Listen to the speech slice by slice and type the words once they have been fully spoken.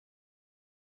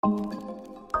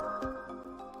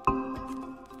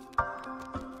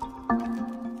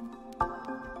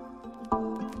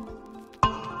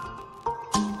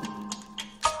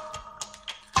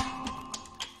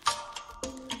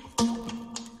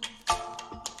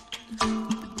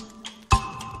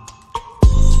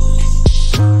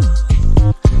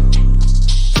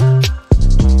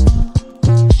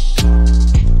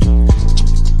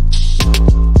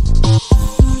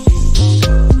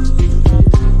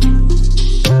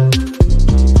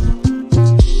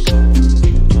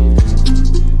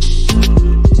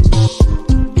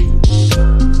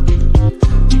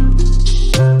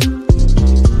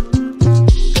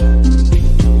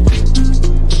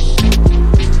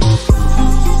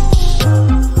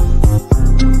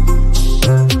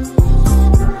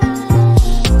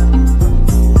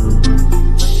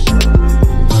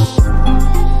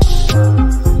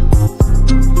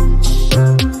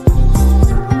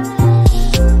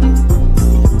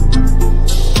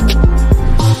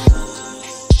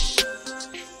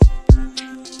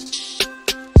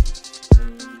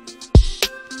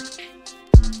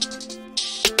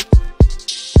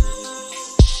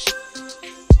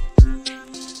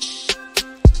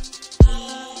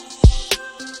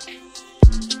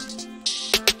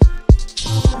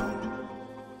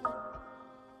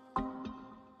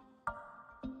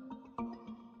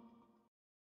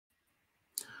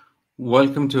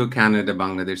Welcome to Canada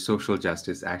Bangladesh Social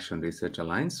Justice Action Research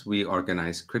Alliance. We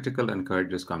organize critical and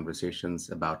courageous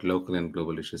conversations about local and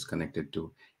global issues connected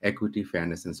to equity,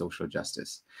 fairness, and social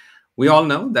justice. We all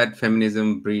know that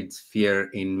feminism breeds fear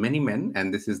in many men,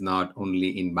 and this is not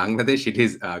only in Bangladesh, it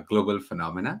is a global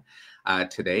phenomena.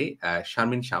 Today,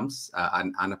 Sharmin Shams,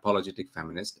 an unapologetic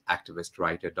feminist, activist,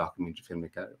 writer, documentary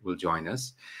filmmaker, will join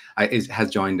us, has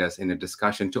joined us in a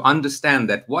discussion to understand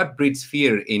that what breeds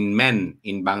fear in men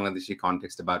in Bangladeshi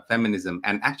context about feminism,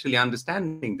 and actually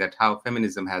understanding that how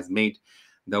feminism has made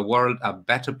the world a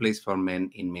better place for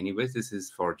men in many ways. This is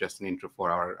for just an intro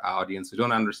for our audience who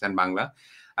don't understand Bangla.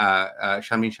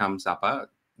 Sharmin Shams Appa,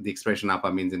 the expression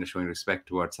Appa means showing respect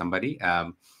towards somebody.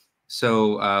 So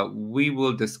we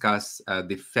will discuss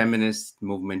the feminist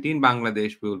movement in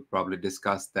Bangladesh. We will probably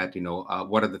discuss that,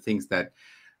 what are the things that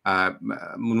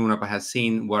Mununapa has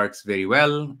seen works very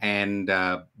well and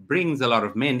brings a lot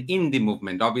of men in the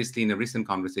movement. Obviously, in a recent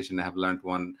conversation, I have learned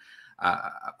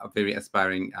a very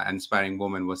inspiring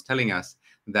woman was telling us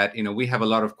that, we have a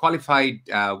lot of qualified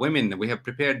women. We have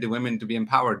prepared the women to be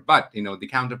empowered, but, the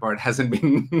counterpart hasn't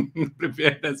been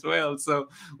prepared as well. So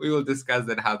we will discuss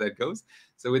that, how that goes.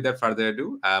 So without further ado,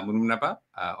 মুনমুনাপা,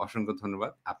 অসংখ্য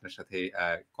ধন্যবাদ। আপনার সাথে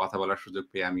কথা বলার সুযোগ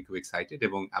পেয়ে আমি খুব এক্সাইটেড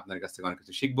এবং আপনার কাছ থেকে অনেক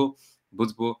কিছু শিখবো,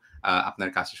 বুঝবো, আপনার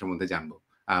কাজের সম্বন্ধে জানবো।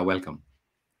 Welcome.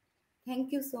 Thank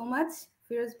you so much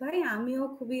Firoz ভাই, আমিও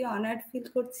খুবই অনার্ড ফিল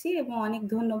করছি এবং অনেক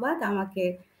ধন্যবাদ আমাকে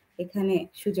এখানে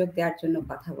সুযোগ দেওয়ার জন্য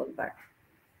কথা বলবার।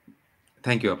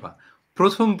 থ্যাংক ইউ আপা।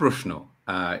 প্রথম প্রশ্ন,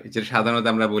 যেটা সাধারণত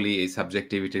আমরা বলি এই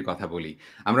সাবজেক্টিভিটির কথা বলি,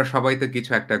 আমরা সবাই তো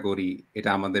কিছু একটা করি, এটা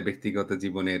আমাদের ব্যক্তিগত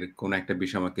জীবনের কোনো একটা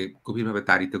বিষয় আমাকে গভীরভাবে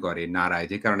তাড়িত করে, নাড়ায়,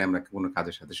 যে কারণে আমরা কোনো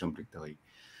কাজের সাথে সম্পৃক্ত হই।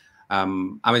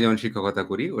 আমি যেমন শিক্ষকতা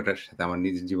করি, ওটার সাথে আমার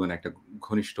নিজের জীবনে একটা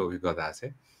ঘনিষ্ঠ অভিজ্ঞতা আছে।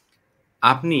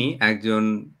 আপনি একজন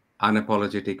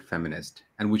unapologetic feminist,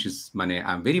 and which is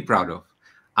I'm very proud of.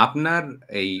 আপনার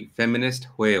এই ফেমিনিস্ট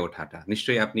হয়ে ওঠাটা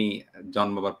নিশ্চয়ই আপনি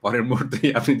জন্মাবার পরের মুহূর্তেই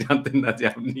আপনি জানতেন না যে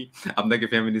আপনাকে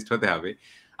ফেমিনিস্ট হতে হবে।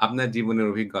 আপনার জীবনের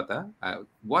অভিজ্ঞতা,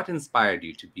 what inspired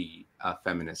you to be a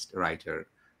feminist writer,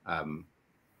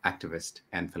 activist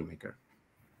and filmmaker?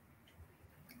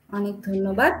 অনেক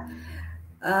ধন্যবাদ।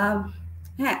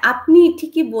 হ্যাঁ, আপনি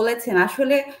ঠিকই বলেছেন।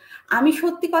 আসলে আমি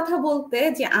সত্যি কথা বলতে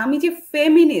যে আমি যে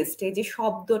ফেমিনিস্ট, এই যে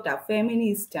শব্দটা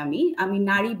ফেমিনিস্ট, আমি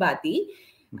নারীবাদী,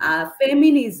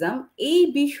 ফেমিনিজম, এই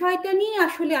বিষয়টা নিয়ে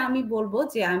আসলে আমি বলবো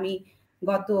যে আমি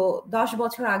গত 10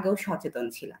 বছর আগেও সচেতন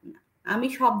ছিলাম না। আমি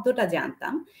শব্দটা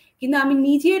জানতাম, কিন্তু আমি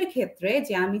নিজের ক্ষেত্রে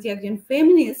যে আমি যে একজন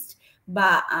ফেমিনিস্ট বা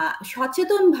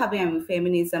সচেতনভাবে আমি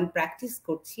ফেমিনিজম প্র্যাকটিস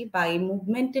করছি বা এই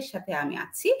মুভমেন্টের সাথে আমি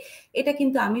আছি, এটা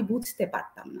কিন্তু আমি বুঝতে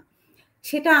পারতাম না।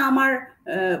 সেটা আমার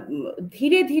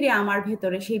ধীরে ধীরে আমার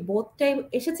ভেতরে সেই বোধটাই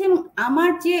এসেছে এবং আমার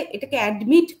যে এটাকে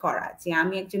অ্যাডমিট করা যে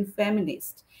আমি একজন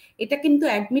ফেমিনিস্ট, এটা কিন্তু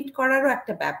অ্যাডমিট করারও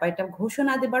একটা ব্যাপার, এটা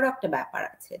ঘোষণা দেবারও একটা ব্যাপার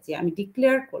আছে যে আমি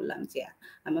ডিক্লেয়ার করলাম যে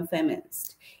আমি ফেমিনিস্ট।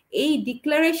 এই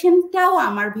ডিক্লারেশনটাও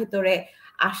আমার ভেতরে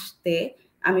আসতে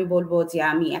আমি বলবো যে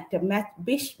আমি একটা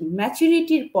বেশ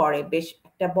ম্যাচুরিটির পরে, বেশ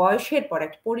একটা বয়সের পরে,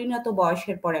 একটা পরিণত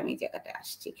বয়সের পরে আমি জায়গাটায়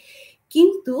আসছি।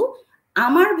 কিন্তু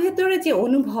আমার ভেতরে যে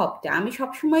অনুভবটা, আমি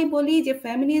সবসময় বলি যে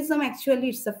feminism actually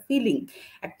it's a feeling,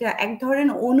 এক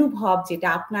ধরনের অনুভব যেটা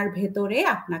আপনার ভেতরে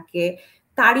আপনাকে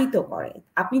তাড়িত করে।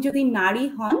 আপনি যদি নারী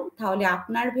হন তাহলে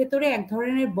আপনার ভেতরে এক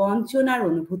ধরনের বঞ্চনার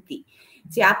অনুভূতি,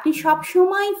 যে আপনি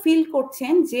সবসময় ফিল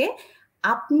করছেন যে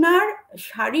আপনার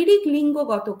শারীরিক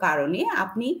লিঙ্গগত কারণে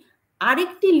আপনি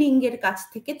আরেকটি লিঙ্গের কাছ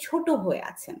থেকে ছোট হয়ে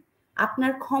আছেন।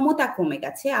 আপনার ক্ষমতা কমে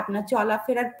গেছে, আপনার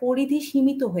চলাফেরার পরিধি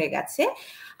সীমিত হয়ে গেছে,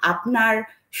 আপনার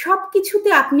সবকিছুতে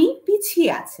আপনি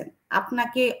পিছিয়ে আছেন।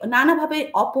 আপনাকে নানাভাবে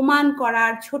অপমান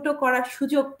করার, ছোট করার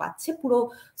সুযোগ পাচ্ছে পুরো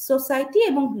সোসাইটি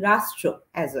এবং রাষ্ট্র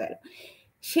অ্যাজ ওয়েল।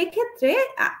 সেক্ষেত্রে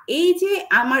এই যে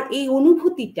আমার এই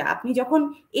অনুভূতিটা, আপনি যখন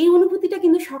এই অনুভূতিটা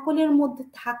কিন্তু সকলের মধ্যে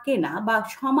থাকে না বা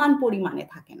সমান পরিমাণে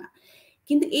থাকে না,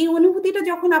 কিন্তু এই অনুভূতিটা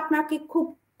যখন আপনাকে খুব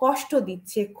কষ্ট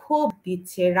দিচ্ছে, ক্ষোভ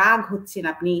দিচ্ছে, রাগ হচ্ছেন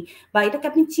আপনি, বা এটাকে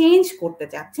আপনি চেঞ্জ করতে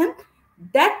চাচ্ছেন,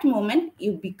 that moment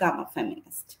you become a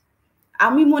feminist.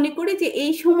 আমি মনে করি যে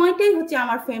এই সময়টাই হচ্ছে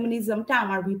আমার ফেমিনিজমটা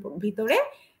আমার ভিতরে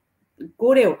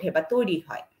গড়ে ওঠে বা তৈরি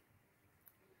হয়।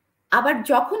 আবার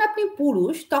যখন আপনি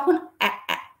পুরুষ, তখন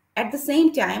অ্যাট দ্য সেম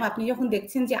টাইম আপনি যখন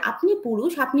দেখছেন যে আপনি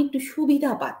পুরুষ, আপনি একটু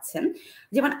সুবিধা পাচ্ছেন,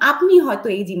 যেমন আপনি হয়তো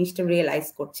এই জিনিসটা রিয়েলাইজ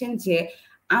করছেন যে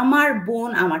আমার বোন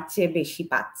আমার চেয়ে বেশি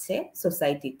পাচ্ছে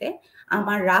সোসাইটিতে,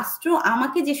 আমার রাষ্ট্র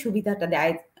আমাকে যে সুবিধাটা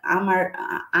দেয়, আমার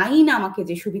আইন আমাকে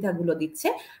যে সুবিধাগুলো দিচ্ছে,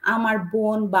 আমার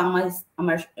বোন বা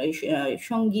আমার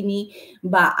সঙ্গিনী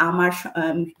বা আমার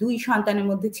 2 সন্তানের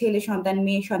মধ্যে, ছেলে সন্তান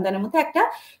মেয়ে সন্তানের মধ্যে একটা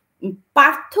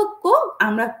পার্থক্য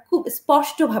আমরা খুব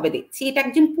স্পষ্টভাবে দেখছি। এটা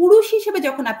একজন পুরুষ হিসেবে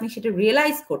যখন আপনি সেটা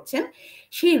রিয়েলাইজ করছেন,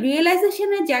 সেই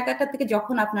রিয়েলাইজেশনের জায়গাটা থেকে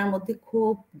যখন আপনার মধ্যে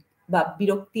ক্ষোভ বা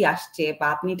বিরক্তি আসছে বা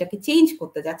আপনি এটাকে চেঞ্জ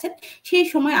করতে যাচ্ছেন, সেই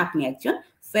সময় আপনি একজন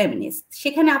ফেমিনিস্ট।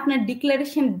 সেখানে আপনার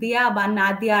ডিক্লারেশন দেয়া বা না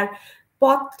দেওয়ার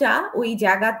পথটা, ওই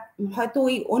জায়গা হয়তো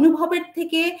ওই অনুভবের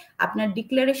থেকে আপনার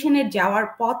ডিক্লারেশনের যাওয়ার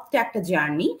পথটা একটা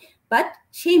জার্নি, বাট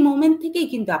সেই মোমেন্ট থেকেই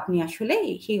কিন্তু আপনি আসলে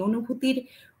সেই অনুভূতির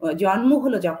জন্ম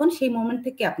হলো যখন, সেই মোমেন্ট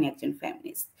থেকে আপনি একজন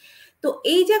ফেমিনিস্ট। তো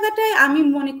এই জায়গাটায় আমি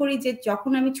মনে করি যে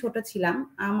যখন আমি ছোট ছিলাম,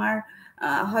 আমার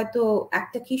হয়তো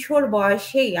একটা কিশোর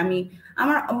বয়সেই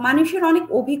আমার মানুষের অনেক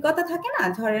অভিজ্ঞতা থাকে না,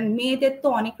 ধরেন মেয়েদের তো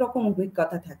অনেক রকম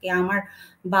অভিজ্ঞতা থাকে। আমার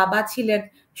বাবা ছিলেন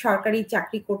সরকারি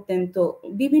চাকরি করতেন, তো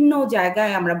বিভিন্ন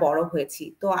জায়গায় আমরা বড় হয়েছি।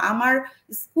 তো আমার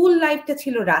স্কুল লাইফটা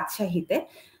ছিল রাজশাহীতে।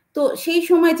 তো সেই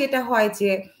সময় যেটা হয় যে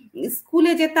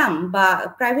স্কুলে যেতাম বা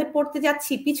প্রাইভেট পড়তে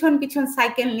যাচ্ছি, পিছন পিছন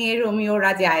সাইকেল নিয়ে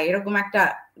রোমিওরা যায়, এরকম একটা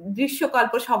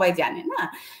দৃশ্যকল্প সবাই জানে না?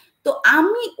 তো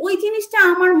আমি ওই জিনিসটা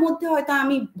আমার মধ্যে হয়তো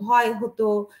আমি ভয় হতো,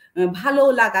 ভালো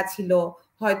লাগা ছিল,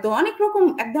 হয়তো অনেক রকম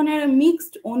এক ধরনের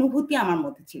মিক্সড অনুভূতি আমার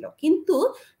মধ্যে ছিল। কিন্তু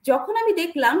যখন আমি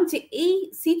দেখলাম যে এই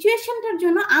সিচুয়েশনটার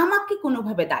জন্য আমাকে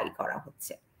কোনোভাবে দায়ী করা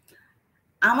হচ্ছে,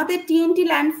 আমাদের টিএনটি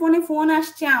ল্যান্ডফোনে ফোন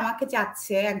আসছে, আমাকে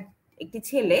চাচ্ছে একটি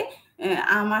ছেলে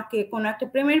আমাকে কোনো একটা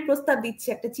প্রেমের প্রস্তাব দিচ্ছে,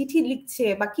 একটা চিঠি লিখছে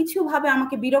বা কিছু ভাবে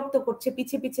আমাকে বিরক্ত করছে,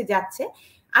 পিছে পিছে যাচ্ছে,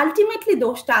 আলটিমেটলি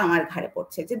দোষটা আমার ঘাড়ে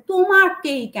পড়ছে যে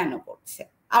তোমাকেই কেন করছে,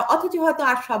 অথচ হয়তো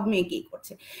আর সব মেয়েকেই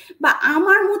করছে। বা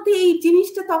আমার মধ্যে এই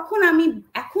জিনিসটা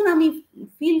এখন আমি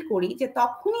ফিল করি যে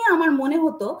তখনই আমার মনে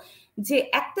হতো যে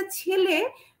একটা ছেলে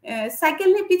সাইকেল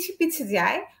নিয়ে পিছে পিছে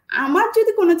যায়, আমার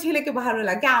যদি কোনো ছেলেকে ভালো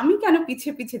লাগে আমি কেন পিছে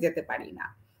পিছে যেতে পারি না?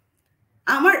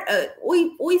 আমার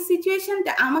ওই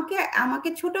সিচুয়েশনটা আমাকে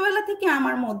ছোটবেলা থেকে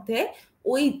আমার মধ্যে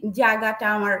ওই জায়গাটা,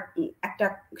 আমার একটা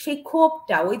সেই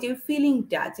ক্ষোভটা, ওই যে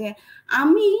ফিলিংটা যে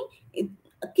আমি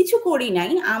কিছু করি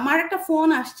নাই, আমার একটা ফোন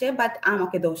আসছে বাট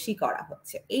আমাকে দোষী করা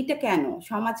হচ্ছে, এইটা কেন,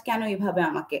 সমাজ কেন এভাবে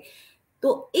আমাকে। তো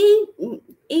এই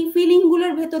এই ফিলিং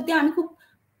গুলোর ভেতর দিয়ে আমি খুব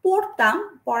পড়তাম,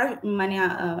 পড়া মানে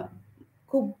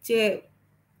খুব যে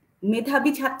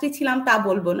মেধাবী ছাত্রী ছিলাম তা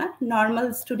বলবো না, নর্মাল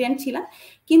স্টুডেন্ট ছিলাম,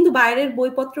 কিন্তু বাইরের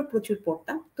বইপত্র প্রচুর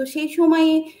পড়তাম। তো সেই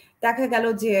সময়ে দেখা গেল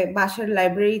যে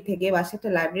বাসাটা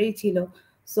লাইব্রেরি ছিল,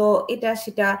 সো এটা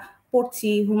সেটা পড়ছি,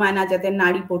 হুমায়ুন আজাদের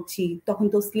নারী পড়ছি, তখন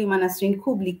তসলিমা নাসরিন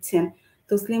খুব লিখছেন,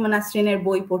 তসলিমা নাসরিনের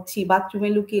বই পড়ছি, বাথরুমে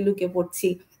লুকিয়ে লুকিয়ে পড়ছি।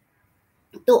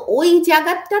 তো ওই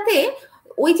জায়গাটাতে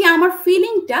ওই যে আমার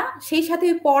ফিলিংটা, সেই সাথে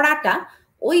পড়াটা,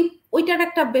 ওইটার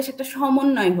একটা বেশ একটা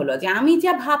সমন্বয় হলো যে আমি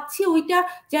যা ভাবছি ওইটা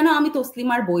যেন আমি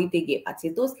তসলিমার বইতে গিয়ে পাচ্ছি।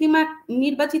 তসলিমা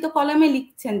নির্বাচিত কলামে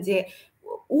লিখছেন যে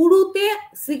উরুতে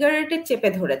সিগারেটের চেপে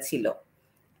ধরেছিল,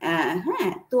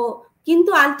 হ্যাঁ, তো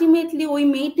কিন্তু আলটিমেটলি ওই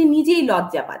মেয়েটি নিজেই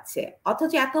লজ্জা পাচ্ছে,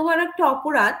 অথচ এত বড় একটা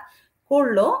অপরাধ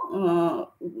করলো,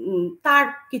 তার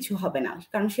কিছু হবে না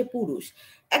কারণ সে পুরুষ।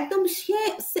 একদম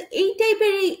এই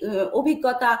টাইপেরই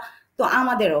অভিজ্ঞতা তো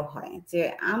আমাদেরও হয় যে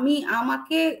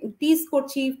আমাকে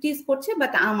টিজ করছে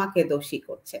বাট আমাকে দোষী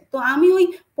করছে। তো আমি ওই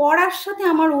পড়ার সাথে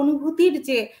আমার অনুভূতির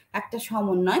যে একটা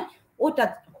সমন্বয়, ওটা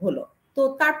হলো। তো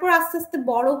তারপর আস্তে আস্তে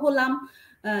বড় হলাম,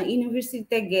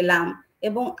 ইউনিভার্সিটিতে গেলাম,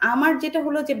 এবং আমার যেটা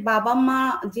হলো যে বাবা মা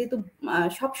যেহেতু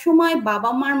সবসময়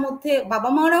বাবা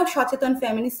মারাও সচেতন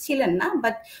ফেমিনিস্ট ছিলেন না,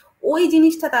 বাট ওই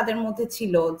জিনিসটা তাদের মধ্যে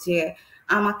ছিল যে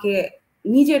আমাকে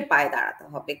নিজের পায়ে দাঁড়াতে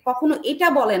হবে। কখনো এটা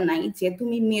বলেন নাই যে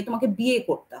তুমি মেয়ে, তোমাকে বিয়ে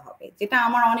করতে হবে, যেটা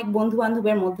আমার অনেক বন্ধু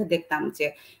বান্ধবের মধ্যে দেখতাম যে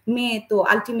মেয়ে তো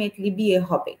আলটিমেটলি বিয়ে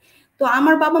হবে। তো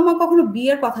আমার বাবা মা কখনো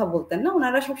বিয়ের কথা বলতেন না,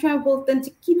 ওনারা সবসময় বলতেন যে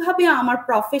কিভাবে আমার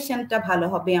প্রফেশনটা ভালো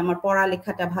হবে, আমার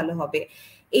পড়ালেখাটা ভালো হবে,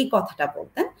 এই কথাটা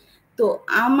বলতেন। তো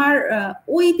আমার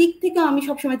ওই দিক থেকে আমি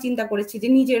সবসময় চিন্তা করেছি যে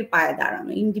নিজের পায়ে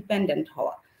দাঁড়ানো, ইন্ডিপেন্ডেন্ট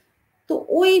হওয়া। তো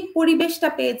ওই পরিবেশটা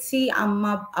পেয়েছি,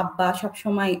 আম্মা আব্বা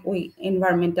সবসময় ওই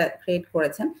এনভায়রনমেন্টটা ক্রিয়েট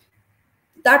করেছেন।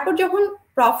 তারপর যখন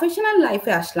প্রফেশনাল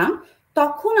লাইফে আসলাম,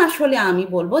 তখন আসলে আমি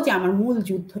বলবো যে আমার মূল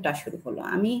যুদ্ধটা শুরু হলো।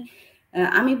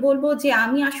 আমি বলবো যে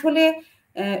আমি আসলে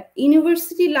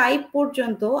ইউনিভার্সিটি লাইফ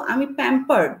পর্যন্ত আমি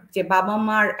প্যাম্পার্ড, যে বাবা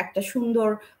মার একটা সুন্দর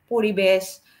পরিবেশ,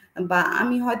 বা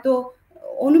আমি হয়তো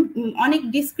অনেক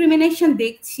ডিসক্রিমিনেশন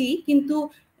দেখছি, কিন্তু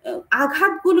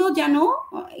আঘাতগুলো যেন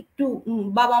একটু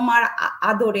বাবা মার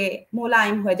আদরে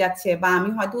মোলায়েম হয়ে যাচ্ছে, বা আমি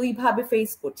হয়তো ওইভাবে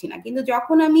ফেস করছি না। কিন্তু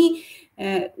যখন আমি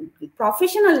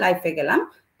প্রফেশনাল লাইফে গেলাম,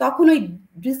 তখন ওই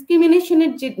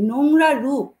ডিসক্রিমিনেশনের যে নোংরা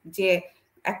রূপ, যে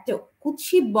একটা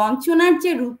কুৎসিত বঞ্চনার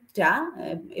যে রূপটা,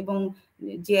 এবং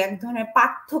যে এক ধরনের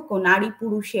পার্থক্য নারী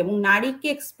পুরুষে, এবং নারীকে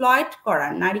এক্সপ্লয়েট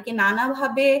করার, নারীকে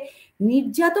নানাভাবে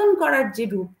নির্যাতন করার যে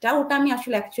রূপটা, ওটা আমি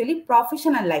আসলে অ্যাকচুয়ালি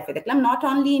প্রফেশনাল লাইফে দেখলাম, নট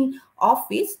অনলি ইন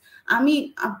অফিস, আমি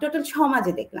টোটাল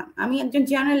সমাজে দেখলাম। আমি একজন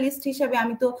জার্নালিস্ট হিসেবে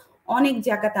আমি তো অনেক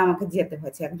জায়গাতে আমাকে যেতে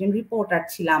হয়েছে, একজন রিপোর্টার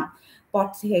ছিলাম,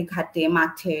 পথে ঘাটে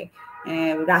মাঠে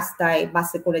রাস্তায়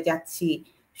বাসে করে যাচ্ছি,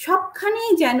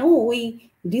 সবখানেই যেন ওই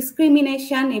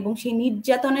ডিসক্রিমিনেশন এবং সেই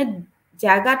নির্যাতনের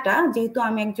জায়গাটা, যেহেতু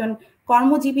আমি একজন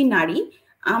কর্মজীবী নারী,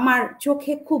 আমার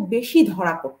চোখে খুব বেশি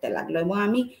ধরা পড়তে লাগলো। এবং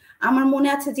আমার মনে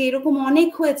আছে যে এরকম অনেক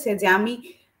হয়েছে যে আমি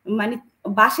মানে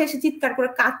বাসায় এসে চিৎকার করে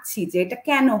কাঁদছি যে এটা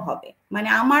কেন হবে। মানে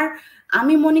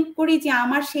আমি মনে করি যে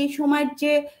আমার সেই সময়ের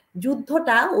যে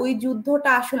যুদ্ধটা, ওই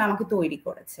যুদ্ধটা আসলে আমাকে তৈরি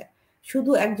করেছে,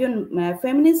 শুধু একজন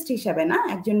ফেমিনিস্ট হিসেবে না,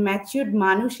 একজন ম্যাচিউরড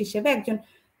মানুষ হিসেবে, একজন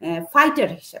ফাইটার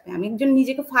হিসেবে। আমি একজন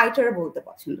নিজেকে ফাইটার বলতে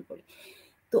পছন্দ করি।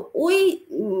 তো ওই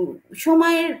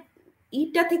সময়ের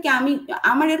ইটা থেকে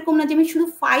আমার এরকম না যে আমি শুধু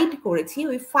ফাইট করেছি,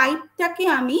 ওই ফাইটটাকে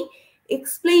আমি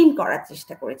এক্সপ্লেইন করার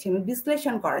চেষ্টা করেছি, আমি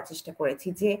বিশ্লেষণ করার চেষ্টা করেছি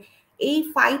যে এই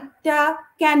ফাইটটা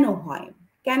কেন হয়,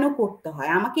 কেন করতে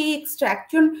হয় আমাকে। এই এক্সট্রা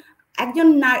একজন একজন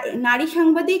নারী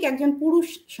সাংবাদিক, একজন পুরুষ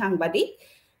সাংবাদিক,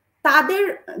 তাদের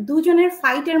দুজনের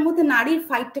ফাইটের মধ্যে নারীর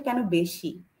ফাইটটা কেন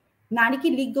বেশি, নারীকে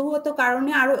লিঙ্গগত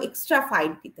কারণে আরো এক্সট্রা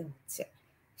ফাইট দিতে হচ্ছে,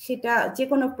 সেটা যে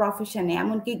কোনো প্রফেশনে,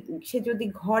 এমনকি সে যদি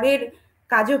ঘরের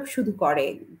কাজও শুধু করে,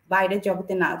 বাইরের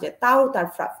জগতে না যায়, তাও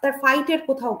তার ফাইটের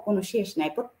কোথাও কোনো শেষ নাই।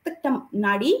 প্রত্যেকটা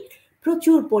নারী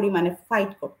প্রচুর পরিমাণে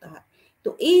ফাইট করতে হয়। তো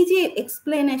এই যে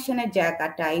এক্সপ্লেনেশনের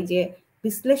জায়গাটা, এই যে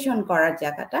বিশ্লেষণ করার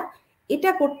জায়গাটা,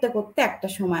 এটা করতে করতে একটা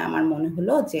সময় আমার মনে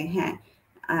হলো যে হ্যাঁ,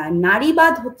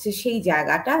 নারীবাদ হচ্ছে সেই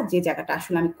জায়গাটা, যে জায়গাটা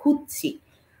আসলে আমি খুঁজছি।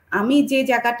 আমি যে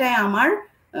জায়গাটায় আমার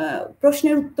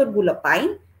প্রশ্নের উত্তরগুলো পাই,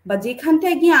 বা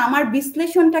যেখানটায় গিয়ে আমার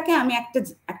বিশ্লেষণটাকে আমি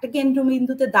একটা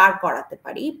কেন্দ্রবিন্দুতে দাঁড় করাতে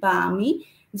পারি, বা আমি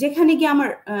যেখানে গিয়ে আমার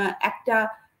একটা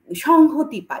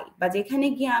সংহতি পাই, বা যেখানে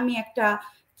গিয়ে আমি একটা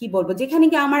কি বলবো, যেখানে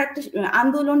গিয়ে আমার একটা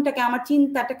আন্দোলনটাকে, আমার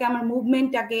চিন্তাটাকে, আমার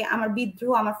মুভমেন্টটাকে, আমার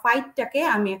বিদ্রোহ, আমার ফাইটটাকে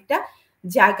আমি একটা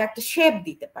জায়গা, একটা শেপ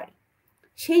দিতে পারি,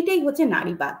 সেইটাই হচ্ছে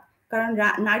নারীবাদ। কারণ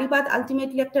নারীবাদ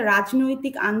আলটিমেটলি একটা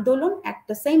রাজনৈতিক আন্দোলন,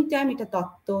 একটা সেম টাইম এটা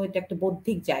তত্ত্ব, এটা একটা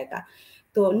বৌদ্ধিক জায়গা।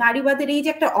 তো নারীবাদের এই যে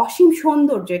একটা অসীম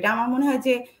সৌন্দর্য, এটা আমার মনে হয়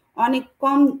যে অনেক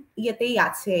কম ইয়েতেই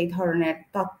আছে এই ধরনের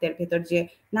তত্ত্বের ভেতর, যে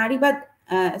নারীবাদ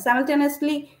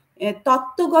সাইমালটেনিয়াসলি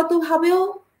তত্ত্বগতভাবেও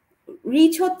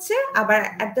রিচ হচ্ছে, আবার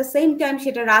অ্যাট দ্য সেম টাইম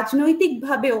সেটা রাজনৈতিক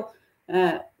ভাবেও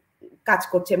কাজ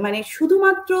করছে। মানে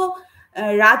শুধুমাত্র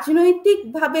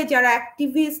রাজনৈতিকভাবে যারা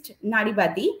অ্যাক্টিভিস্ট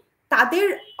নারীবাদী, তাদের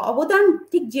অবদান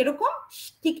ঠিক যেরকম,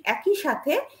 ঠিক একই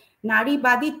সাথে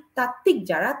নারীবাদী তাত্ত্বিক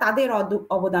যারা, তাদের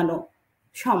অবদানও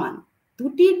সমান।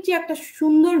 দুটির যে একটা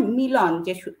সুন্দর মিলন,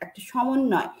 যে একটা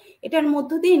সমন্বয়, এটার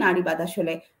মধ্য দিয়ে নারীবাদ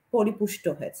আসলে পরিপুষ্ট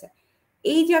হয়েছে।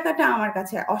 এই জায়গাটা আমার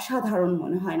কাছে অসাধারণ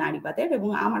মনে হয় নারীবাদের, এবং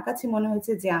আমার কাছে মনে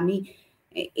হয়েছে যে আমি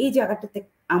এই জায়গাটাতে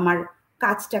আমার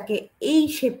কাজটাকে এই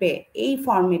শেপে, এই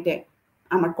ফরম্যাটে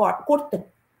আমার করতে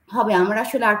হবে, আমার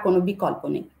আসলে আর কোনো বিকল্প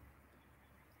নেই।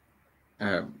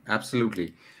 অ্যাবসলিউটলি।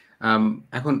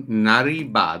 এখন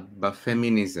নারীবাদ বা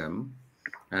ফেমিনিজম,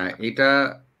 এটা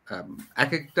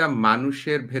এক একটা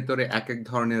মানুষের ভেতরে এক এক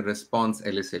ধরনের রেসপন্স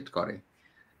এলিসিট করে।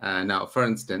 নাও ফর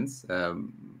ইনস্টেন্স,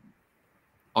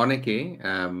 অনেকে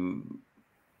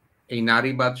এই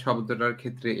নারীবাদ শব্দটার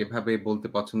ক্ষেত্রে এভাবে বলতে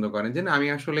পছন্দ করেন যে না, আমি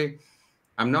আসলে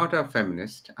I am not a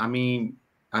feminist, আমি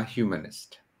আ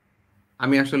হিউম্যানিস্ট।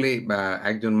 আমি আসলে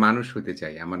একজন মানুষ হতে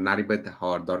চাই, আমার নারীবাদ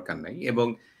হওয়ার দরকার নাই। এবং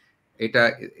এটা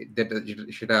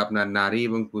সেটা আপনার নারী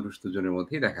এবং পুরুষ দুজনের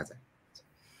মধ্যেই দেখা যায়।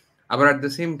 আবার at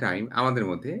the same time আমাদের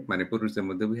মধ্যে মানে পুরুষদের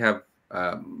মধ্যে we have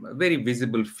very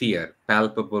visible fear,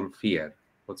 palpable fear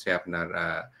হচ্ছে আপনার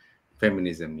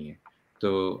ফেমিনিজম নিয়ে।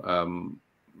 তো আম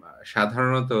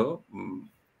সাধারণত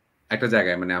একটা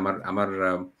জায়গায় মানে আমার আমার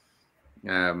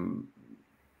আম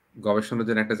গবেষণার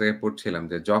জন্য একটা জায়গায় পড়ছিলাম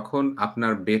যে যখন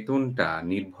আপনার বেতনটা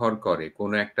নির্ভর করে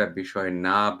কোনো একটা বিষয়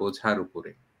না বোঝার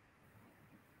উপরে,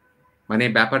 মানে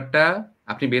ব্যাপারটা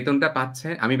আপনি বেতনটা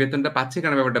পাচ্ছেন, আমি বেতনটা পাচ্ছি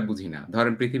কারণ ব্যাপারটা বুঝি না।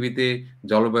 ধরেন পৃথিবীতে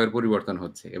জলবায়ুর পরিবর্তন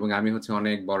হচ্ছে এবং আমি হচ্ছে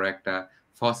অনেক বড় একটা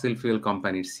ফসিল ফুয়েল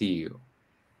কোম্পানির সিইও।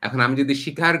 এখন আমি যদি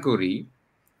স্বীকার করি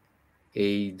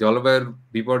এই জলবায়ুর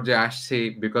বিপর্যয় আসছে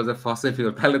বিকজ অফ ফসিল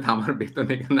ফুয়েল তাহলে তো আমার বেতন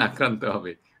এখানে আক্রান্ত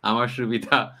হবে। আমার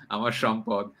সুবিধা, আমার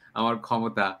সম্পদ, আমার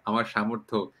ক্ষমতা, আমার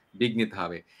সামর্থ্য বিঘ্নিত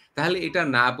হবে। তাহলে এটা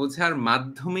না বোঝার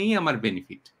মাধ্যমেই আমার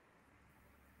বেনিফিট।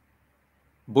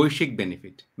 বৈশ্বিক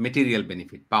বেনিফিট, মেটেরিয়াল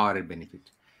বেনিফিট, পাওয়ারের বেনিফিট।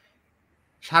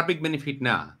 সার্বিক বেনিফিট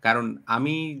না। কারণ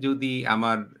আমি যদি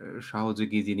আমার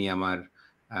সহযোগী যিনি আমার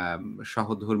আম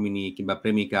সহধর্মিণী কিংবা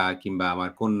প্রেমিকা কিংবা আমার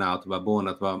কন্যা অথবা বোন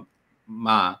অথবা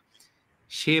মা,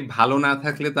 সে ভালো না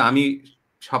থাকলে তো আমি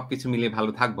সবকিছু মিলিয়ে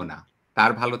ভালো থাকবো না।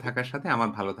 তার ভালো থাকার সাথে আমার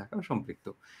ভালো থাকাও সম্পৃক্ত।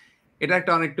 এটা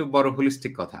একটা অনেকটু বড়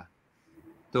হোলিস্টিক কথা।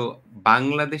 তো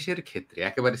বাংলাদেশের ক্ষেত্রে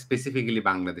একেবারে স্পেসিফিক্যালি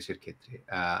বাংলাদেশের ক্ষেত্রে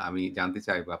আমি জানতে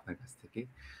চাইবো আপনার কাছ থেকে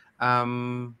আম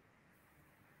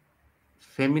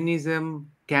ফেমিনিজম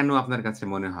কেন আপনার কাছে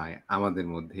মনে হয় আমাদের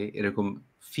মধ্যে এরকম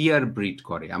ফিয়ার ব্রিড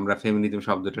করে? আমরা ফেমিনিজম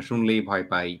শব্দটা শুনলেই ভয়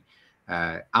পাই। আ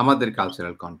আমাদের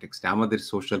কালচারাল কনটেক্সট এ, আমাদের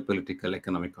সোশ্যাল, পলিটিক্যাল,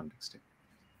 ইকোনমিক কনটেক্সট এ।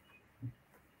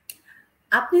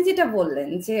 আপনি যেটা বললেন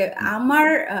যে হুম, আমার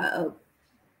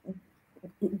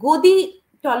গদি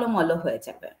টলমল হয়ে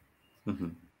যাবে। হুম,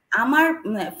 হুম, আমার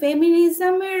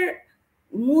ফেমিনিজমের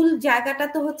মূল জায়গাটা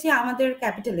তো হচ্ছে আমাদের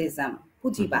ক্যাপিটালিজম, হুম,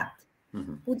 পুঁজিবাদ। হুম,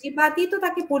 হুম, পুঁজিবাদই তো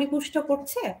তাকে পরিপুষ্ট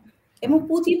করছে হুম, এবং হুম,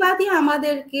 পুঁজিবাদই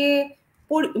আমাদেরকে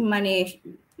মানে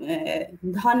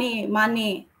ধনে মানে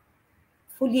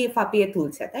ফুলিয়ে ফাঁপিয়ে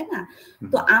তুলছে, তাই না? হুম,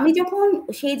 তো আমি যখন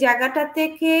সেই জায়গাটা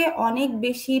থেকে অনেক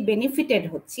বেশি বেনিফিটেড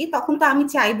হচ্ছি, তখন তো আমি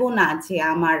চাইবো না যে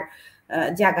আমার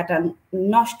জায়গাটা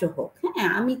নষ্ট হোক। হ্যাঁ?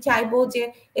 আমি চাইবো যে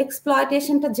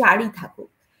এক্সপ্লয়টেশনটা জারি থাকুক।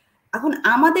 এখন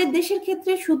আমাদের দেশের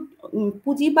ক্ষেত্রে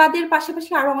পুঁজিবাদের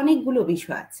পাশাপাশি আরো অনেকগুলো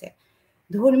বিষয় আছে।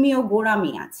 ধর্মীয়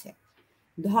গোঁড়ামি আছে।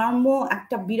 ধর্ম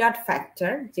একটা বিরাট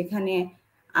ফ্যাক্টর যেখানে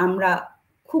আমরা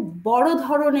খুব বড়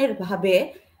ধরনের ভাবে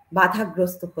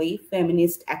বাধাগ্রস্ত হই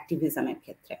ফেমিনিস্ট অ্যাক্টিভিজমের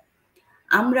ক্ষেত্রে।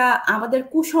 আমরা আমাদের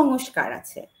কুসংস্কার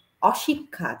আছে,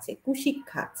 অশিক্ষা আছে,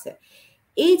 কুশিক্ষা আছে।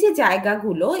 এই যে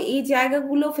জায়গাগুলো, এই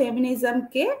জায়গাগুলো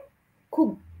ফেমিনিজমকে খুব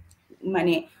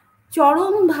মানে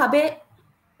চরমভাবে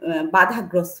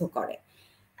বাধাগ্রস্ত করে।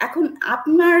 এখন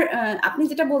আপনি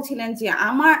যেটা বলছিলেন যে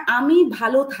আমি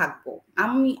ভালো থাকবো।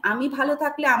 আমি ভালো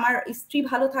থাকলে আমার স্ত্রী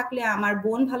ভালো থাকলে, আমার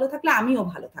বোন ভালো থাকলে আমিও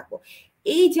ভালো থাকবো।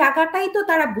 এই জায়গাটাই তো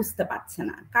তারা বুঝতে পারছে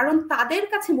না। কারণ তাদের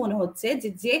কাছে মনে হচ্ছে যে,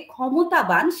 যে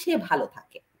ক্ষমতাবান সে ভালো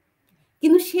থাকে।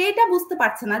 কিন্তু সে এটা বুঝতে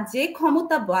পারছে না যে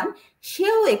ক্ষমতাবান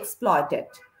সেও এক্সপ্লয়েটেড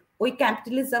ওই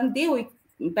ক্যাপিটালিজম দিয়ে, ওই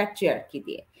প্যাট্রিয়ার্কি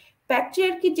দিয়ে।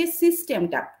 প্যাট্রিয়ার্কি যে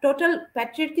সিস্টেমটা, টোটাল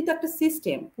প্যাট্রিয়ার্কি তো একটা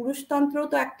সিস্টেম, পুরুষতন্ত্র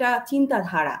তো একটা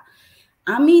চিন্তাধারা।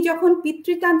 আমি যখন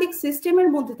পিতৃতান্ত্রিক সিস্টেমের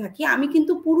মধ্যে থাকি, আমি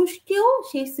কিন্তু পুরুষকেও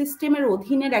সেই সিস্টেমের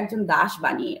অধীনের একজন দাস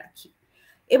বানিয়ে রাখি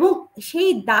এবং সেই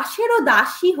দাসেরও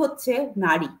দাসী হচ্ছে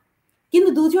নারী। কিন্তু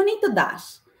দুজনেই তো দাস।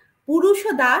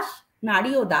 পুরুষও দাস,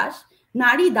 নারীও দাস,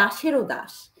 নারী দাসেরও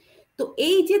দাস। তো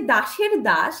এই যে দাসের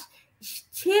দাস,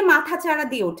 সে মাথাচাড়া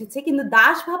দিয়ে উঠেছে, কিন্তু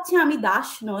দাস ভাবছে আমি দাস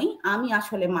নই, আমি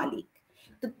আসলে মালিক।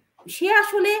 তো সে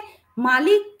আসলে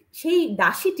মালিক সেই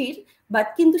দাসীটির, বাট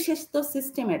কিন্তু সে তো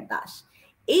সিস্টেমের দাস।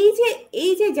 এই যে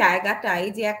এই যে জায়গাটা,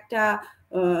 এই যে একটা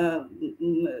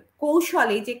কৌশল,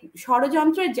 এই যে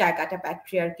ষড়যন্ত্রের জায়গাটা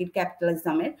প্যাট্রিয়ার্কির,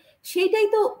 ক্যাপিটালিজমের, সেইটাই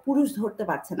তো পুরুষ ধরতে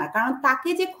পারছে না। কারণ তাকে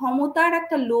যে ক্ষমতার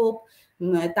একটা লোভ,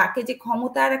 তাকে যে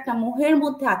ক্ষমতার একটা মোহের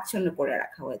মধ্যে আচ্ছন্ন করে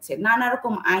রাখা হয়েছে নানা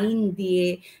রকম আইন দিয়ে,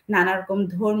 নানা রকম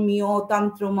ধর্মীয়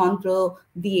তন্ত্রমন্ত্র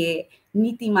দিয়ে,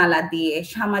 নীতিমালা দিয়ে,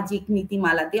 সামাজিক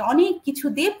নীতিমালা দিয়ে, অনেক কিছু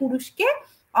দিয়ে পুরুষকে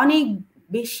অনেক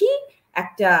বেশি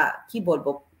একটা কি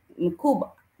বলবো খুব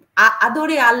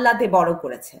আদরে আহ্লাদে বড়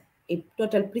করেছে এই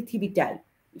টোটাল পৃথিবীটাই,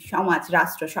 সমাজ,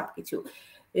 রাষ্ট্র সবকিছু।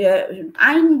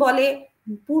 আইন বলে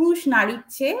পুরুষ নারীর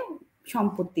চেয়ে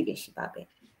সম্পত্তি বেশি পাবে।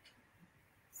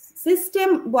 সিস্টেম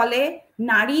বলে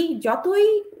নারী যতই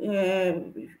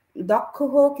দক্ষ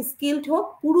হোক, স্কিলড হোক,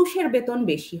 পুরুষের বেতন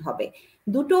বেশি হবে।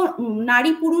 দুটো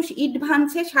নারী পুরুষ ইট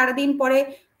ভাঙছে, সারাদিন পরে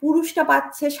পুরুষটা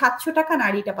পাচ্ছে 700 টাকা,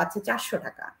 নারীটা পাচ্ছে 400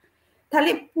 টাকা।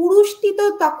 তাহলে পুরুষটি তো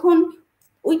তখন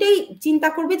ওইটাই চিন্তা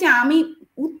করবে যে আমি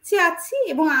উচ্চে আছি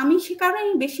এবং আমি সে কারণে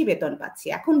বেশি বেতন পাচ্ছি।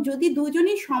 এখন যদি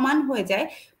দুজনই সমান হয়ে যায়,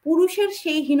 পুরুষের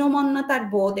সেই হীনমন্যতার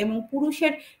বোধ এবং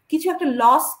পুরুষের কিছু একটা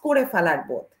লস করে ফেলার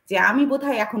বোধ যে আমি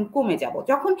বোধহয় এখন কমে যাব,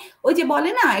 যখন ওই যে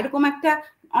বলে না এরকম একটা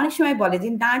অনেক সময় বলে যে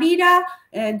নারীরা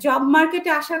জব মার্কেটে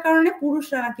আসার কারণে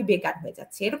পুরুষরা নাকি বেকার হয়ে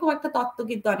যাচ্ছে, এরকম একটা তত্ত্ব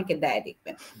কিন্তু অনেকে দেয়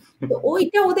দেখবেন। তো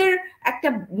ওইটা ওদের একটা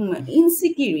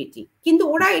ইনসিকিউরিটি, কিন্তু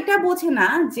ওরা এটা বোঝে না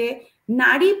যে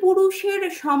নারী পুরুষের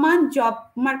সমান জব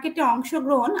মার্কেটে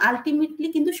অংশগ্রহণ আলটিমেটলি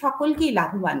কিন্তু সকলকেই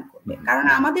লাভবান করবে। কারণ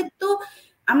আমাদের তো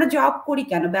আমরা জব করি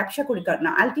কেন, ব্যবসা করি কেন,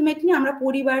 আলটিমেটলি আমরা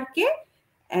পরিবারকে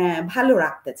ভালো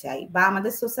রাখতে চাই বা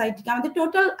আমাদের সোসাইটিকে, আমাদের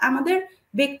টোটাল আমাদের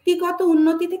ব্যক্তিগত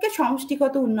উন্নতি থেকে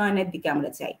সমষ্টিগত উন্নয়নের দিকে আমরা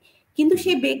চাই। কিন্তু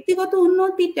সেই ব্যক্তিগত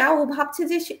উন্নতিটা ও ভাবছে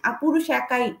যে পুরুষ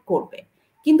একাই করবে,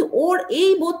 কিন্তু ওর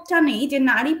এই বোধটা নেই যে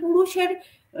নারী পুরুষের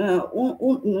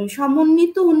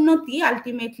সমন্বিত উন্নতি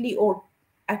আলটিমেটলি ওর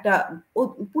একটা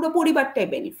পুরো পরিবারটাই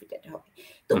বেনিফিটেড হবে।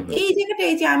 তো এই জায়গাটা,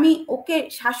 এই যে আমি ওকে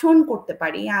শাসন করতে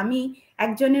পারি, আমি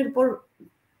একজনের উপর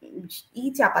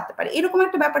চাপাতে পারি, এরকম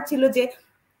একটা ব্যাপার ছিল যে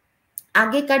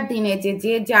আগেকার দিনে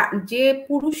যে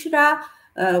পুরুষরা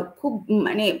খুব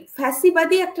মানে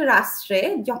ফ্যাসিবাদী একটা রাষ্ট্রে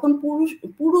যখন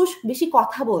পুরুষ বেশি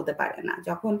কথা বলতে পারে না,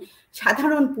 যখন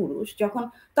সাধারণ পুরুষ যখন,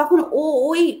 তখন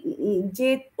ওই যে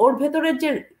ওর ভেতরের যে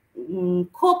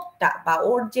ক্ষোভটা বা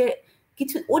ওর যে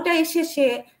কিছু ওটা এসে সে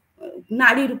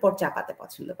নারীর উপর চাপাতে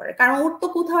পছন্দ করে, কারণ ওর তো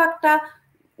কোথাও একটা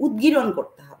উদ্গীরণ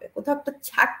করতে হবে, কোথাও একটা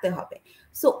ছাড়তে হবে।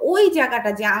 সো ওই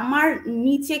জায়গাটা যে আমার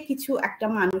নিচে কিছু একটা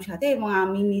মানুষ আছে এবং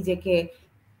আমি নিজেকে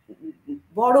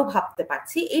বড় ভাবতে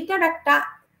পারছি, এটার একটা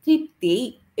তৃপ্তি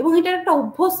এবং এটার একটা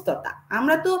অভ্যস্ততা।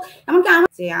 আমরা তো এমনকি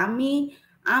আমি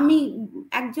আমি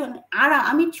একজন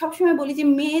আমি সবসময় বলি যে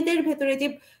মেয়েদের ভেতরে যে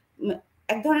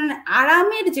এক ধরনের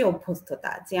আরামের যে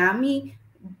অভ্যস্ততা, যে আমি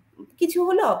কিছু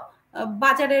হলো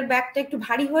বাজারের ব্যাগটা একটু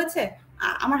ভারী হয়েছে,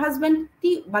 আমার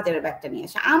হাজবেন্ডই বাজারের ব্যাগটা নিয়ে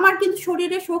আসে, আমার কিন্তু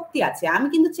শরীরে শক্তি আছে, আমি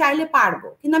কিন্তু চাইলে পারবো,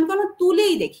 কিন্তু আমি কোনো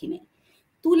তুলেই দেখি নাই।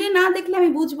 তুলে না দেখলে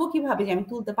আমি বুঝবো কিভাবে যে আমি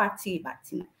তুলতে পারছি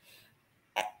পারছি না।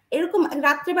 এরকম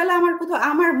রাত্রেবেলা আমার কোথাও,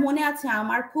 আমার মনে আছে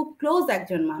আমার খুব ক্লোজ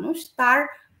একজন মানুষ, তার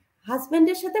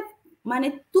হাজবেন্ডের সাথে মানে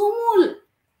তুমুল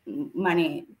মানে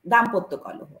দাম্পত্য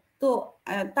কলহ। তো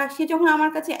তার সে যখন আমার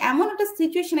কাছে এমন একটা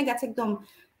সিচুয়েশনে গেছে একদম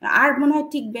আর মনে হয়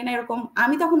টিকবে না এরকম,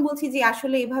 আমি তখন বলছি যে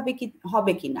আসলে এভাবে কি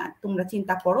হবে কিনা তোমরা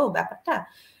চিন্তা করো ব্যাপারটা।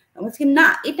 বলছি না,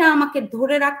 এটা আমাকে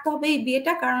ধরে রাখতে হবে এই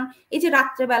বিয়েটা, কারণ এই যে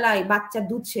রাত্রেবেলায় বাচ্চার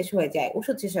দুধ শেষ হয়ে যায়,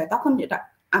 ওষুধ শেষ হয়, তখন যেটা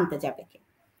আনতে যাবে কে?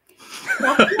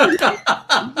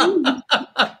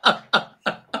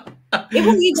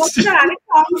 এবং এই গল্পটার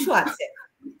আরেকটা অংশ আছে।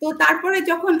 তো তারপরে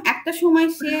যখন একটা সময়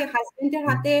সে হাজবেন্ডের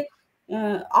হাতে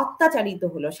অত্যাচারিত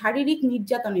হলো, শারীরিক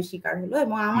নির্যাতনের শিকার হলো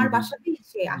এবং আমার বাসাতেই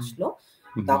সে আসলো,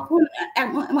 তখন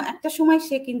একটা সময়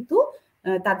সে কিন্তু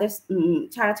তাদের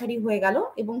ছাড়াছাড়ি হয়ে গেল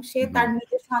এবং সে তার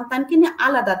নিজের সন্তানকে নিয়ে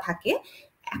আলাদা থাকে।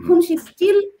 এখন সে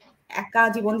স্টিল একা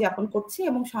জীবন যাপন করছে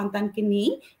এবং সন্তানকে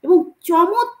নিয়ে, এবং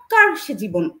চমৎকার সে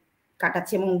জীবন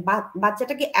কাটাচ্ছে এবং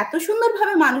বাচ্চাটাকে এত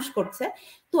সুন্দরভাবে মানুষ করছে।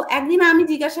 তো একদিন আমি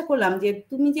জিজ্ঞাসা করলাম যে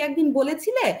তুমি যে একদিন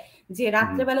বলেছিলে যে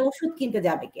রাত্রেবেলা ওষুধ কিনতে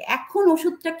যাবে কে, এখন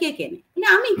ওষুধটা কে কেনে?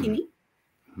 আমি কিনি।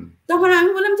 তখন আমি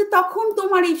বললাম যে তখন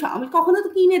তোমার এই আমি কখনো তো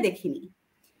কিনে দেখিনি।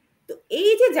 তো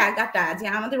এই যে জায়গাটা, যে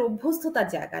আমাদের অভ্যস্ততার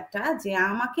জায়গাটা, যে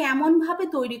আমাকে এমন ভাবে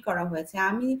তৈরি করা হয়েছে,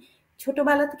 আমি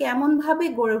ছোটবেলা থেকে এমন ভাবে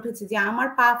গড়ে উঠেছে যে আমার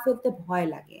পা ফেলতে ভয়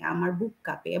লাগে, আমার বুক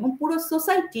কাঁপে এবং পুরো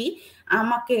সোসাইটি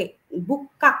আমাকে বুক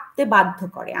কাঁপতে বাধ্য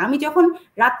করে। আমি যখন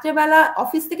রাত্রেবেলা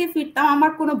অফিস থেকে ফিরতাম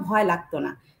আমার কোনো ভয় লাগতো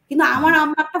না, কিন্তু আমার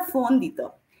আম্মা একটা ফোন দিত,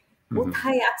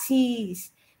 কোথায় আছিস,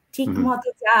 ঠিক মতো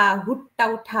যা, হুটটা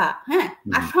উঠা, হ্যাঁ।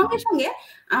 আর সঙ্গে সঙ্গে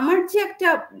আমার যে একটা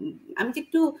আমি যে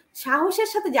একটু সাহসের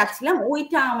সাথে যাচ্ছিলাম,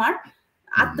 ওইটা আমার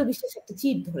আত্মবিশ্বাস একটা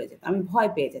চির ধরে যেত, আমি ভয়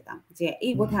পেয়ে যেতাম যে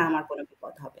এই বোধহয় আমার কোনো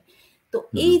বিপদ হবে। তো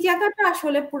এই জায়গাটা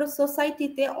আসলে পুরো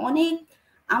সোসাইটিতে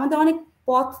আমাদের অনেক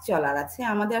পথ চলার আছে,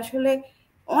 আমাদের আসলে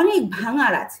অনেক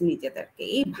ভাঙার আছে নিজেদেরকে।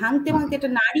 এই ভাঙতে ভাঙতে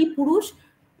একটা নারী পুরুষ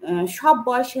সব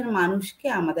বয়সের মানুষকে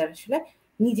আমাদের আসলে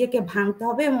নিজেকে ভাঙতে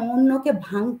হবে এবং অন্যকে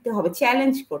ভাঙতে হবে,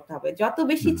 চ্যালেঞ্জ করতে হবে। যত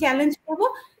বেশি চ্যালেঞ্জ করব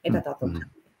এটা তত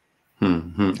ভালো।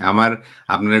 আমার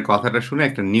আপনার কথাটা শুনে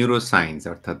একটা নিউরো সায়েন্স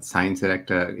অর্থাৎ সায়েন্সের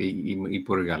একটা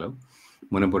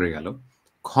মনে পড়ে গেল।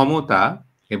 ক্ষমতা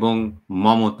এবং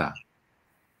মমতা।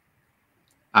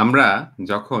 আমরা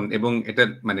যখন, এবং এটা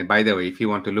মানে by the way if you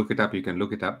want to look it up you can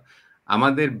look it up.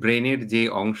 আমাদের ব্রেনের যে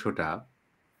অংশটা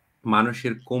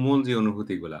মানুষের কোমল যে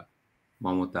অনুভূতিগুলা,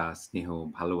 মমতা, স্নেহ,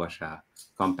 ভালোবাসা,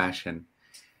 কম্প্যাশন,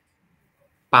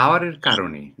 পাওয়ারের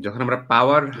কারণে যখন আমরা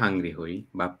পাওয়ার হাংরি হই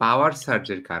বা পাওয়ার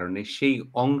সার্চের কারণে সেই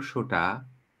অংশটা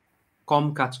কম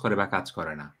কাজ করে বা কাজ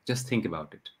করে না। Just think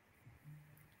about it.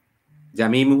 যে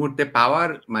আমি এই মুহূর্তে পাওয়ার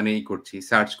মানে করছি,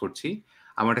 সার্চ করছি।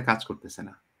 আমার এটা কাজ করতেছে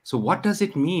না। So what does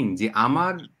it mean যে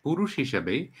আমার পুরুষ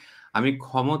হিসেবে আমি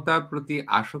ক্ষমতার প্রতি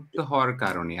আসক্ত হওয়ার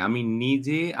কারণে আমি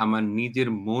নিজে আমার নিজের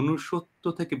মনুষ্যত্ব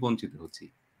থেকে বঞ্চিত হচ্ছি।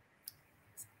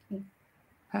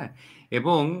 হ্যাঁ?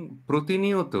 এবং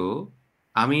প্রতিনিয়ত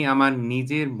আমি আমার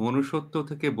নিজের মনুষ্যত্ব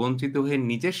থেকে বঞ্চিত হয়ে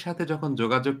নিজের সাথে যখন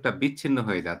যোগাযোগটা বিচ্ছিন্ন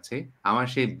হয়ে যাচ্ছে, আমার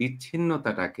সেই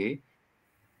বিচ্ছিন্নতাটাকে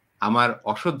আমার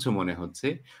অসহ্য মনে হচ্ছে,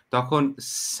 তখন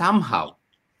somehow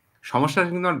সমস্যাটা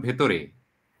কিন্তু আমার ভেতরে।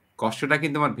 কষ্টটা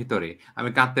কিন্তু আমার ভিতরে। আমি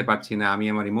কাঁদতে পারছি না। আমি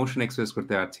আমার ইমোশন এক্সপ্রেস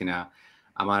করতে পারছি না।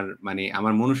 আমার মানে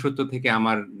আমার মনুষ্যত্ব থেকে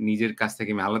আমার নিজের কাছ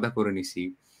থেকে আমি আলাদা করে নিছি।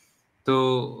 তো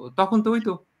তখন তো ওই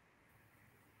তো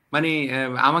মানে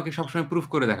আমাকে সবসময় প্রুফ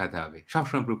করে দেখাতে হবে।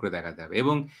 সবসময় প্রুফ করে দেখাতে হবে।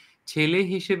 এবং ছেলে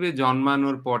হিসেবে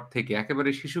জন্মানোর পর থেকে একেবারে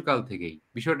শিশুকাল থেকেই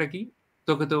বিষয়টা কি?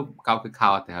 তোকে তো কাউকে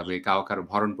খাওয়াতে হবে, কারো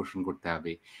ভরণ-পোষণ করতে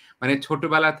হবে। মানে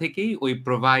ছোটবেলা থেকেই ওই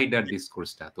প্রোভাইডার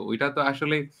ডিসকোর্স টা। তো ওইটা তো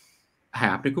আসলে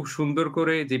হ্যাঁ, আপনি খুব সুন্দর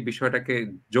করে যে বিষয়টাকে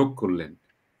যোগ করলেন।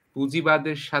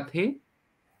 পুঁজিবাদের সাথে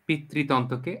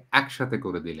পিতৃতন্ত্রকে একসাথে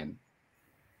করে দিলেন।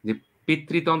 যে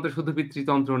পিতৃতন্ত্র শুধু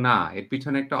পিতৃতন্ত্র না, এর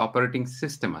পিছনে একটা অপারেটিং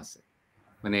সিস্টেম আছে।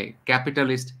 মানে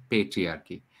ক্যাপিটালিস্ট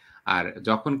পেট্রিয়ার্কি। আর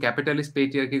যখন ক্যাপিটালিস্ট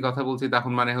পেট্রিয়ার্কির কথা বলছি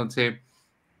তখন মানে হচ্ছে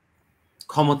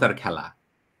ক্ষমতার খেলা।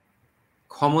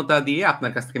 ক্ষমতা দিয়ে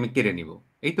আপনার কাছ থেকে আমি কেড়ে নিবো।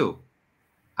 এই তো?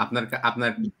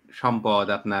 আপনার সম্পদ,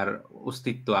 আপনার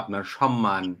অস্তিত্ব, আপনার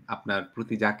সম্মান, আপনার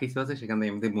প্রতি যা কিছু আছে সেখান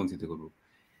থেকে আমি বঞ্চিত করব।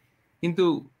 কিন্তু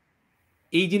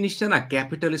এই জিনিসটা না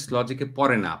ক্যাপিটালিস্ট লজিকে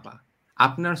পড়ে না আপা।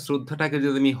 আপনার শ্রদ্ধাটাকে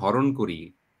যদি আমি হরণ করি,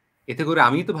 এতে করে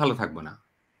আমিই তো ভালো থাকব না।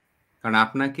 কারণ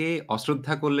আপনাকে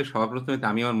অশ্রদ্ধা করলে সর্বপ্রথমে তো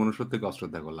আমি আমার মনুষ্যত্বকে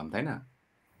অশ্রদ্ধা করলাম, তাই না?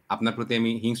 আপনার প্রতি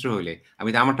আমি হিংস্র হইলে আমি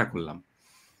তো আমারটা করলাম।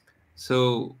 সো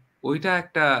ওইটা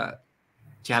একটা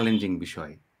চ্যালেঞ্জিং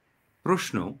বিষয়।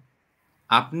 প্রশ্ন,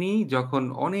 আপনি যখন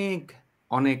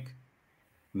অনেক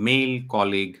মেইল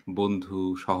কলিগ, বন্ধু,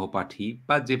 সহপাঠী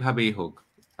বা যেভাবেই হোক,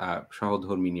 আ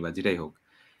সহধর্মিণী বা যেটাই হোক,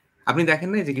 আপনি দেখেন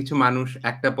নাই যে কিছু মানুষ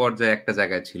একটা পর্যায়ে একটা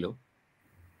জায়গায় ছিল।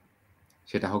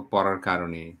 সেটা হোক পড়ার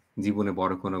কারণে, জীবনে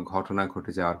বড় কোনো ঘটনা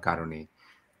ঘটে যাওয়ার কারণে,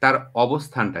 তার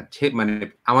অবস্থানটা মানে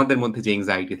আমাদের মধ্যে যে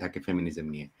anxiety থাকে ফেমিনিজম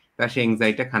নিয়ে, তার সেই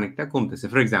anxiety টা খানিকটা কমতেছে।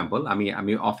 ফর এক্সাম্পল আমি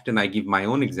often I give my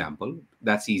own example,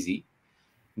 that's easy.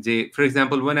 যে for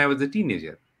example when I was a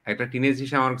teenager, একটা টিনেজ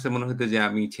হিসেবে আমার কাছে মনে হতো যে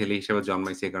আমি ছেলে হিসেবে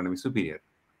জন্মাইছি এ কারণে আমি superior.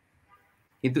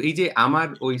 কিন্তু এই যে আমার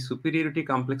ওই superiority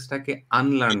complex টাকে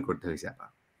unlearn করতে হইছে আপা।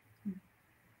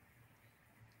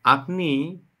 আপনি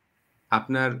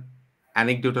আপনার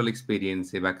anecdotal experience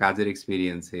এ বা কাজের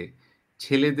এক্সপেরিয়েন্স এ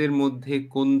ছেলেদের মধ্যে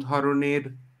কোন ধরনের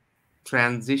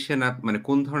ট্রানজিশন মানে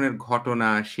কোন ধরনের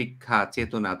ঘটনা, শিক্ষা,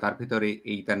 চেতনা তার ভেতরে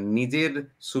এই তার নিজের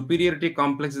superiority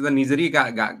complex তার নিজেরই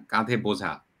কাঁধে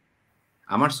বোঝা।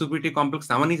 আমার superiority complex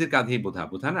আমার নিজের কাঁধেই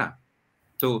বোঝা না?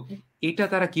 তো এটা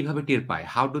তারা কিভাবে টের পায়?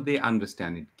 How do they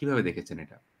understand it? কিভাবে দেখেছেন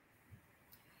এটা?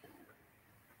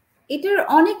 এটার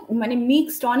অনেক মানে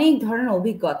মিক্সড অনেক ধরনের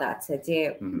অভিজ্ঞতা আছে যে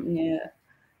হু, হু,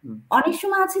 হুম, অনেক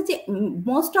সময় আছে যে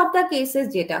মোস্ট অফ দ্য কেসেস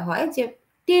যেটা হয় যে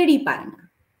টেরই পায় না।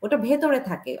 ওটা ভেতরে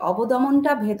থাকে।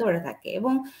 অবদমনটা ভেতরে থাকে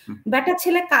এবং হুম, ব্যাটা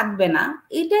ছেলে কাঁদবে না।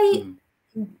 এটাই হুম,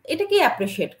 এটাকেই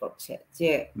অ্যাপ্রিশিয়েট করছে যে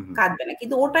হুম, কাঁদবে না।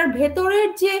 কিন্তু ওটার ভেতরের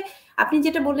যে আপনি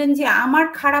যেটা বললেন যে আমার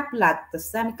খারাপ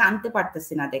লাগতেছে, আমি কাঁদতে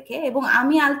পারতেছি না দেখে এবং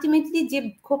আমি আল্টিমেটলি যে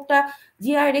ক্ষোভটা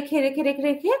জিয়ায় রেখে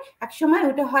একসময়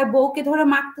ওটা হয় বউকে ধরে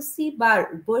মারতেছি বা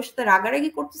বউয়ের সাথে রাগারাগি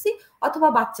করতেছি অথবা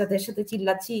বাচ্চাদের সাথে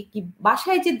চিল্লাচ্ছি কি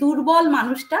বাসায় যে দুর্বল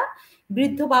মানুষটা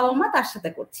হুম, বৃদ্ধ বাবা-মা তার সাথে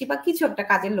করছি বা কিছু একটা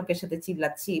কাজের লোকের সাথে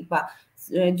চিল্লাচ্ছি বা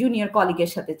জুনিয়র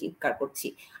কলিগের সাথে চিৎকার করছি।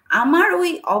 আমার ওই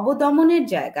অবদমনের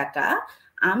জায়গাটা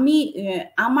আমি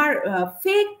আমার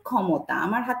ফেক ক্ষমতা,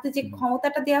 আমার হাতে যে হুম,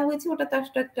 ক্ষমতাটা দেয়া হয়েছে ওটা তো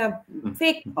আসলে একটা হুম,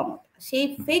 ফেক হুম, ক্ষমতা। সেই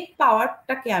হুম, ফেক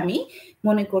পাওয়ারটাকে আমি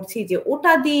মনে করছি যে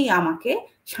ওটা দিয়েই আমাকে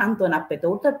সান্ত্বনা পেত।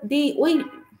 ওটা দিয়ে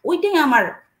ওইটাই আমার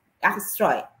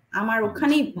আশ্রয়। আমার হুম,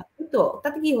 ওখানেই তো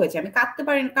তাতে কি হয়েছে? আমি কাঁদতে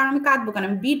পারি না। কারণ আমি কাঁদবো কেন?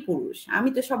 আমি বীর পুরুষ। আমি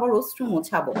তো সবার অশ্রু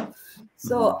মোছাবো।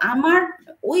 সো হুম, আমার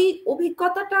ওই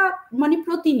অভিজ্ঞতাটা মানে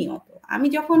প্রতিনিয়ত। আমি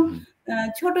যখন হুম,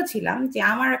 ছোট ছিলাম যে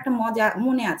আমার একটা মজা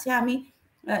মনে আছে আমি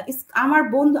আমার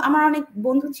বন্ধু আমার অনেক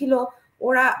বন্ধু ছিল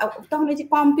ওরা তখন এই যে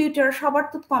কম্পিউটার সবার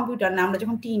তো কম্পিউটার না আমরা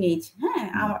যখন টিনেজ হ্যাঁ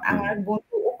হুম, আমার হুম, আমার এক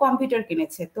বন্ধু ও কম্পিউটার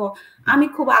কিনেছে তো আমি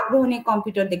খুব আগ্রহ নিয়ে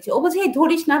কম্পিউটার দেখছি ও বলছে এই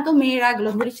ধরিস না তো মেয়েরা এগুলো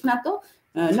ধরিস না তো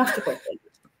নষ্ট করে ফেলবি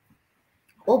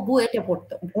ও বুয়েটে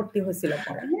ভর্তি হয়েছিল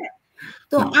পরে হ্যাঁ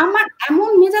তো হুম, আমার এমন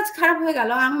মেজাজ খারাপ হয়ে গেল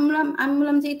আমি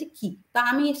বললাম যে এটা কি তা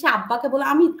আমি এসে আব্বাকে বললাম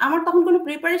আমি আমার তখন কোনো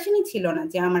প্রিপারেশনই ছিল না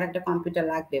যে আমার একটা কম্পিউটার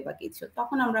লাগবে বা কিছু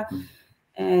তখন আমরা হুম,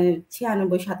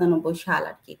 96-97 সাল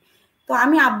আর কি তো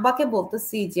আমি আব্বাকে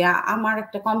বলতেছি যে আমার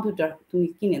একটা কম্পিউটার তুমি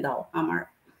কিনে দাও আমার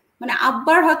মানে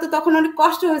আব্বার হয়তো তখন অনেক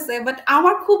কষ্ট হয়েছে, বাট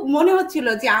আমার খুব মনে হচ্ছিল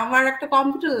যে আমার একটা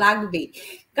কম্পিউটার লাগবেই।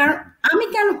 কারণ আমি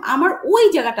কেন, আমার ওই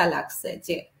জায়গাটা লাগছে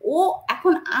যে ও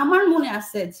এখন আমার মনে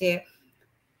আছে যে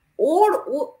ওর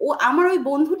ও আমার ওই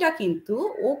বন্ধুটা কিন্তু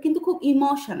ও কিন্তু খুব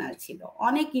ইমোশনাল ছিল,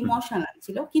 অনেক ইমোশনাল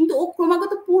ছিল, কিন্তু ও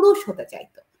ক্রমাগত পুরুষ হতে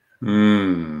চাইতো।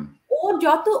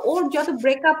 ওর যত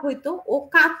ব্রেকআপ হইতো ও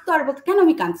কাঁদতো আর বলতো কেন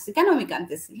আমি কাঁদতেছি, কেন আমি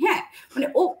কাঁদতেছি। হ্যাঁ, মানে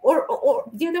ওর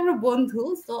যেহেতু আমরা বন্ধু,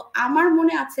 তো আমার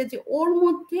মনে আছে যে ওর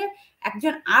মধ্যে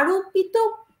একজন আরোপিত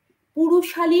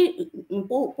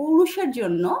পুরুষের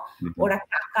জন্য ওর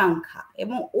একটা আকাঙ্ক্ষা,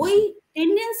 এবং ওই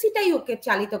টেন্ডেন্সিটাই ওকে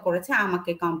চালিত করেছে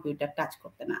আমাকে কম্পিউটার টাচ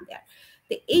করতে না দেওয়ার।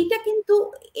 তো এইটা কিন্তু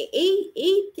এই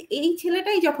এই এই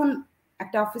ছেলেটাই যখন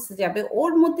একটা অফিসে যাবে,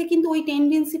 ওর মধ্যে কিন্তু ওই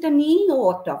টেন্ডেন্সিটা নিয়েই ও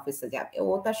একটা অফিসে যাবে। ও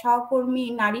তার সহকর্মী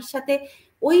নারীর সাথে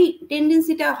ওই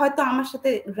টেন্ডেন্সিটা হয়তো আমার সাথে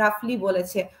রাফলি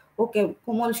বলেছে, ওকে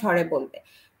কোমল স্বরে বলবে।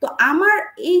 তো আমার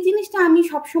এই জিনিসটা আমি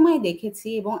সবসময় দেখেছি,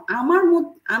 এবং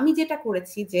আমি যেটা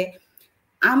করেছি যে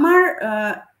আমার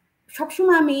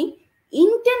সবসময় আমি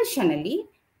ইন্টেনশনালি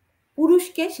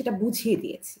পুরুষকে সেটা বুঝিয়ে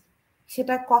দিয়েছি,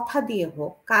 সেটা কথা দিয়ে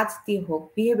হোক, কাজ দিয়ে হোক,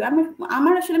 বিহেভিয়ার।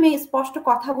 আমার আসলে আমি স্পষ্ট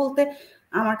কথা বলতে,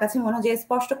 আমার কাছে মনে হয় যে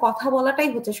স্পষ্ট কথা বলাটাই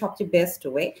হচ্ছে সবচেয়ে বেস্ট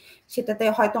ওয়ে। সেটাতে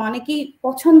হয়তো অনেকেই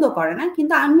পছন্দ করে না,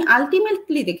 কিন্তু আমি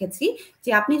আলটিমেটলি দেখেছি যে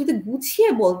আপনি যদি গুছিয়ে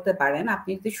বলতে পারেন,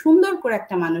 আপনি যদি সুন্দর করে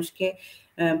একটা মানুষকে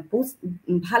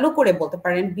ভালো করে বলতে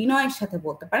পারেন, বিনয়ের সাথে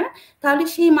বলতে পারেন, তাহলে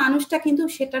সেই মানুষটা কিন্তু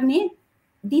সেটা নিয়ে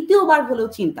দ্বিতীয়বার হলেও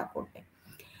চিন্তা করবে।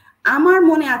 আমার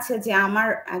মনে আছে যে আমার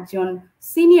একজন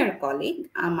সিনিয়র কলিগ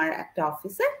আমার একটা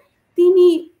অফিসে, তিনি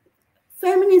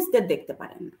ফেমিনিস্টদের দেখতে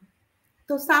পারেন না।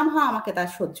 তো সামহাও আমাকে তার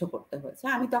সহ্য করতে হয়েছে।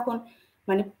 আমি তখন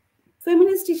মানে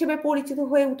ফেমিনিস্ট হিসেবে পরিচিত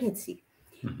হয়ে উঠেছি।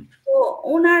 তো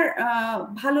ওনার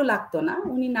ভালো লাগতো না,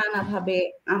 উনি নানাভাবে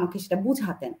আমাকে সেটা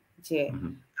বুঝাতেন যে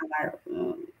আমার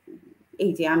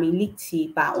এই যে আমি লিখছি,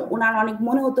 বা ওনার অনেক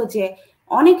মনে হতো যে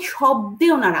অনেক শব্দে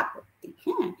ওনার আপত্তি।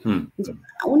 হ্যাঁ,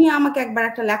 উনি আমাকে একবার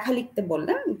একটা লেখা লিখতে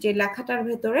বললেন, যে লেখাটার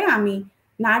ভেতরে আমি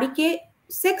নারীকে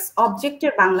সেক্স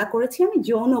অবজেক্টের বাংলা করেছি আমি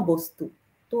যৌন বস্তু।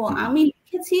 তো আমি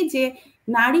লিখেছি যে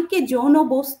নারীকে যৌন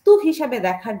বস্তু হিসাবে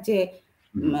দেখার যে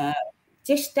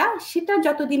চেষ্টা, সেটা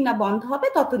যতদিন না বন্ধ হবে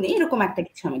ততদিন, এরকম একটা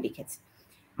কিছু আমি লিখেছি।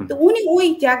 তো উনি ওই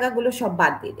জায়গাগুলো সব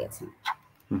বাদ দিয়ে দিয়েছেন,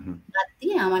 বাদ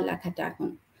দিয়ে আমার লেখাটা এখন।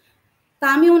 তা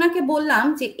আমি ওনাকে বললাম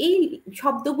যে এই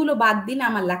শব্দগুলো বাদ দিলে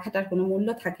আমার লেখাটার কোনো মূল্য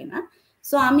থাকে না।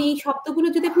 সো আমি এই শব্দগুলো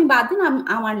যদি আপনি বাদ দেন,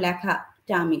 আমার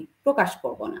লেখাটা আমি প্রকাশ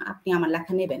করব না, আপনি আমার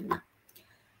লেখা নেবেন না।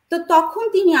 তো তখন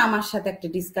তিনি আমার সাথে একটা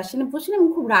ডিসকাশনে বসলেন এবং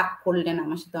খুব রাগ করলেন,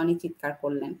 আমার সাথে অনেক চিৎকার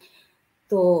করলেন।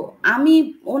 তো আমি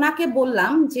ওনাকে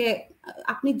বললাম যে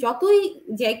আপনি যতই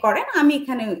যাই করেন, আমি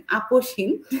এখানে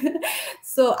আপোষহীন।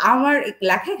 সো আমার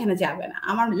লেখা এখানে যাবে না।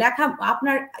 আমার লেখা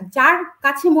আপনার যার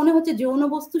কাছে মনে হচ্ছে যৌন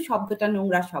বস্তু শব্দটা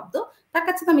নোংরা শব্দ, তার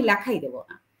কাছে তো আমি লেখাই দেব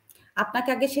না। আপনাকে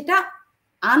আগে সেটা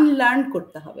আনলার্ন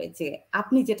করতে হবে, যে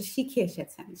আপনি যেটা শিখে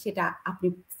এসেছেন সেটা আপনি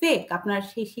ফেক, আপনার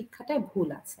সেই শিক্ষাটাই ভুল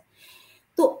আছে।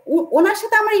 তো ওনার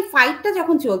সাথে আমার এই ফাইটটা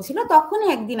যখন চলছিল, তখনই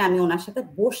একদিন আমি ওনার সাথে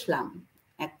বসলাম,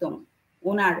 একদম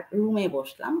ওনার রুমে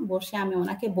বসলাম, বসে আমি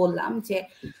ওনাকে বললাম যে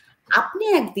আপনি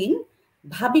একদিন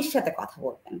ভাবির সাথে কথা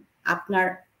বলবেন, আপনার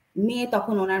মেয়ে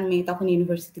তখন, ওনার মেয়ে তখন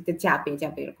ইউনিভার্সিটিতে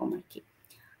যাবে এরকম আর কি।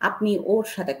 আপনি ওর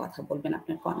সাথে কথা বলবেন,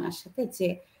 আপনার কন্যার সাথে, যে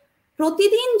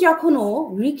প্রতিদিন যখন ও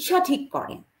রিক্সা ঠিক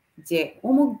করে যে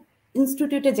অমুক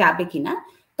ইনস্টিটিউটে যাবে কিনা,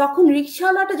 তখন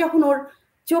রিক্সাওয়ালাটা যখন ওর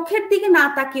চোখের দিকে না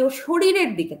তাকিয়ে ওর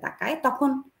শরীরের দিকে তাকায়, তখন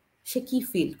সে কি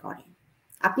ফিল করে।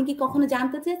 আপনি কি কখনো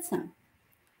জানতে চেয়েছেন?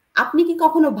 আপনি কি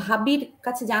কখনো ভাবির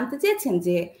কাছে জানতে চেয়েছেন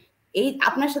যে এই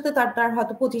আপনার সাথে তার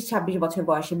হয়তো 25-26 বছর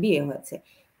বয়সে বিয়ে হয়েছে,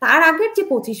 তার আগের যে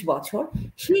 25 বছর,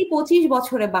 সেই 25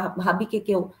 বছরে ভাবিকে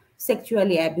কেউ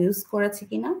সেক্সুয়ালি অ্যাবিউজ করেছে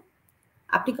কিনা?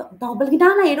 আপনি তখন বলেন না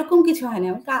না এরকম কিছু হয় না।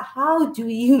 How do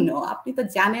you know? আপনি তো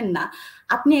জানেন না।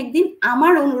 আপনি একদিন,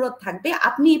 আমার অনুরোধ থাকবে,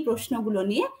 আপনি এই প্রশ্নগুলো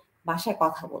নিয়ে বাসায়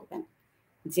কথা বলবেন,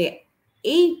 যে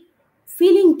এই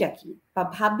ফিলিংটা কি, বা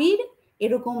ভাবির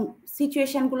এরকম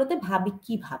সিচুয়েশন গুলোতে ভাবি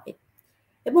কি ভাবে।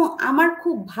 এবং আমার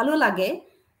খুব ভালো লাগে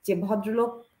যে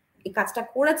ভদ্রলোক এই কাজটা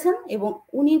করেছেন, এবং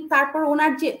উনি তারপর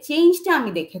ওনার যে চেঞ্জটা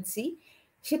আমি দেখেছি,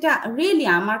 সেটা রিয়েলি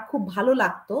আমার খুব ভালো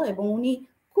লাগতো, এবং উনি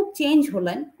খুব চেঞ্জ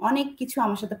হলেন। অনেক কিছু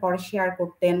আমার সাথে পরে শেয়ার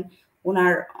করতেন,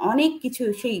 ওনার অনেক কিছু,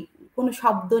 সেই কোনো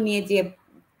শব্দ নিয়ে যে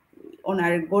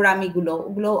ওনার গোড়ামিগুলো,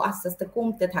 ওগুলো আস্তে আস্তে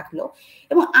কমতে থাকলো।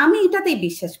 এবং আমি এটাতেই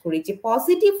বিশ্বাস করি যে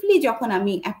পজিটিভলি যখন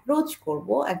আমি অ্যাপ্রোচ করব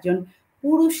একজন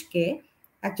পুরুষকে,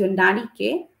 একজন নারীকে,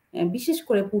 বিশেষ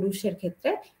করে পুরুষের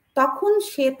ক্ষেত্রে, তখন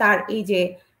সে তার এই যে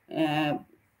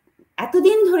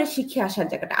এতদিন ধরে শিখে আসার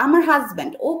জায়গাটা, আমার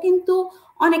হাজব্যান্ড ও কিন্তু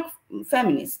অনেক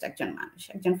ফেমিনিস্ট একজন মানুষ,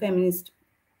 একজন ফেমিনিস্ট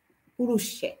পুরুষ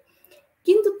সে।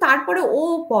 কিন্তু তারপরে ও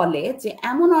বলে যে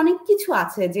এমন অনেক কিছু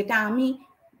আছে যেটা আমি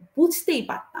বুঝতেই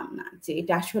পারতাম না যে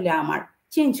এটা আসলে আমার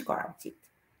চেঞ্জ করা উচিত।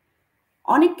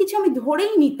 অনেক কিছু আমি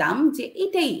ধরেই নিতাম যে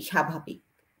এটাই স্বাভাবিক।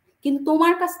 কিন্তু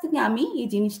তোমার কাছ থেকে আমি এই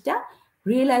জিনিসটা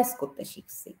রিয়েলাইজ করতে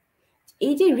শিখছি।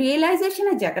 এই যে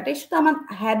রিয়েলাইজেশনের জায়গাটা, এটা তো আমার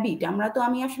হ্যাবিট।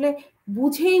 আমি আসলে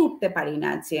বুঝেই উঠতে পারি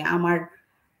না যে আমার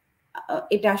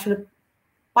এটা আসলে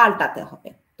পাল্টাতে হবে।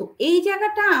 তো এই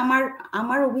জায়গাটা আমার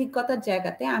আমার অভিজ্ঞতার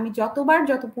জায়গাতে আমি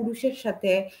যত পুরুষের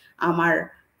সাথে আমার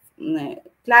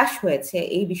ক্লাশ হয়েছে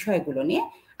এই বিষয়গুলো নিয়ে,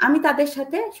 আমি তাদের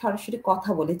সাথে সরাসরি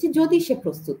কথা বলেছি যদি সে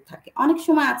প্রস্তুত থাকে। অনেক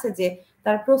সময় আছে যে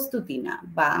তার প্রস্তুতি না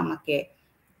বা আমাকে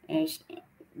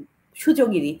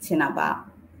সুযোগই দিচ্ছে না বা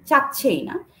চাচ্ছেই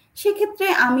না। সেক্ষেত্রে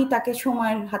আমি তাকে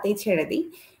সময়ের হাতেই ছেড়ে দিই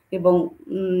এবং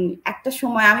একটা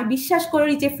সময় আমি বিশ্বাস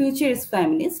করি যে ফিউচার ইজ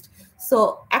ফেমিনিস্ট। সো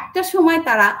একটা সময়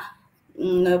তারা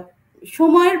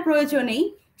সময়ের প্রয়োজনেই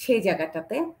সেই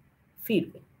জায়গাটাতে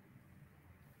ফিরবে।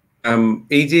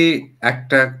 এই যে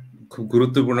একটা খুব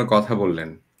গুরুত্বপূর্ণ কথা বললেন,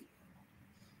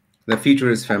 দ্য ফিউচার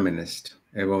ইজ ফেমিনিস্ট,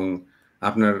 এবং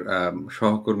আপনার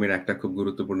সহকর্মীর একটা খুব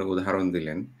গুরুত্বপূর্ণ উদাহরণ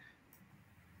দিলেন।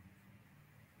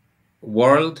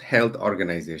 ওয়ার্ল্ড হেলথ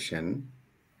অর্গানাইজেশন,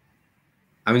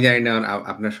 আমি জানি না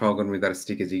আপনার সহকর্মী তার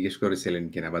স্ত্রীকে জিজ্ঞেস করেছিলেন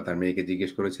কিনা বা তার মেয়েকে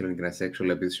জিজ্ঞেস করেছিলেন কিনা সেক্সুয়াল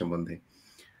অ্যাবিউজ সম্বন্ধে।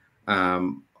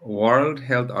 ওয়ার্ল্ড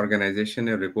হেলথ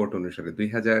অর্গানাইজেশনের রিপোর্ট অনুসারে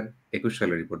 2021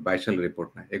 সালের রিপোর্ট, 22 সালের রিপোর্ট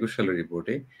না, 21 সালের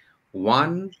রিপোর্টে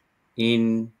 1 in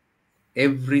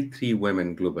every 3 women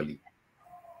globally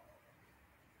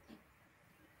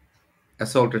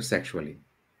assaulted sexually,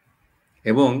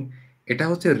 এবং এটা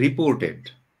হচ্ছে রিপোর্টেড,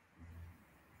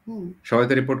 সবাই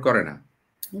তো রিপোর্ট করে না।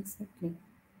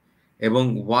 এবং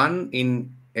 1 in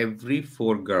every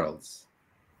 4 girls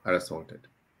are assaulted।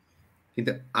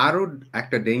 কিন্তু আরো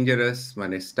একটা ডেঞ্জারাস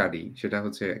স্টাডি, সেটা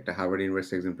হচ্ছে একটা হার্ভার্ড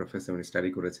ইউনিভার্সিটি একজন প্রফেসর স্টাডি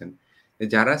করেছেন যে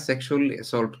যারা সেক্সুয়াল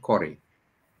অ্যাসল্ট করে,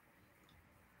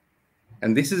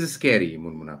 and this is scary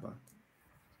মুনমুনাপা,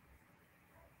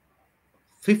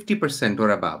 50% or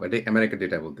above, এটা আমেরিকা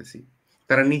ডেটা বলতেছি,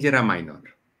 তারা নিজেরা মাইনর।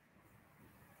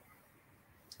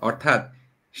 অর্থাৎ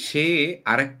সে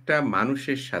আরেকটা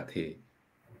মানুষের সাথে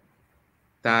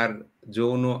তার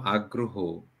যৌন আগ্রহ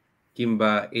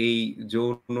কিংবা এই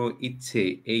যৌন ইচ্ছে,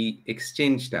 এই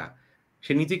এক্সচেঞ্জটা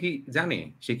সে নিজে কি জানে,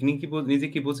 সে নিজে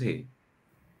কি বোঝে।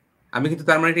 আমি কিন্তু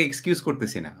তার এটা এক্সকিউজ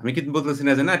করতেছি না, আমি কিন্তু বলতেছি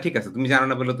না যে না ঠিক আছে তুমি জানো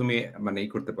না বলে তুমি এই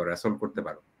করতে পারো, অ্যাসল্ট করতে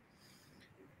পারো।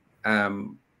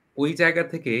 ওই জায়গা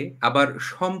থেকে আবার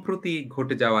সম্প্রতি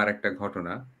ঘটে যাওয়া একটা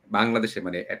ঘটনা বাংলাদেশে,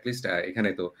 এটলিস্ট এখানে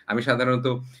তো আমি সাধারণত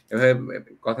এভাবে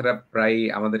কথাটা প্রায়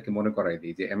আমাদেরকে মনে করাই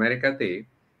দিই যে আমেরিকাতে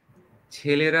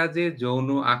ছেলেরা যে যৌন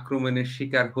আক্রমণের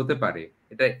শিকার হতে পারে,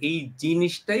 এটা এই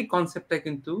জিনিসটাই, কনসেপ্টটা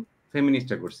কিন্তু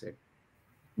ফেমিনিস্টরা করছে,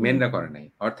 মেনরা করে নাই।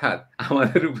 অর্থাৎ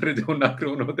আমাদের উপরে যৌন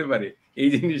আক্রমণ হতে পারে এই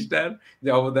জিনিসটার যে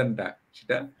অবদানটা,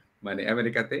 সেটা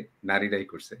আমেরিকাতে নারীরাই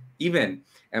করছে। ইভেন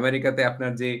আমেরিকাতে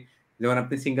আপনার যেমন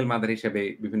আপনি সিঙ্গেল মাদার হিসেবে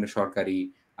বিভিন্ন সরকারি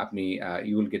আপনি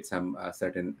you will get some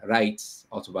certain rights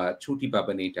অথবা ছুটি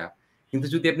পাবেন এইটা। কিন্তু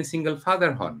যদি আপনি সিঙ্গেল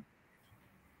ফাদার হন,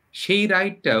 সেই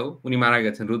রাইটটাও উনি মারা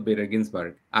গেছেন, রুথ বেডার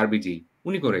গিন্সবার্গ, আরবিজি,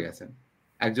 উনি করে গেছেন।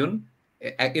 একজন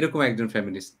এরকম একজন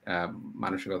ফেমিনিস্ট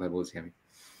মানুষের কথা বলছি আমি।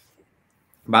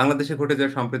 বাংলাদেশে ঘটে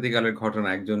যাওয়া সম্প্রতিকালের ঘটনা,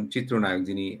 একজন চিত্রনায়ক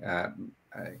যিনি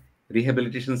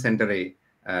রিহ্যাবিলিটেশন সেন্টারে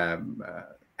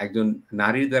একজন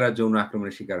নারীর দ্বারা যৌন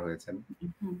আক্রমণের শিকার হয়েছেন।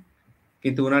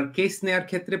 কিন্তু উনার কেস নেয়ার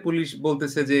ক্ষেত্রে পুলিশ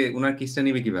বলতেছে যে উনার কেসটা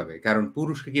নিবে কিভাবে, কারণ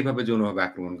পুরুষকে কিভাবে যৌনভাবে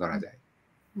আক্রমণ করা যায়।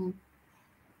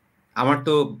 আমার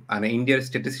তো ইন্ডিয়ার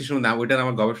স্ট্যাটিস্টিশিয়ান না, ওইটা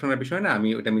আমার গবেষণার বিষয় না,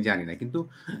 ওটা আমি জানি না। কিন্তু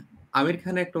আমির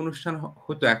খানের একটা অনুষ্ঠান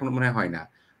হতো, এখন মনে হয় না,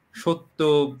 সত্য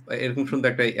এরকম সুন্দর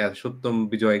একটা সত্যম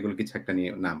বিজয় এগুলো কিছু একটা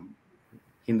নিয়ে নাম,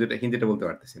 হিন্দিটা বলতে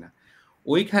পারতেছি না।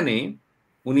 ওইখানে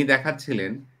উনি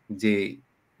দেখাচ্ছিলেন যে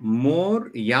মোর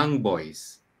ইয়াং বয়েজ,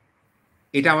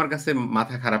 এটা আমার কাছে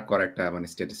মাথা খারাপ করা একটা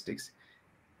স্ট্যাটিস্টিক্স,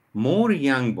 মোর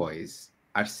ইয়াং বয়েজ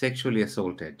আর সেক্সুয়ালি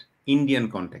অ্যাসল্টেড ইন্ডিয়ান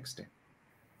কনটেক্সটে।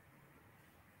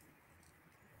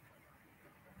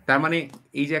 তার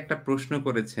এই যে একটা প্রশ্ন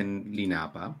করেছেন লীনা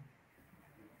আপা,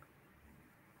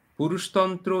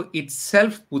 পুরুষতন্ত্র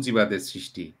ইটসেলফ পুঁজিবাদের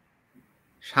সৃষ্টি,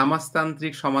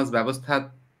 সমাজতান্ত্রিক সমাজ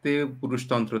ব্যবস্থাতে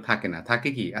পুরুষতন্ত্র থাকে না, থাকে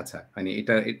কি? আচ্ছা,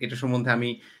 এটা সম্বন্ধে আমি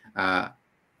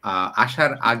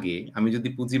আসার আগে আমি যদি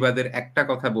পুঁজিবাদের একটা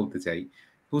কথা বলতে চাই,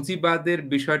 পুঁজিবাদের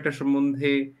বিষয়টা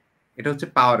সম্বন্ধে, এটা হচ্ছে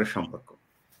পাওয়ারের সম্পর্ক।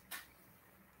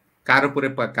 কার উপরে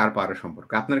কার পাওয়ারের সম্পর্ক।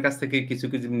 আপনার কাছ থেকে কিছু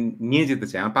নিয়ে যেতে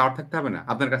চাই, আমার পাওয়ার থাকতে হবে না?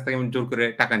 আপনার কাছ থেকে আমি জোর করে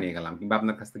টাকা নিয়ে গেলাম কিংবা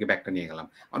আপনার কাছ থেকে ব্যাগটা নিয়ে গেলাম,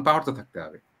 আমার পাওয়ার তো থাকতে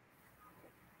হবে।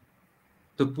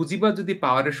 তো তো পুঁজিবাদ যদি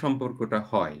পাওয়ারের সম্পর্কটা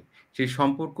হয়, সেই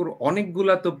সম্পর্কর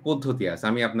অনেকগুলা তো পদ্ধতি আছে।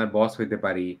 আমি আপনার বস হইতে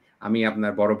পারি, আমি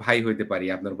আপনার বড় ভাই হইতে পারি,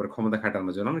 আপনার উপর ক্ষমতা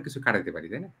খাটানোর জন্য অনেক কিছু খাটাইতে পারি,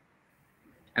 তাই না?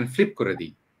 অ্যান্ড ফ্লিপ করে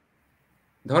দিই।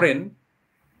 ধরেন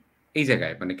এই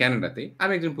জায়গায় মানে কানাডাতে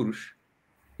আমি একজন পুরুষ।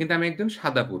 কিন্তু আমি একজন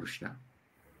সাদা পুরুষ না।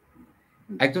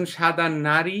 একজন সাদা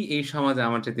নারী এই সমাজে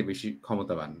আমার চাইতে বেশি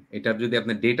ক্ষমতাবান। এটার যদি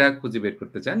আপনি ডেটা খুঁজে বের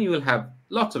করতে চান, you will have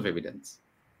lots of evidence.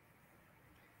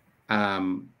 আম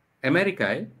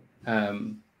আমেরিকায় আম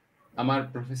আমার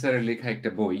প্রফেসরের লেখা একটা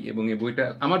বই এবং এই বইটা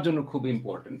আমার জন্য খুব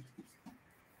ইম্পোর্টেন্ট।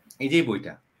 এই যে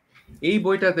বইটা, এই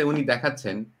বইটাতে উনি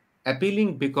দেখাচ্ছেন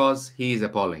appealing because he is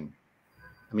appalling.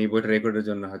 আমি এই বইটা রেকর্ডের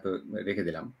জন্য হয়তো রেখে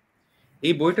দিলাম।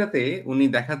 এই বইটাতে উনি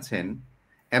দেখাচ্ছেন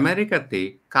আমেরিকাতে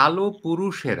কালো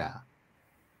পুরুষেরা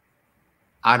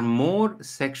are more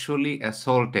sexually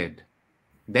assaulted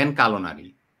than কালো নারী।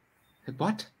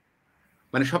 হোয়াট?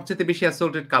 মানে সবচেয়ে বেশি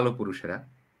অ্যাসল্টেড কালো পুরুষেরা,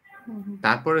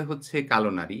 তারপরে হচ্ছে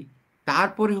কালো নারী,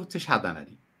 তারপরে হচ্ছে সাদা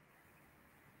নারী।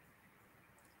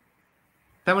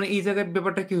 তার মানে এই জায়গার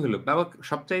ব্যাপারটা কি হলো? বাবা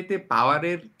সবচাইতে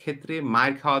পাওয়ারের ক্ষেত্রে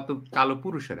মায়ের খাওয়া তো কালো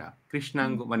পুরুষেরা।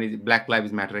 কৃষ্ণাঙ্গ মানে ব্ল্যাক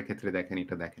লাইভস ম্যাটারের ক্ষেত্রে দেখেন,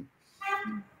 এটা দেখেন।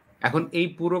 এখন এই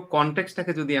পুরো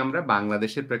কনটেক্সটটাকে যদি আমরা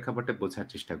বাংলাদেশের প্রেক্ষাপটে বোঝার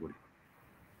চেষ্টা করি,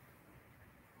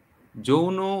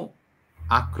 যৌন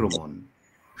আক্রমণ,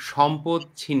 সম্পদ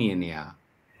ছিনিয়ে নেয়া,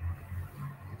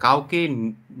 কাউকে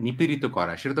নিপীড়িত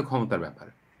করা, সেটা তো ক্ষমতার ব্যাপার।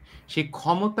 সেই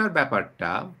ক্ষমতার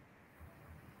ব্যাপারটা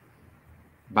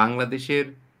বাংলাদেশের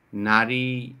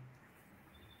নারীবাদ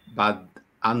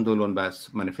আন্দোলন বা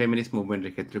মানে ফেমিনিস্ট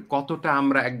মুভমেন্টের ক্ষেত্রে কতটা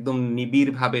আমরা একদম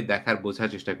নিবিড়ভাবে দেখার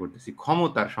বোঝার চেষ্টা করতেছি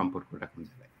ক্ষমতার সম্পর্কটা কোন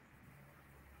জায়গায়?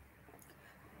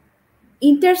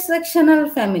 ইন্টারসেকশনাল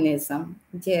ফেমিনিজম,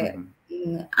 যে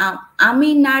হুম, আমি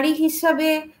নারী হিসাবে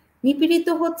নিপীড়িত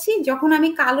হচ্ছি যখন আমি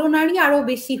কালো নারী আরো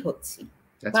বেশি হচ্ছি, বা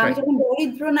দ্যাটস আমি রাইট। যখন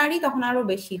দরিদ্র নারী তখন আরো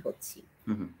বেশি হচ্ছি।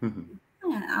 হুম,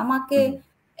 হ্যাঁ, আমাকে হুম,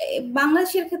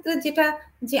 বাংলাদেশের ক্ষেত্রে যেটা,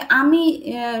 যে আমি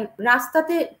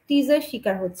রাস্তাতে টিজের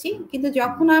শিকার হচ্ছি, কিন্তু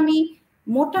যখন হুম, আমি হুম,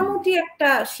 মোটামুটি একটা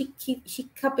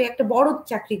শিক্ষা পেয়ে একটা বড়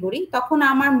চাকরি করি, তখন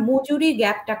আমার মজুরির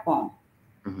গ্যাপটা কম।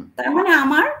 হুম, তার মানে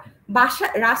আমার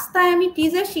রাস্তায় আমি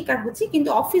টিজের শিকার হচ্ছি, কিন্তু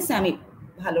অফিসে আমি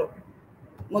ভালো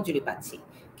মজুরি পাচ্ছি।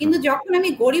 কিন্তু হুম, যখন আমি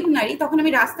গরিব নারী, তখন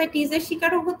আমি রাস্তায় টিজের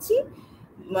শিকারও হচ্ছি,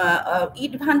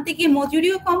 ইট ভাঙতে গিয়ে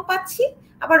মজুরিও কম পাচ্ছি,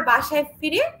 আবার বাসায়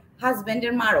ফিরে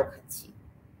হাজবেন্ডের মারও খাচ্ছি।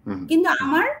 হুম, কিন্তু হুম,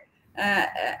 আমার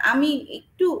আমি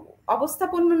একটু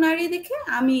অবস্থাপন্ন নারী দেখে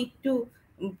আমি একটু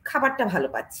খাবারটা ভালো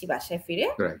পাচ্ছি বাসায় ফিরে।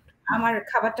 রাইট। আমার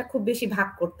খাবারটা খুব বেশি ভাগ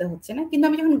করতে হচ্ছে না। কিন্তু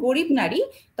আমি যখন গরিব নারী,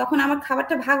 তখন আমার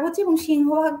খাবারটা ভাগ হচ্ছে এবং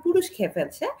সিংহভাগ পুরুষ খেয়ে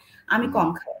ফেলছে। আমি হুম, কম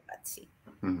খাবার পাচ্ছি।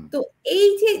 হুম, তো এই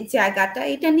যে জায়গাটা,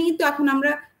 এটা নিয়ে তো এখন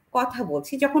আমরা কথা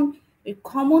বলছি। যখন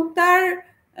ক্ষমতার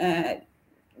অ্যা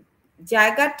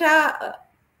জায়গাটা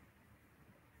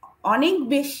অনেক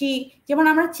বেশি, যেমন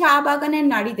আমরা চা বাগানের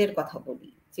নারীদের কথা বলি,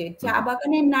 যে চা হুম,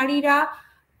 বাগানের নারীরা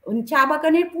চা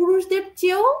বাগানের পুরুষদের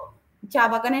চেয়েও চা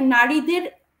বাগানের নারীদের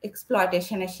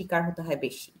exploitation এর শিকার হতে হয়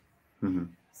বেশি। হুম,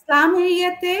 স্লাম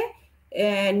এরিয়াতে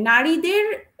নারীদের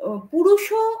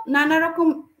পুরুষও নানা রকম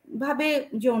ভাবে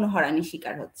যৌন হয়রানির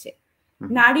শিকার হচ্ছে। হুম,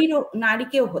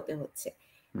 নারীকেও হতে হচ্ছে।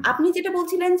 হুম, আপনি যেটা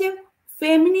বলছিলেন যে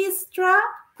ফেমিনিস্টরা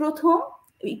 ১ম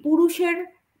এই পুরুষের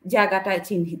জায়গাটায়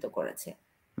চিহ্নিত করেছে।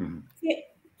 হুম।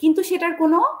 কিন্তু সেটার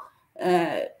কোনো অ্যা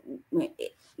এ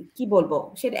কি বলবো?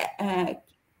 সেটা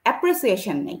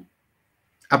অ্যাপ্রিসিয়েশন নেই।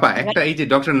 আপা একটা রাইট? এই যে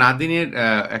ডক্টর নাদিনের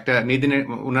একটা নিদিনের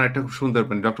উনার একটা খুব সুন্দর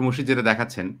মানে ডক্টর মুর্শিদ যেটা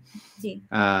দেখাচ্ছেন জি।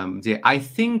 যে I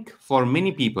think for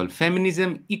many people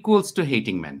feminism equals to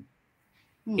hating man.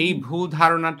 হুম, এই হুম, ভুল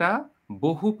ধারণাটা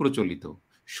বহু প্রচলিত।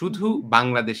 শুধু হুম,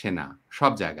 বাংলাদেশে না,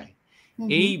 সব জায়গায়। হুম,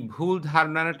 এই হুম। ভুল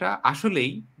ধারণাটা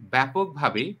আসলেই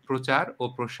ব্যাপকভাবে প্রচার ও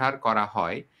প্রসার করা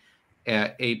হয়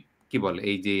এই কি বলে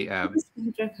এই যে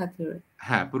পুরুষতন্ত্রের খাতিরে।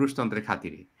 হ্যাঁ, পুরুষতন্ত্রের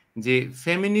খাতিরে। যে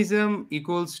feminism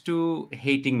equals to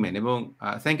hating main এবং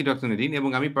থ্যাংক ইউ ডক্টর নাদিন এবং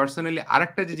আমি পার্সোনালি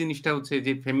আরেকটা যে জিনিসটা হচ্ছে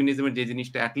যে ফেমিনিজমের যে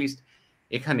জিনিসটা এট লিস্ট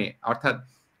এখানে অর্থাৎ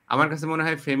আমার কাছে মনে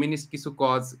হয় ফেমিনিস্ট কিছু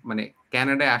কজ মানে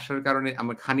কানাডায় আসার কারণে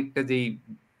আমার খানিকটা যেই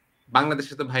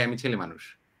বাংলাদেশে তো ভাই আমি ছেলে মানুষ।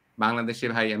 বাংলাদেশে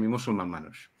ভাই আমি মুসলমান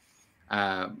মানুষ। আ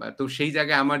তো সেই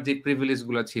জায়গায় আমার যে প্রিভিলেজ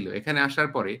গুলা ছিল, এখানে আসার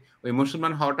পরে ওই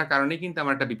মুসলমান হওয়াটার কারণেই কিন্তু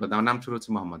আমার একটা বিপদ। আমার নাম শুরু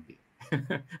হচ্ছে মোহাম্মদ দিয়ে।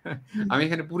 হুম, আমি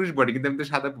এখানে পুরুষ বডি কিন্তু আমি তো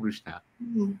সাদা পুরুষ না।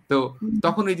 হুম, তো হুম।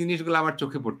 তখন এই জিনিসগুলো আমার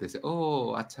চোখে পড়তেছে। ও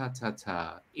আচ্ছা।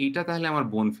 এইটা তাহলে আমার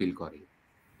বোন ফিল করে।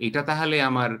 এইটা তাহলে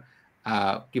আমার আ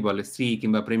কি বলে স্ত্রী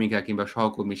কিংবা প্রেমিকা কিংবা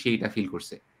সহকর্মী সেইটা ফিল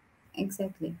করছে।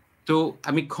 এক্সাক্টলি। তো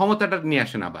আমি ক্ষমতাটা নিয়ে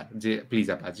আসেন আবার যে প্লিজ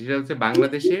আপা যেটা হচ্ছে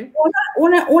বাংলাদেশে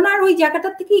ওনার ওই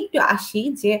জায়গাটার থেকে একটু আসি,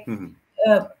 যে হুম,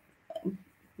 আ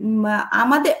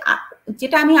আমাদের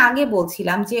যেটা আমি আগে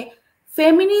বলছিলাম, যে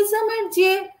ফেমিনিজমের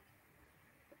যে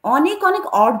অনেক অনেক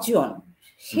অর্জন,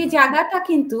 সে জায়গাটা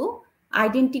কিন্তু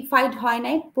আইডেন্টিফাইড হয়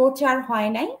নাই, প্রচার হয়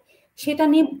নাই। সেটা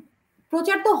নিয়ে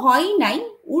প্রচার তো হয়ই নাই,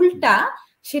 উল্টা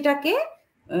সেটাকে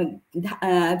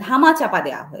ধামাচাপা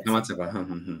দেওয়া হয়েছে।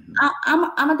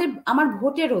 আমার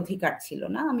ভোটের অধিকার ছিল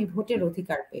না, আমি ভোটের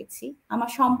অধিকার পেয়েছি। আমার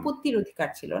সম্পত্তির অধিকার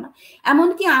ছিল না,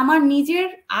 এমনকি আমার নিজের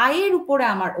আয়ের উপরে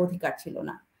আমার অধিকার ছিল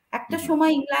না। একটা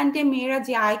সময় ইংল্যান্ডে মেয়েরা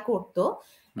যে আয় করত,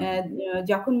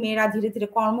 যখন মেয়েরা ধীরে ধীরে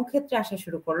কর্মক্ষেত্রে আসা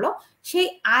শুরু করলো, সেই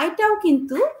আয়টাও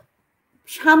কিন্তু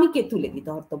স্বামীকে তুলে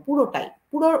দিতে হতো, পুরোটাই,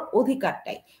 পুরো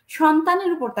অধিকারটাই।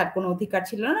 সন্তানের উপর তার কোনো অধিকার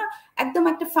ছিল না। একদম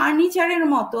একটা ফার্নিচারের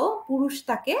মতো পুরুষ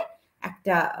তাকে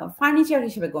একটা ফার্নিচার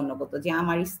হিসেবে গণ্য করতো, যে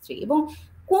আমার স্ত্রী। এবং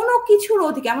কোনো কিছুর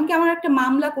অধিকার, এমনকি আমার একটা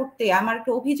মামলা করতে, আমার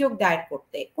একটা অভিযোগ দায়ের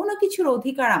করতে, কোনো কিছুর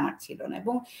অধিকার আমার ছিল না।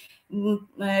 এবং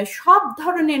সব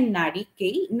ধরনের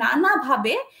নারীকেই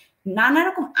নানাভাবে নানা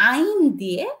রকম আইন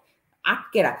দিয়ে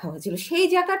আটকে রাখা হয়েছিল। সেই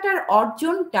জায়গাটার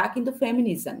অর্জনটা কিন্তু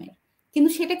ফেমিনিজমের। কিন্তু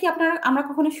সেটা কি আমরা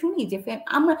কখনো শুনি যে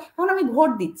এখন আমি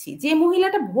ভোট দিচ্ছি, যে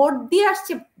মহিলাটা ভোট দিয়ে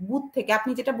আসছে বুথ থেকে,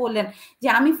 আপনি যেটা বললেন যে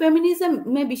আমি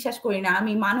ফেমিনিজমে বিশ্বাস করি না,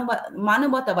 আমি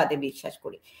মানবতাবাদে বিশ্বাস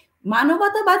করি।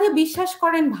 মানবতাবাদে বিশ্বাস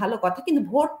করেন ভালো কথা, কিন্তু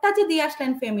ভোটটা যে দিয়ে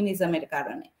আসলেন ফেমিনিজমের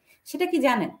কারণে, সেটা কি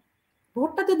জানেন?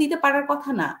 ভোটটা তো দিতে পারার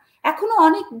কথা না। এখনো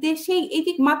অনেক দেশে, এই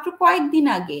যে মাত্র কয়েকদিন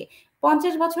আগে,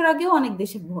 50 বছর আগেও অনেক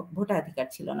দেশে ভোটাধিকার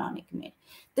ছিল না অনেক মেয়ের।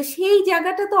 তো সেই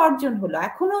জায়গাটা তো অর্জন হলো।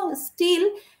 এখনো স্টিল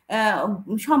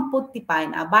সম্পত্তি পায়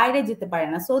না, বাইরে যেতে পারে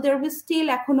না। সো দেয়ার উইল স্টিল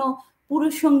এখনো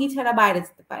পুরুষ সঙ্গী ছাড়া বাইরে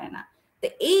যেতে পারে না। তো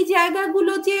এই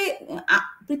জায়গাগুলো যে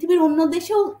পৃথিবীর অন্য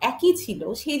দেশেও একই ছিল,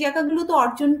 সেই জায়গাগুলো তো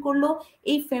অর্জন করলো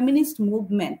এই ফেমিনিস্ট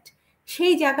মুভমেন্ট।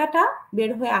 সেই জায়গাটা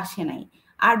বের হয়ে আসে নাই।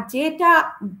 আর যেটা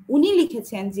উনি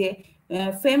লিখেছেন যে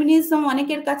ফেমিনিজম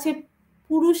অনেকের কাছে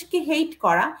পুরুষকে হেট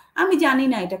করা, আমি জানি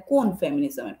না এটা কোন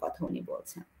ফেমিনিজমের কথা উনি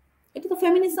বলছেন। এটা তো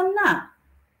ফেমিনিজম না।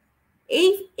 এই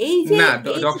এই যে না,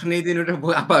 ডক্টর নিদিন ওটা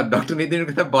আবার ডক্টর নিদিনের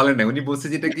কথা বলেন না, উনি বলছে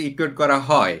যেটাকে ইকুয়েট করা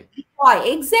হয়। হয়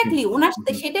এক্স্যাক্টলি, ওনার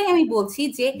সাথে সেটাই আমি বলছি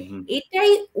যে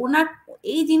এটাই ওনার,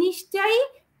 এই জিনিসটাই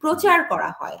প্রচার করা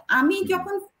হয়। আমি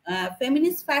যখন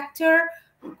ফেমিনিস্ট ফ্যাক্টর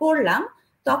করলাম,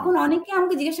 তখন অনেকে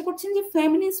আমাকে জিজ্ঞাসা করছেন যে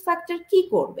ফেমিনিস্ট ফ্যাক্টর কি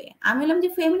করবে। আমি বললাম যে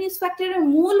ফেমিনিস্ট ফ্যাক্টরের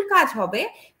মূল কাজ হবে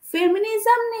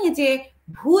ফেমিনিজম নিয়ে যে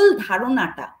ভুল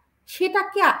ধারণাটা,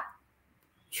 সেটাকে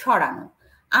সরানো।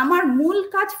 আমার মূল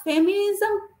কাজ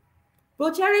ফেমিনিজম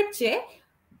প্রচারের চেয়ে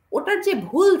ওটার যে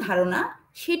ভুল ধারণা,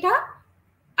 সেটা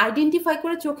আইডেন্টিফাই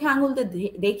করে চোখে আঙুল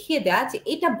দেখিয়ে দেয়া যে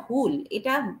এটা ভুল,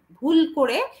 এটা ভুল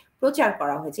করে প্রচার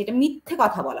করা হয়েছে, এটা মিথ্যে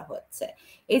কথা বলা হচ্ছে।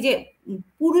 এই যে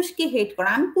পুরুষকে হেট করা,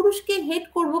 আমি পুরুষকে হেট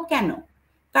করব কেন?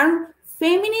 কারণ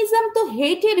ফেমিনিজম তো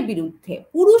হেটের বিরুদ্ধে,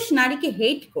 পুরুষ নারীকে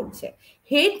হেট করছে।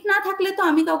 হেট না থাকলে তো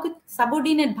আমি কাউকে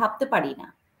সাবঅর্ডিনেট ভাবতে পারি না।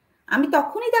 আমি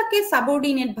তখনই তাকে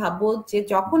সাবঅর্ডিনেট ভাববো যে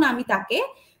যখন আমি তাকে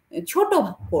ছোট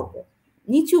করব,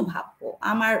 নিচু ভাববো,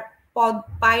 আমার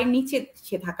পায়ের নিচে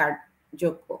সে থাকার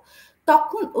যোগ্য।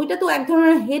 তখন ওইটা তো এক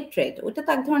ধরনের হেট্রেড, ওইটা তো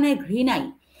এক ধরনের ঘৃণাই।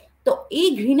 তো এই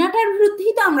ঘৃণাটার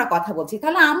বিরুদ্ধেই তো আমরা কথা বলছি।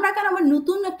 তাহলে আমরা কেন আবার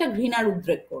নতুন একটা ঘৃণার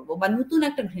উদ্রেক করব বা নতুন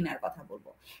একটা ঘৃণার কথা বলবো?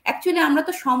 অ্যাকচুয়ালি আমরা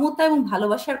তো সমতা এবং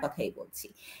ভালোবাসার কথাই বলছি।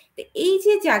 তো এই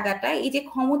যে জায়গাটা, এই যে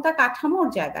ক্ষমতা কাঠামোর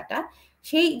জায়গাটা,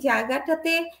 সেই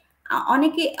জায়গাটাতে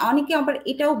অনেকে অনেকে আবার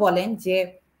এটাও বলেন যে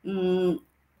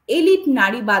এলিট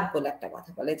নারীবাদ বলে একটা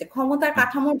কথা বলে, যে ক্ষমতার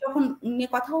কাঠামোর যখন নিয়ে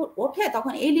কথা ওঠে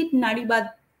তখন এলিট নারীবাদ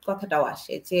কথাটাও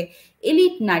আসে, যে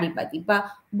এলিট নারীবাদী বা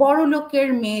বড় লোকের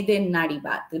মেয়েদের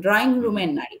নারীবাদ, ড্রয়িং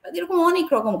রুমের নারীবাদ, এরকম অনেক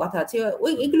রকম কথা আছে।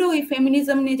 এগুলো ওই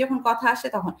ফেমিনিজম নিয়ে যখন কথা আসে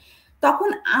তখন তখন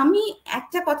আমি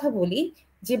একটা কথা বলি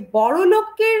যে বড়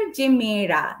লোকের যে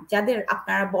মেয়েরা, যাদের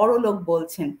আপনারা বড় লোক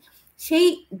বলছেন, সেই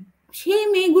সেই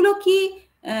মেয়েগুলো কি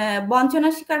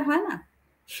বঞ্চনার শিকার হয় না?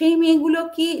 সেই মেয়েগুলো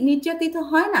কি নির্যাতিত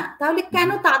হয় না? তাহলে কেন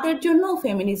তাদের জন্য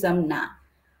ফেমিনিজম না?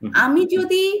 আমি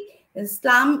যদি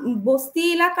স্লাম বস্তি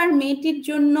এলাকার মেয়েটির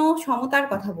জন্য সমতার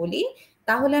কথা বলি,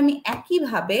 তাহলে আমি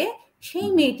একইভাবে সেই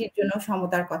মেয়েটির জন্য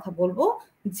সমতার কথা বলবো,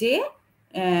 যে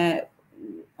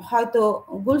হয়তো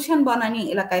গুলশান বনানী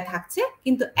এলাকায় থাকছে,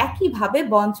 কিন্তু একইভাবে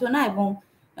বঞ্চনা এবং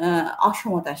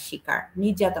অসমতার শিকার,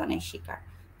 নির্যাতনের শিকার।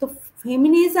 তো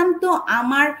ফেমিনিজম তো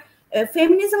আমার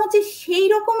ফেমিনিজম হচ্ছে সেই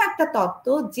রকম একটা তত্ত্ব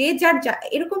যে যার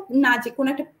এরকম না যে কোনো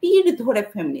একটা পীর ধরে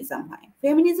ফেমিনিজম হয়।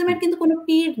 ফেমিনিজমের কিন্তু কোনো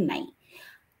পীর নাই।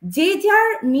 যে যার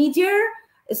নিজের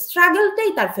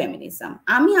স্ট্রাগলটাই তার ফেমিনিজম।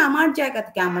 আমি আমার জায়গা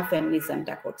থেকে আমার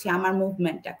ফেমিনিজমটা করছি, আমার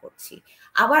মুভমেন্টটা করছি।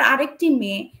 আবার আরেকটি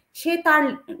মেয়ে, সে তার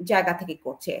জায়গা থেকে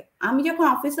করছে। আমি যখন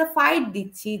অফিসে ফাইট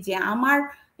দিচ্ছি যে আমার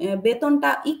বেতনটা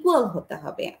ইকুয়াল হতে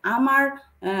হবে,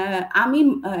 আমি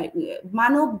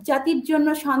মানব জাতির জন্য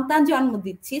সন্তান জন্ম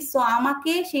দিচ্ছি, সো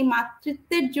আমাকে সেই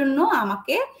মাতৃত্বের জন্য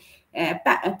আমাকে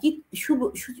কি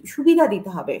সুবিধা দিতে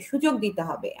হবে, সুযোগ দিতে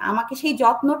হবে, আমাকে সেই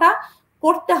যত্নটা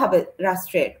করতে হবে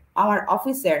রাষ্ট্রের, আমার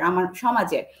অফিসের, আমার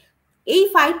সমাজের। এই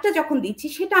ফাইটটা যখন দিচ্ছি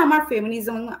সেটা আমার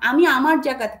ফেমিনিজম, আমি আমার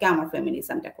জায়গা থেকে আমার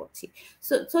ফেমিনিজমটা করছি।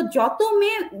 সো যত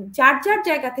মেয়ে যার যার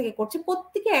জায়গা থেকে করছে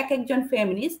প্রত্যেকে এক একজন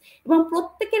ফেমিনিস্ট, এবং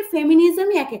প্রত্যেকের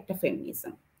ফেমিনিজমই এক একটা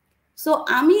ফেমিনিজম। সো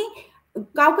আমি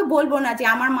কাউকে বলবো না যে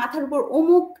আমার মাথার উপর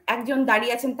অমুক একজন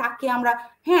দাঁড়িয়ে আছেন তাকে আমরা,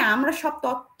 হ্যাঁ আমরা সব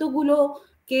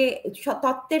তত্ত্বগুলোকে,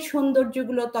 তত্ত্বের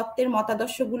সৌন্দর্যগুলো, তত্ত্বের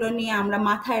মতাদর্শগুলো নিয়ে আমরা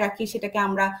মাথায় রাখি, সেটাকে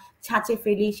আমরা ছাঁচে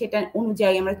ফেলি, সেটা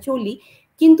অনুযায়ী আমরা চলি,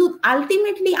 কিন্তু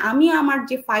আলটিমেটলি আমি আমার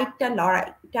যে ফাইটটা,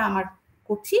 লড়াইটা আমার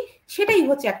করছি, সেটাই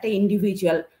হচ্ছে একটা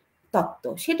ইন্ডিভিজুয়াল তত্ত্ব,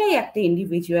 সেটাই একটা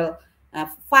ইন্ডিভিজুয়াল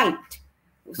ফাইট।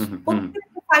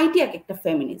 প্রত্যেকটা ফাইটই এক একটা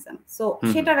ফেমিনিজম। সো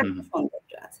সেটার একটা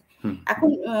সৌন্দর্য আছে। এখন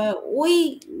ওই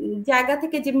জায়গা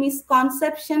থেকে যে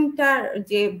মিসকনসেপশনটার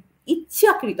যে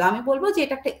ইচ্ছাকৃত, আমি বলবো যে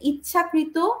এটা একটা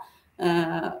ইচ্ছাকৃত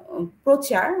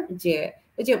প্রচার, যে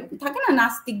ওই যে থাকে না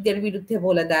নাস্তিকদের বিরুদ্ধে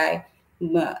বলে দেয়,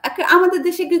 আমাদের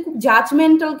দেশে খুব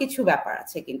জাজমেন্টাল কিছু ব্যাপার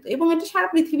আছে কিন্তু, এবং এটা সারা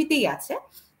পৃথিবীতেই আছে,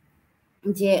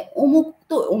 যে অমুক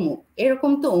তো অমুক,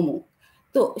 এরকম তো অমুক,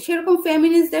 তো সেরকম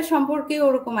ফেমিনিস্টদের সম্পর্কে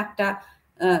ওরকম একটা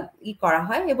ই করা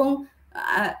হয়, এবং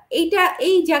এইটা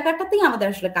এই জায়গাটাতেই আমাদের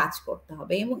আসলে কাজ করতে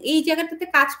হবে, এবং এই জায়গাটাতে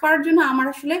কাজ করার জন্য আমার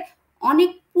আসলে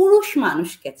অনেক পুরুষ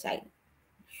মানুষকে চাই,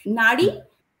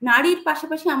 নারীর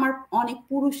পাশাপাশি আমার অনেক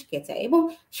পুরুষকে চাই, এবং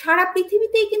সারা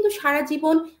পৃথিবীতেই কিন্তু সারা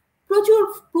জীবন প্রচুর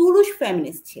পুরুষ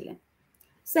ফেমিনিস্ট ছিলেন।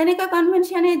 সেনেকা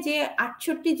কনভেনশনে যে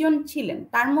 68 জন ছিলেন,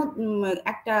 তার মধ্যে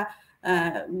একটা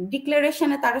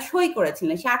ডিক্লারেশনে তারা সই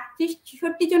করেছিলেন, সে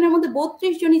 68 জনের মধ্যে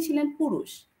 32 জনই ছিলেন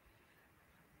পুরুষ।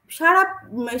 সারা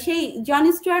সেই জন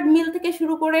স্টুয়ার্ট মিল থেকে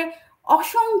শুরু করে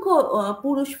অসংখ্য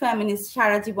পুরুষ ফেমিনিস্ট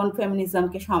সারা জীবন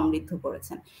ফেমিনিজমকে সমৃদ্ধ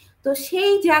করেছেন। তো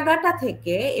সেই জায়গাটা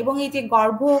থেকে, এবং এই যে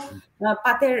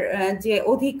গর্ভপাতের যে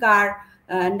অধিকার,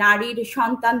 নারীর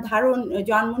সন্তান ধারণ,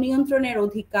 জন্ম নিয়ন্ত্রণের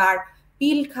অধিকার,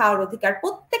 পিল খাওয়ার অধিকার,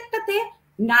 প্রত্যেকটাতে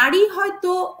নারী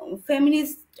হয়তো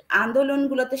ফেমিনিস্ট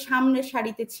আন্দোলনগুলোতে সামনের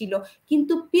সারিতে ছিল,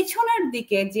 কিন্তু পিছনের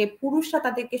দিকে যে পুরুষরা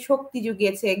তাদেরকে শক্তি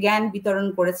জুগিয়েছে, জ্ঞান বিতরণ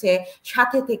করেছে,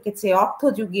 সাথে থেকেছে, অর্থ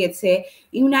জুগিয়েছে,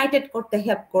 ইউনাইটেড করতে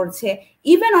হেল্প করছে,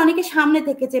 ইভেন অনেকে সামনে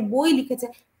থেকেছে, বই লিখেছে,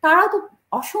 তারাও তো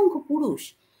অসংখ্য পুরুষ।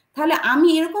 তাহলে আমি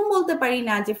এরকম বলতে পারি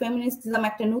না যে ফেমিনিস্টিজম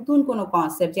একটা নতুন কোনো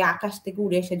কনসেপ্ট যে আকাশ থেকে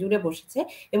উড়ে এসে জুড়ে বসেছে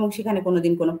এবং সেখানে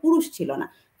কোনোদিন কোনো পুরুষ ছিল না।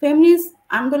 ফেমিনিস্ট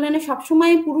আন্দোলনে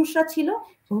সবসময় পুরুষরা ছিল,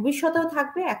 ভবিষ্যতেও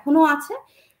থাকবে, এখনো আছে।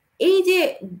 এই যে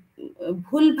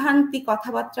ভুলভ্রান্তি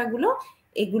কথাবার্তাগুলো,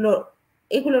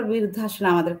 এগুলোর বিরুদ্ধে আসলে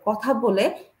আমাদের কথা বলে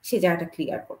সে জায়গাটা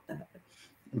ক্লিয়ার করতে হবে।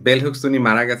 বেল হুকস উনি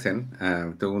মারা গেছেন,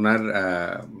 তো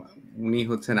উনি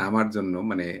হচ্ছেন আমার জন্য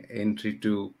মানে এন্ট্রি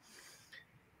টু,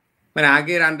 মানে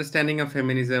আগের আন্ডারস্ট্যান্ডিং অফ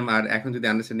ফেমিনিজম আর এখন যদি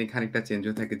আন্ডারস্ট্যান্ডিং খানিকটা চেঞ্জ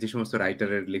হয়ে থাকে, যে সমস্ত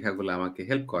রাইটারের লেখাগুলো আমাকে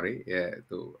হেল্প করে,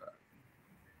 তো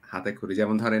হাতে খড়ি,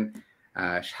 যেমন ধরেন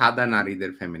সাদা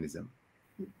নারীদের ফেমিনিজম,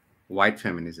 হোয়াইট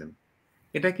ফেমিনিজম,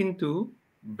 এটা কিন্তু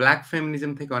ব্ল্যাক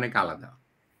ফেমিনিজম থেকে অনেক আলাদা।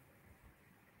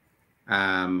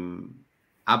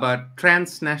 আবার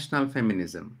ট্রান্সন্যাশনাল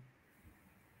ফেমিনিজম,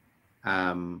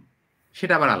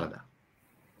 সেটা আবার আলাদা,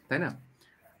 তাই না?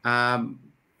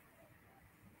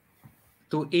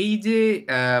 তো এই যে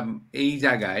এই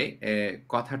জায়গায়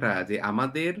কথাটা যে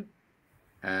আমাদের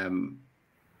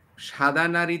সাদা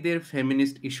নারীদের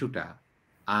ফেমিনিস্ট ইস্যুটা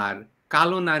আর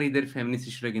কালো নারীদের ফেমিনিস্ট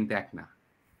ইস্যুটা কিন্তু এক না।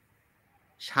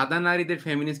 সাদা নারীদের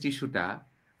ফেমিনিস্ট ইস্যুটা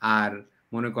আর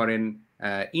মনে করেন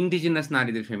ইন্ডিজিনাস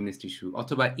নারীদের ফেমিনিস্ট ইস্যু,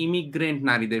 অথবা ইমিগ্রেন্ট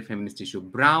নারীদের ফেমিনিস্ট ইস্যু,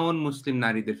 ব্রাউন মুসলিম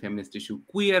নারীদের ফেমিনিস্ট ইস্যু,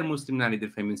 কুইয়ার মুসলিম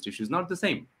নারীদের feminist issue is not the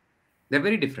same, they are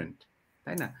very different,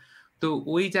 তাই না? তো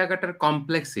ওই জায়গাটার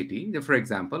কমপ্লেক্সিটি, যে for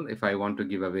example if I want to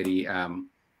give a very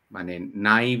মানে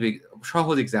নাইভ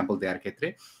সহজ এক্সাম্পল দেওয়ার ক্ষেত্রে,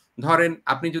 ধরেন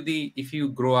আপনি যদি if you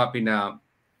grow up in a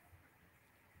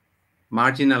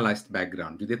marginalized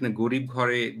background, যদি আপনি গরিব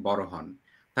ঘরে বড় হন,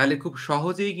 তাহলে খুব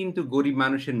সহজেই কিন্তু গরিব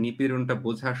মানুষের নিপীড়নটা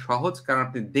বোঝা সহজ, কারণ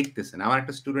আপনি দেখতেছেন। আমার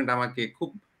একটা স্টুডেন্ট আমাকে খুব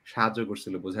সাহায্য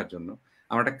করছিল বোঝার জন্য।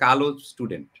 আমার একটা কালো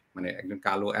স্টুডেন্ট, মানে একজন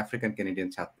কালো আফ্রিকান ক্যানাডিয়ান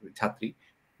ছাত্রী,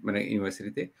 মানে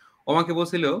ইউনিভার্সিটিতে। ও আমাকে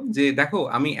বলছিল যে, "দেখো,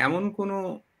 আমি এমন কোনো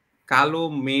কালো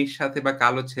মেয়ের সাথে বা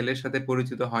কালো ছেলের সাথে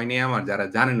পরিচিত হয়নি আমার, যারা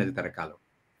জানে না যে তারা কালো।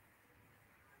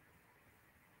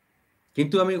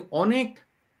 কিন্তু আমি অনেক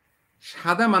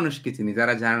সাদা মানুষকে চিনি,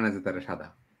 যারা জানে না যে তারা সাদা।"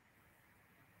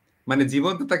 মানে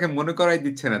জীবন তো তাকে মনে করাই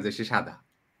দিচ্ছে না যে সে সাদা।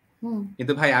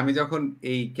 কিন্তু ভাই আমি যখন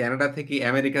এই কানাডা থেকে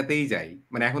আমেরিকাতেই যাই,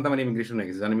 মানে এখন তো আমার ইমিগ্রেশন হয়ে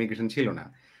গেছে, যখন ইমিগ্রেশন ছিল না,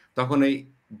 তখন ওই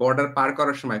বর্ডার পার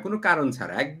করার সময় কোনো কারণ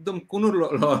ছাড়া, একদম কোনো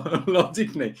লজিক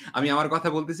নেই, আমি আমার কথা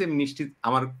বলতেছি, আমি নিশ্চিত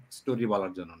আমার স্টোরি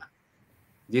বলার জন্য না,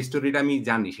 যে স্টোরিটা আমি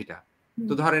জানি সেটা।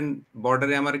 তো ধরেন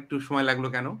বর্ডারে আমার একটু সময় লাগলো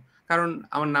কেন? কারণ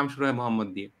আমার নাম শুরু হয় মোহাম্মদ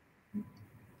দিয়ে।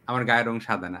 আমার গায়ের রং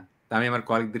সাদা না। তো আমি আমার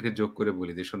কলিগদেরকে জোক করে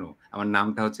বলি যে, "শোনো, আমার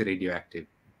নামটা হচ্ছে রেডিও অ্যাক্টিভ।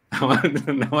 আমার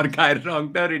আমার গায়ের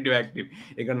রংটাও রেডিও অ্যাক্টিভ।"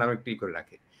 এই কারণে আমি একটু করে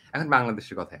রাখি। এখন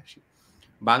বাংলাদেশের কথায় আসি।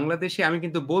 বাংলাদেশে আমি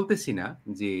কিন্তু বলতেছি না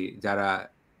যে যারা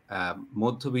আ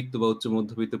মধ্যবিত্ত বা উচ্চ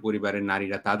মধ্যবিত্ত পরিবারের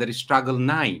নারীরা তাদের স্ট্রাগল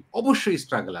নাই। অবশ্যই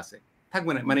স্ট্রাগল আছে।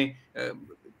 থাকবে না মানে আ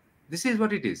দিস ইস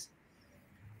হোয়াট ইট ইস।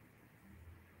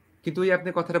 কিন্তু ওই আপনি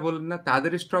কথাটা বললেন না,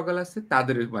 তাদের স্ট্রাগল আছে,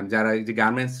 তাদের মানে যারা এই যে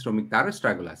গার্মেন্টস শ্রমিক তারও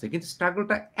স্ট্রাগল আছে। কিন্তু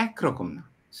স্ট্রাগলটা একরকম না।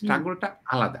 হুম, স্ট্রাগলটা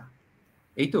আলাদা।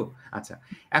 এই তো? আচ্ছা।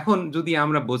 এখন যদি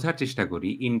আমরা বোঝার চেষ্টা করি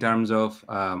ইন টার্মস অফ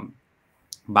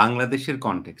বাংলাদেশের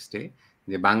কনটেক্সট এ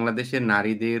যে বাংলাদেশের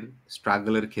নারীদের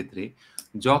স্ট্রাগল এর ক্ষেত্রে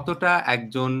যতটা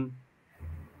একজন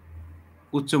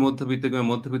উচ্চ মধ্যবিত্ত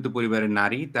কিংবা মধ্যবিত্ত পরিবারের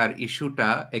নারী তার ইস্যুটা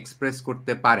এক্সপ্রেস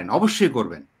করতে পারেন। অবশ্যই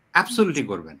করবেন। অ্যাবসোলিউটলি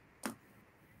করবেন।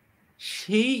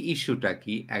 সেই ইস্যুটা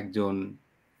কি একজন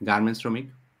গার্মেন্টস শ্রমিক,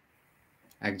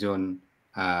 একজন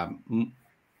আ উম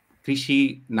কৃষি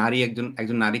নারী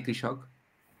একজন নারী কৃষক,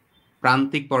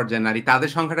 প্রান্তিক পর্যায়ের নারী তাদের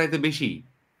সংখ্যাটা এত বেশি।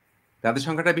 তাদের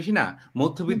সংখ্যাটা বেশি না। হুম,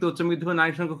 মধ্যবিত্ত, উচ্চ মধ্যবিত্ত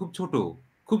নারীর সংখ্যা খুব ছোট।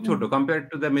 খুব হুম। ছোট কম্পেয়ার্ড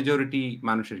টু দ্যা মেজরিটি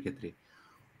মানুষের ক্ষেত্রে।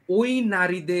 ওই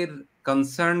নারীদের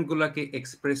কনসার্ন গুলাকে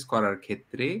এক্সপ্রেস করার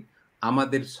ক্ষেত্রে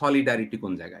আমাদের সলিডারিটি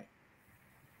কোন জায়গায়?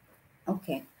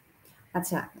 ওকে।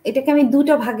 আচ্ছা, এটাকে আমি ২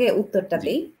 টা ভাগে উত্তরটা জি।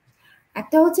 দেই।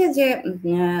 একটা হচ্ছে যে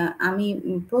আমি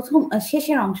 ১ম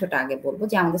শেষের অংশটা আগে বলব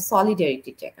যে আমাদের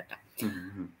সলিডারিটির জায়গাটা। হুম, হুম,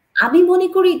 হুম, আমি মনে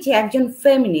করি যে একজন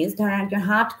ফেমিনিস্ট ধরেন একজন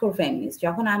হার্ডকোর ফেমিনিস্ট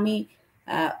যখন আমি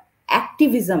আ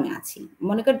অ্যাক্টিভিজম এ আছি।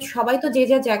 মনে করেন সবাই তো যে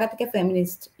যার জায়গা থেকে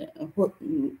ফেমিনিস্ট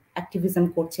অ্যাক্টিভিজম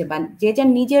করছে বা যে যার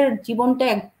নিজের জীবনটা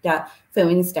একটা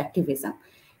ফেমিনিস্ট অ্যাক্টিভিজম। হুম,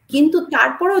 কিন্তু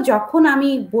তারপরেও যখন আমি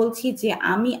বলছি যে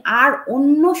আমি আর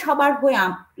অন্য সবার হয়ে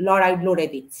লড়াই লড়ে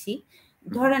দিচ্ছি।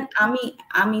 হুম, ধরেন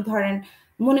আমি ধরেন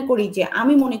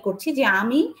আমি মনে করছি যে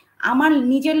আমি আমার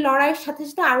নিজের লড়াইয়ের সাথে,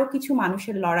 সাথে আরো কিছু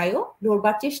মানুষের লড়াইও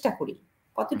লড়বার চেষ্টা করি। হুম,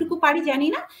 কতটুকু পারি জানি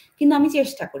না। কিন্তু আমি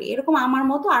চেষ্টা করি। এরকম আমার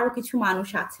মতো আরো কিছু মানুষ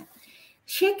আছেন।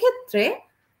 সেক্ষেত্রে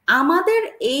আমাদের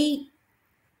এই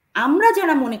আমরা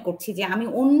যারা মনে করছি যে আমি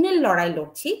অন্যের লড়াই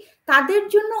লড়ছি, তাদের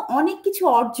জন্য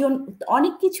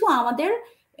অনেক কিছু আমাদের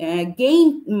গেইন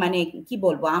মানে কি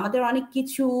বলবো? আমাদের অনেক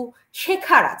কিছু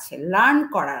শেখার আছে, লার্ন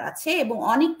করার আছে এবং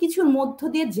অনেক কিছুর মধ্য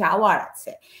দিয়ে যাওয়ার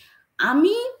আছে।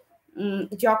 আমি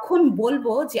যখন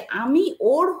বলবো যে আমি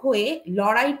ওর হয়ে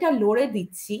লড়াইটা লড়ে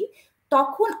দিচ্ছি,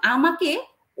 তখন আমাকে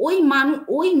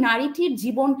ওই নারীটির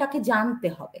জীবনটাকে জানতে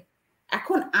হবে।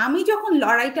 এখন আমি যখন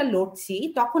লড়াইটা লড়ছি,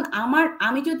 তখন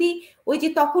আমি যদি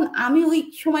তখন আমি ওই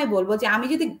সময় বলবো যে আমি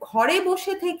যদি ঘরে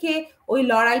বসে থেকে ওই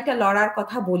লড়াইটা লড়ার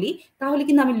কথা বলি, তাহলে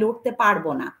কিন্তু আমি লড়তে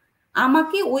পারবো না।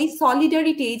 আমাকে ওই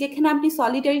সলিডারিটি যেখানে আপনি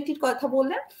সলিডারিটির কথা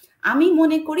বললেন, আমি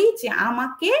মনে করি যে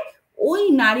আমাকে ওই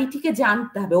নারীটিকে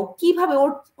জানতে হবে। ও কিভাবে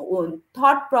ওর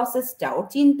থট প্রসেসটা, ওর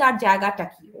চিন্তার জায়গাটা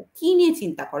কি? ও কি নিয়ে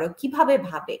চিন্তা করে? ও কিভাবে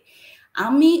ভাবে?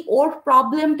 আমি ওর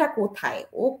প্রবলেমটা কোথায়?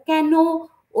 ও কেন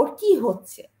ওর কি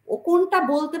হচ্ছে? ও কোনটা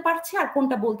বলতে পারছে আর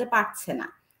কোনটা বলতে পারছে না।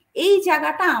 এই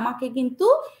জায়গাটা আমাকে কিন্তু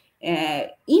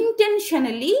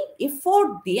ইনটেনশনালি এফোর্ট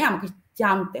দিয়ে আমাকে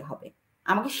জানতে হবে।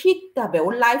 আমাকে শিখতে হবে।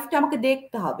 ওর লাইফটা আমাকে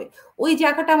দেখতে হবে। ওই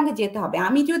জায়গাটা আমাকে যেতে হবে।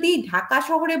 আমি যদি ঢাকা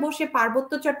শহরে বসে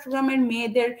পার্বত্য চট্টগ্রামের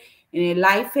মেয়েদের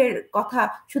লাইফের কথা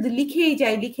শুধু লিখেই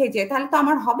যাই, তাহলে তো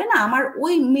আমার হবে না। আমার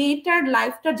ওই মেয়েটার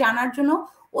লাইফটা জানার জন্য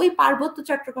ওই পার্বত্য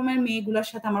চট্টগ্রামের মেয়েগুলোর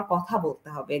সাথে আমার কথা বলতে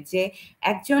হবে যে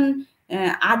একজন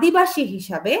আদিবাসী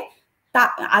হিসাবে তা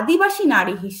আদিবাসী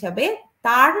নারী হিসাবে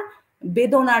তার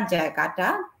বেদনার জায়গাটা,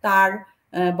 তার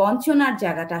বঞ্চনার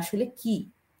জায়গাটা আসলে কি?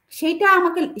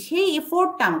 সেই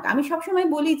এফোর্টটা আমি সবসময়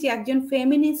বলি যে একজন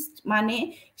ফেমিনিস্ট মানে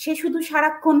সে শুধু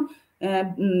সারাক্ষণ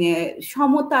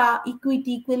সমতা,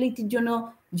 ইকুয়ালিটির জন্য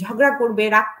ঝগড়া করবে,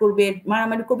 রাগ করবে,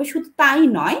 মারামারি করবে শুধু তাই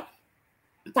নয়।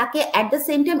 তাকে এট দ্য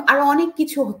সেম টাইম আরো অনেক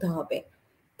কিছু হতে হবে।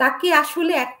 তাকে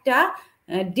আসলে একটা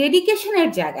ডেডিকেশনের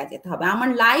জায়গায় যেতে হবে। আমার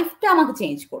লাইফটা আমাকে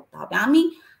চেঞ্জ করতে হবে।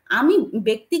 আমি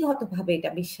ব্যক্তিগতভাবে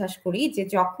এটা বিশ্বাস করি যে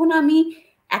যখন আমি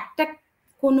একটা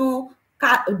কোনো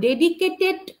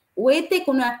ডেডিকেটেড ওয়েতে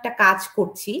কোনো একটা কাজ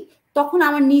করছি, তখন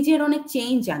আমার নিজের অনেক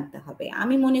চেঞ্জ আনতে হবে।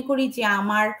 আমি মনে করি যে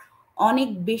আমার অনেক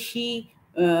বেশি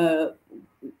আ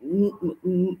উম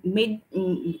উম মেড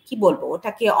উম কি বলবো?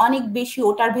 ওটাকে অনেক বেশি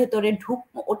ওটার ভেতরে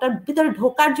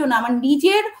ঢোকার জন্য আমার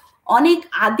নিজের অনেক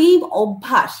আদিম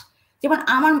অভ্যাস যেমন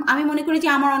আমি মনে করি যে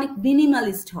আমার অনেক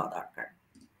মিনিমালিস্ট হওয়া দরকার।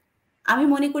 আমি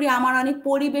মনে করি আমার অনেক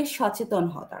পরিবেশ সচেতন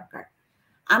হওয়া দরকার।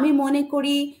 আমি মনে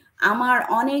করি আমার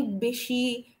অনেক বেশি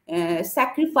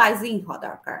স্যাক্রিফাইসিং হওয়া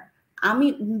দরকার। আমি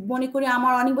মনে করি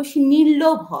আমার অনেক বেশি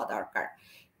নির্লোভ হওয়া দরকার।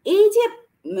 এই যে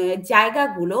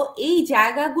জায়গাগুলো, এই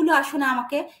জায়গাগুলো আসলে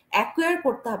আমাকে অ্যাকোয়ার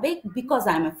করতে হবে because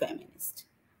I am a feminist.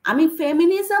 আমি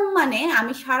ফেমিনিজম মানে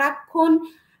আমি সারাক্ষণ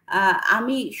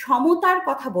আমি সমতার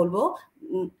কথা বলবো।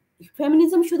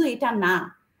 ফেমিনিজম শুধু এটা না।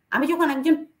 আমি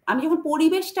যখন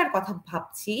পরিবেশটার কথা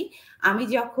ভাবছি, আমি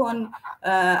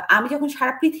যখন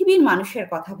সারা পৃথিবীর মানুষের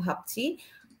কথা ভাবছি,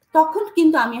 তখন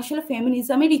কিন্তু আমি আসলে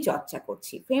ফেমিনিজমেরই চর্চা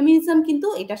করছি। ফেমিনিজম কিন্তু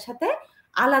এটার সাথে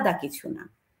আলাদা কিছু না।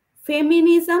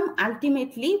 ফেমিনিজম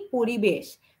আলটিমেটলি পরিবেশ,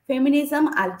 ফেমিনিজম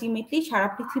আলটিমেটলি সারা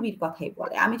পৃথিবীর কথাই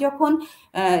বলে। আমি যখন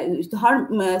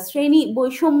শ্রেণী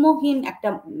বৈষম্যহীন একটা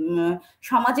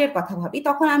সমাজের কথা ভাবি,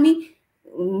 তখন আমি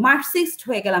মার্কসিস্ট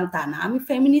হয়ে গেলাম তা না, আমি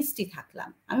ফেমিনিস্টই থাকলাম।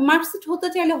 আমি মার্কসিস্ট হতে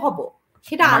চাইলে হব,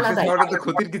 সেটা মার্কসিস্ট আলাদাই। হওয়াটা তো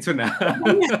ক্ষতির কিছু না।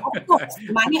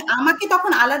 মানে আমাকে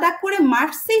তখন আলাদা করে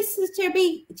মার্কসিস্ট হিসেবেই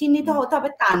চিহ্নিত হতে হবে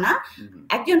তা না।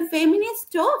 একজন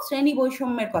ফেমিনিস্টও শ্রেণী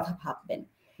বৈষম্যের কথা ভাববেন।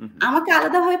 আমাকে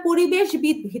আলাদাভাবে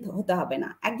পরিবেশবিদ হতে হবে না।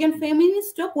 একজন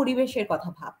ফেমিনিস্টও পরিবেশের কথা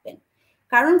ভাববেন,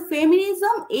 কারণ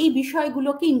ফেমিনিজম এই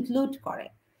বিষয়গুলোকে ইনক্লুড করে।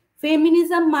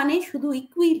 ফেমিনিজম মানে শুধু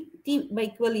ইকুইটি বা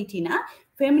ইকুয়ালিটি না,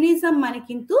 ফেমিনিজম মানে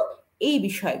কিন্তু এই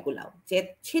বিষয়গুলো। যে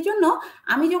সেজন্য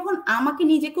আমি যখন আমাকে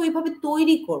নিজেকে ওইভাবে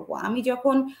তৈরি করব, আমি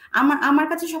যখন আমার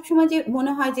কাছে সবসময় যে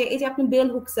মনে হয় যে এই যে আপনি বেল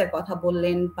হুকসের কথা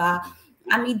বললেন, বা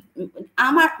আমি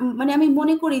আমার মানে আমি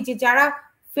মনে করি যে যারা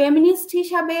ফেমিনিস্ট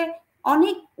হিসাবে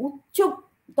অনেক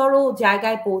উচ্চতর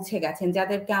জায়গায় পৌঁছে গেছেন,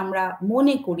 যাদেরকে আমরা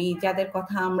মনে করি, যাদের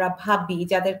কথা আমরা ভাবি,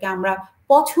 যাদেরকে আমরা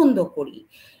পছন্দ করি,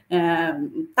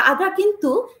 তারা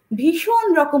কিন্তু ভীষণ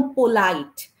রকম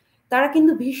পোলাইট, তারা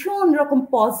কিন্তু ভীষণ রকম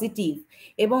পজিটিভ,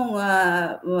 এবং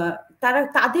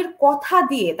তাদের কথা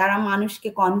দিয়ে তারা মানুষকে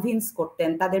কনভিন্স করতেন,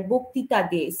 তাদের বক্তৃতা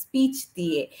দিয়ে, স্পিচ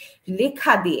দিয়ে,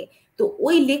 লেখা দিয়ে। তো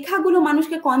ওই লেখাগুলো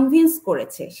মানুষকে কনভিন্স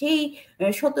করেছে। সেই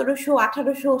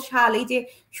 1700-1800 সাল, এই যে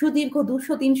সুদীর্ঘ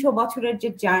 200-300 বছরের যে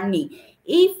জার্নি,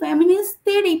 এই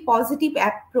ফেমিনিস্টদের এই পজিটিভ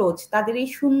অ্যাপ্রোচ, তাদের এই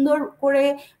সুন্দর করে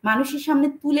মানুষের সামনে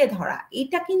তুলে ধরা,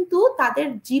 এটা কিন্তু তাদের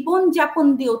জীবন যাপন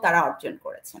দিয়েও তারা অর্জন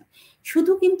করেছেন।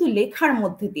 শুধু কিন্তু লেখার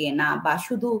মধ্যে দিয়ে না, বা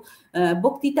শুধু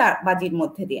বক্তৃতাবাজির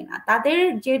মধ্যে দিয়ে না।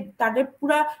 তাদের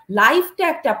পুরা লাইফটা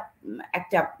একটা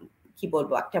একটা কি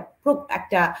বলবো,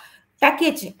 একটা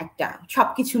প্যাকেজ, একটা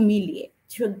সবকিছু মিলিয়ে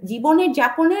জীবনের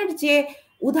যাপনের যে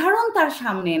উদাহরণ তার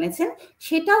সামনে এনেছেন,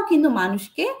 সেটাও কিন্তু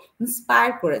মানুষকে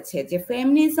ইন্সপায়ার করেছে যে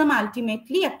ফেমিনিজম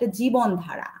আলটিমেটলি একটা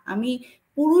জীবনধারা। আমি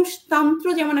পুরুষতন্ত্র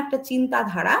যেমন একটা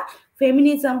চিন্তাধারা,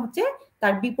 ফেমিনিজম হচ্ছে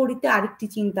তার বিপরীতে আরেকটি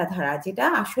চিন্তাধারা, যেটা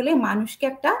আসলে মানুষকে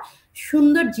একটা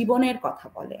সুন্দর জীবনের কথা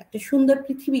বলে, একটা সুন্দর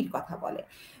পৃথিবীর কথা বলে।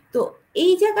 তো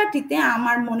এই জায়গাটিতে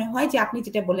আমার মনে হয় যে আপনি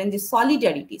যেটা বলেন যে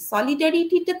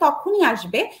সলিডারিটিটা তখনই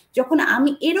আসবে যখন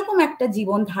আমি এরকম একটা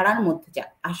জীবন ধারার মধ্যে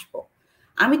আসব।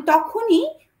 আমি তখনই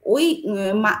ওই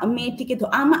মেয়েটিকে,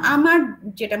 আমার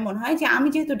যেটা মনে হয় যে আমি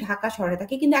যেহেতু ঢাকা শহরে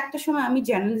থাকি, কিন্তু একটা সময় আমি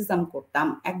জার্নালিজম করতাম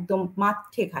একদম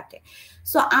মাঠে ঘাটে।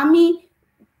 সো আমি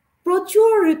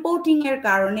প্রচুর রিপোর্টিং এর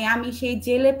কারণে আমি সেই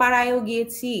জেলে পাড়ায়ও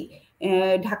গিয়েছি,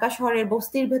 ঢাকা শহরের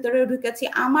বস্তির ভেতরেও ঢুকেছি,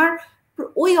 আমার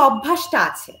ওই অভ্যাসটা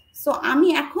আছে। সো আমি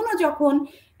এখনো যখন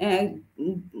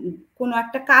কোনো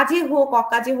একটা কাজে হোক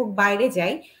অকাজে হোক বাইরে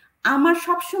যাই, আমার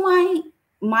সবসময়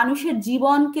মানুষের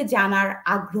জীবনকে জানার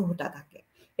আগ্রহটা থাকে,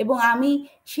 এবং আমি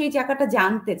সেই জায়গাটা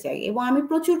জানতে চাই, এবং আমি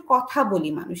প্রচুর কথা বলি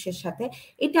মানুষের সাথে।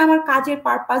 এটা আমার কাজের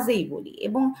পারপাজেই বলি,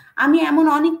 এবং আমি এমন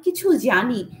অনেক কিছু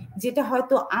জানি যেটা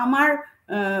হয়তো আমার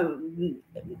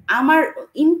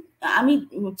আমি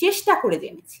চেষ্টা করে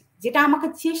জেনেছি, যেটা আমাকে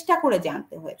চেষ্টা করে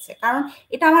জানতে হয়েছে, কারণ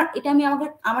এটা আমি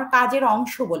আমার কাজের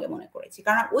অংশ বলে মনে করেছি,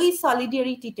 কারণ ওই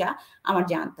সলিডারিটিটা আমার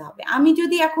জানতে হবে। আমি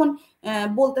যদি এখন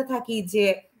বলতে থাকি যে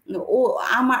ও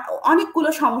আমার অনেকগুলো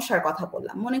সমস্যার কথা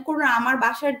বললাম, মনে করুন আমার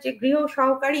বাসার যে গৃহ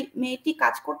সহকারী মেয়েটি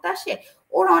কাজ করতে আসে,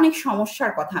 ওর অনেক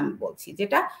সমস্যার কথা আমি বলছি,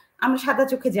 যেটা আমরা সাদা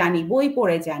চোখে জানি, বই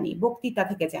পড়ে জানি, বক্তৃতা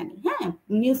থেকে জানি, হ্যাঁ,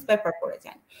 নিউজ পেপার পড়ে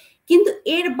জানি। কিন্তু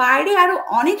এর বাইরে আরো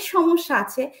অনেক সমস্যা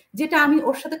আছে যেটা আমি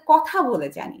ওর সাথে কথা বলে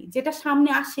জানি, যেটা সামনে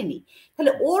আসেনি।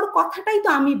 তাহলে ওর কথাটাই তো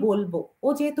আমি বলবো, ও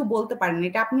যেহেতু বলতে পারেনি।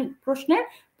 এটা আপনি প্রশ্নের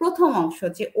প্রথম অংশ,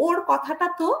 যে ওর কথাটা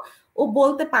তো ও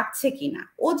বলতে পারছে কিনা।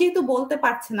 ও যেহেতু বলতে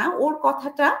পারছে না, ওর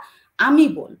কথাটা আমি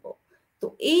বলবো। তো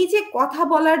এই যে কথা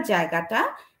বলার জায়গাটা,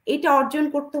 এটা অর্জন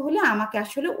করতে হলে আমাকে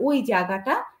আসলে ওই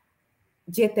জায়গাটা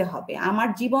যেতে হবে, আমার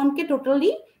জীবনকে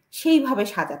টোটালি সেইভাবে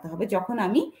সাজাতে হবে যখন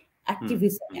আমি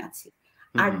অ্যাক্টিভিজমে আছি।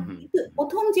 আর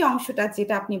প্রথম যে অংশটা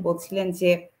যেটা আপনি বলছিলেন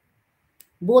যে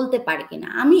বলতে পারে কিনা,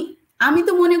 আমি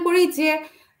তো মনে করি যে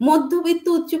মধ্যবিত্ত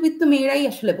উচ্চবিত্ত মেয়েরাই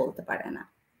আসলে বলতে পারে না।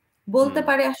 বলতে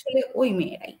পারে আসলে ওই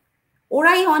মেয়েরাই,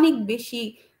 ওরাই অনেক বেশি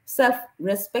সেলফ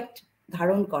রেসপেক্ট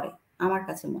ধারণ করে আমার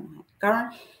কাছে মনে হয়। কারণ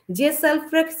যে সেলফ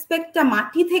রেসপেক্টটা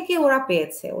মাটি থেকে ওরা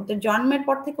পেয়েছে, ওদের জন্মের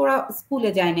পর থেকে ওরা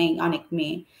স্কুলে যায় নাই, অনেক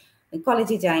মেয়ে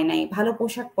কলেজে যায় নাই, ভালো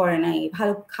পোশাক পরে নাই,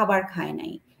 ভালো খাবার খায়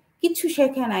নাই, কিচ্ছু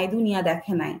শেখে নাই, দুনিয়া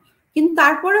দেখে নাই, কিন্তু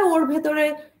তারপরে ওর ভেতরে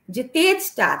যে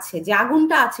তেজটা আছে, যে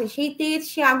আগুনটা আছে, সেই তেজ,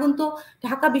 সে আগুন তো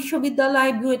ঢাকা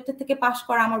বিশ্ববিদ্যালয় বুয়েটের থেকে পাশ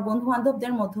করা আমার বন্ধু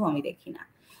বান্ধবদের মধ্যেও আমি দেখি না।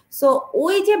 সো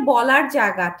ওই যে বলার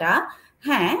জায়গাটা,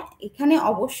 হ্যাঁ এখানে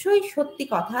অবশ্যই সত্যি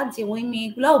কথা যে ওই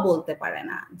মেয়েগুলাও বলতে পারে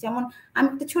না। যেমন আমি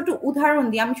একটা ছোট উদাহরণ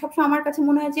দিই, আমি সবসময়, আমার কাছে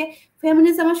মনে হয় যে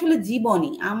ফেমিনিজম আসলে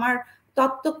জীবনী। আমার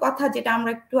তত্ত্ব কথা যেটা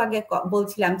আমরা একটু আগে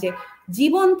বলছিলাম, যে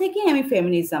জীবন থেকেই আমি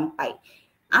ফেমিনিজম পাই।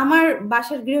 আমার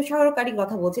বাসার গৃহ সহকারী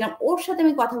কথা বলছিলাম, ওর সাথে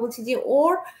আমি কথা বলছি যে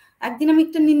ওর একদিন আমি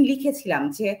একটা লিখেছিলাম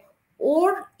যে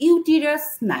ওর ইউটিরাস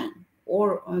নাই, ওর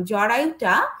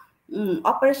জরায়ুটা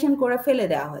অপারেশন করে ফেলে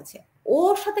দেওয়া হয়েছে।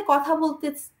 ওর সাথে কথা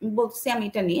বলতেছি আমি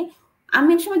এটা নিয়ে। আমি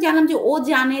এক সময় জানলাম যে ও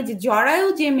জানে যে জরায়ু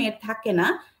যে মেয়ের থাকে না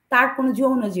তার কোনো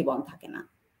যৌন জীবন থাকে না,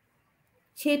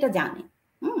 সে এটা জানে।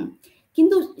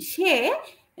 কিন্তু সে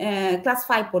ক্লাস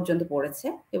 5 পর্যন্ত পড়েছে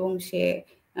এবং সে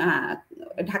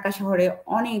ঢাকা শহরে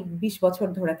অনেক 20 বছর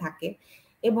ধরে থাকে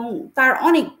এবং তার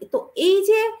অনেক, তো এই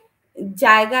যে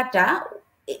জায়গাটা,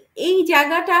 এই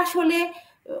জায়গাটা আসলে,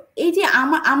 এই যে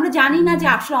আমরা জানি না যে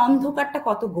আসলে অন্ধকারটা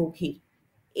কত গভীর।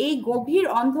 এই গভীর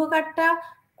অন্ধকারটা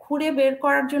খুঁড়ে বের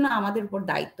করার জন্য আমাদের উপর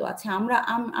দায়িত্ব আছে।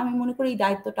 আমি মনে করি এই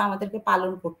দায়িত্বটা আমাদেরকে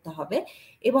পালন করতে হবে।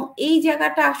 এবং এই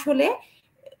জায়গাটা আসলে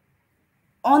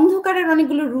অন্ধকারের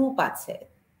অনেকগুলো রূপ আছে।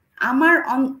 আমার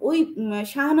ওই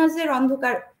শাহনাজের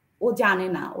অন্ধকার ও জানে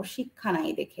না, ও শিক্ষা নাই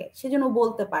দেখে সেজন্য ও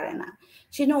বলতে পারে না,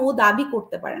 সেজন্য ও দাবি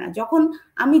করতে পারে না। যখন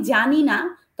আমি জানি না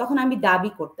তখন আমি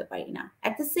দাবি করতে পারি না।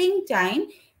 অ্যাট দ্য সেম টাইম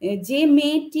যে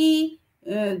মেয়েটি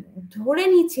ধরে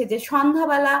নিচ্ছে যে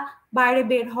সন্ধ্যাবেলা বাইরে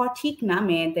বের হওয়া ঠিক না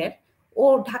মেয়েদের, ও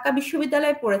ঢাকা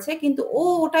বিশ্ববিদ্যালয়ে পড়েছে কিন্তু ও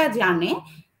ওটা জানে,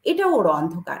 এটা ওর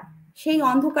অন্ধকার। সেই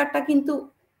অন্ধকারটা কিন্তু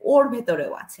ওর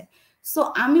ভেতরেও আছে। সো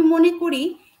আমি মনে করি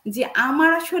যে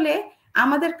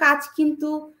আমাদের কাজ কিন্তু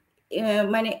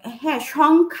মানে হ্যাঁ,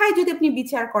 সংখ্যায় যদি আপনি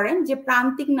বিচার করেন যে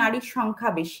প্রান্তিক নারীর সংখ্যা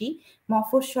বেশি,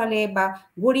 মফস্বলে বা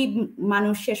গরিব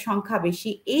মানুষের সংখ্যা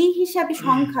বেশি, এই হিসাবে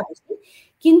সংখ্যা বেশি,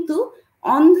 কিন্তু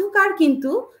অন্ধকার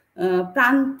কিন্তু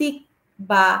প্রান্তিক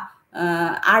বা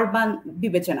আরবান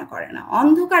বিবেচনা করে না।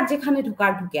 অন্ধকার যেখানে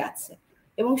ঢুকে আছে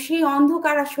এবং সেই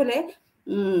অন্ধকার আসলে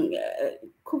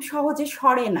খুব সহজে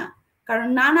সরে না, কারণ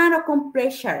নানা রকম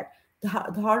প্রেশার,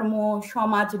 ধর্ম,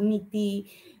 সমাজনীতি,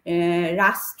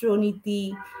 রাষ্ট্রনীতি,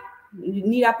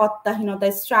 নিরাপত্তাহীনতা,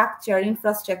 structure,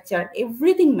 infrastructure,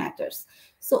 everything matters.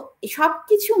 So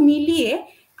সবকিছু মিলিয়ে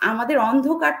আমাদের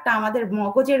অন্ধকারটা আমাদের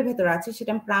মগজের ভেতর আছে,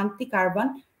 সেটা প্রান্তিক আরবান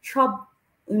সব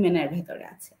উইমেনের ভেতরে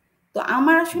আছে। তো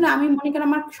আমি মনে করি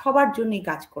আমার সবার জন্যই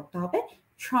কাজ করতে হবে,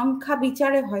 সংখ্যা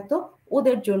বিচারে হয়তো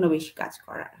ওদের জন্য বেশি কাজ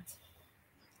করার আছে।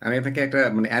 আমি আপনাকে একটা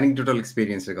মানে অ্যানেকডোটাল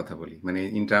এক্সপেরিয়েন্সের কথা বলি, মানে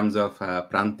ইন টার্মস অফ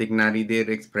প্রান্তিক নারীদের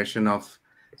এক্সপ্রেশন অফ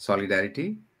সলিডারিটি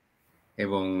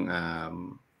এবং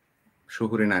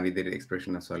শহুরে নারীদের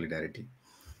এক্সপ্রেশন অফ সলিডারিটি।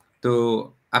 তো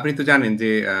আপনি তো জানেন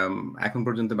যে এখন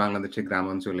পর্যন্ত বাংলাদেশের গ্রাম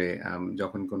অঞ্চলে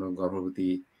যখন কোনো গর্ভবতী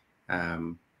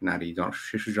নারী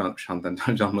শিশু সন্তান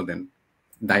জন্ম দেন,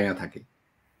 দাইমা থাকে,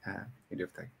 হ্যাঁ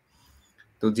এডিএফ থাকে।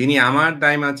 তো যিনি আমার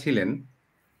দাইমা ছিলেন,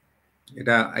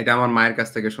 এটা এটা আমার মায়ের কাছ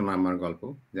থেকে শোনা আমার গল্প,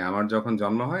 যে আমার যখন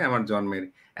জন্ম হয়, আমার জন্মের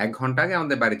 ১ ঘন্টা আগে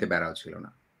আমাদের বাড়িতে বেড়াও ছিল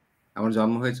না। আমার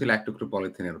জন্ম হয়েছিল এক টুকরো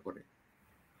পলিথিনের উপরে।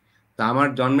 তো আমার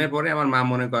জন্মের পরে আমার মা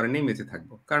মনে করেনি বেঁচে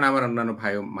থাকবো। কারণ আমার অন্যান্য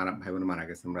ভাই বোন মারা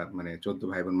গেছে। আমরা মানে ১৪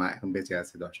 ভাই বোন, মা এখন বেঁচে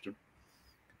আছে ১০ জন।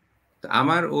 তো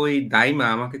আমার ওই দাইমা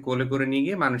আমাকে কোলে করে নিয়ে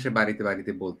গিয়ে মানুষের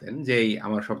বাড়িতে বলতেন যে, এই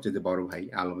আমার সবচাইতে বড় ভাই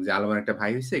আলম, যে আলমের একটা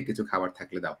ভাই হইছে, কিছু খাবার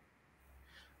থাকলে দাও।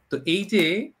 তো এই যে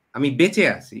আমি বেঁচে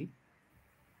আছি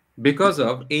বিকজ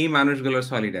অফ এই মানুষগুলোর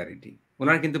সলিডারিটি।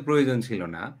 উনার কিন্তু প্রয়োজন ছিল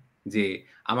না যে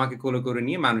আমাকে কোলে করে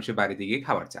নিয়ে মানুষের বাড়িতে গিয়ে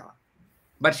খাবার চাওয়া।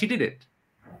 But she did it.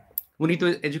 উনি তো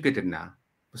এডুকেটেড না।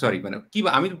 সরি, মানে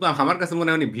আমি, আমার কাছে মনে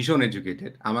হয় উনি ভীষণ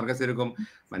এডুকেটেড। আমার কাছে এরকম,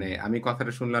 মানে আমি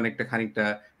কথাটা শুনলে অনেকটা খানিকটা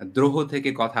দ্রোহ থেকে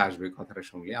কথা আসবে কথাটা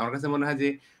শুনলে। আমার কাছে মনে হয় যে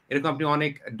এরকম আপনি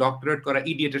অনেক ডক্টরেট করা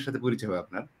ইডিয়েট এর সাথে পরিচয় হবে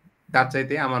আপনার। তার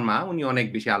চাইতে আমার মা, উনি অনেক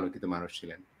বেশি আলোকিত মানুষ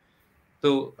ছিলেন। তো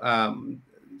আম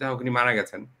যাই হোক, উনি মারা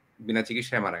গেছেন। বিনা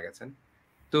চিকিৎসায় মারা গেছেন।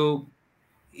 তো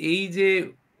এই যে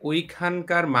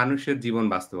ওইখানকার মানুষের জীবন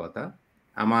বাস্তবতা,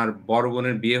 আমার বড়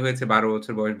বোনের বিয়ে হয়েছে ১২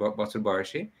 বছর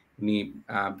বয়সে। উনি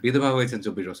বিধবা হয়েছেন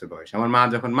 ২৪ বছর বয়সে। আমার মা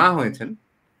যখন মা হয়েছেন,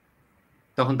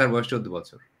 তখন তার বয়স ১৪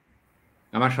 বছর।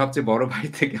 আমার সবচেয়ে বড় ভাই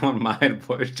থেকে আমার মায়ের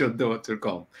বয়স ১৪ বছর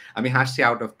কম। আমি হাসছি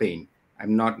out of pain. I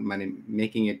am not মানে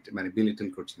মেকিং ইট, মানে বিলিটল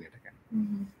করছি না এটাকে।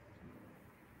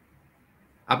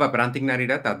 প্রান্তিক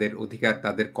নারীরা তাদের অধিকার,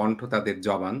 তাদের কণ্ঠ, তাদের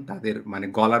জবান, তাদের মানে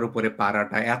গলার উপরে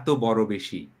পাড়াটা এত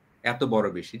বড়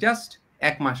বেশি। জাস্ট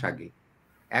 ১ মাস আগে,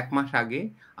 ১ মাস আগে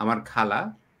আমার খালা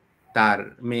তার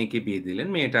মেয়েকে বিয়ে দিলেন।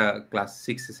 মেয়েটা ক্লাস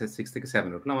 6 থেকে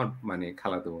 7 উঠলো। আমার মানে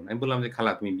খালাতো বোন। আমি বললাম যে,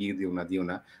 "খালা তুমি বিয়ে দিও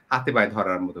না। হাতে পায়ে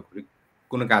ধরার মতো করি।"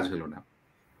 কোনো কাজ হলো না।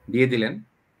 বিয়ে দিলেন।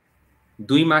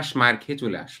 ২ মাস মার খেয়ে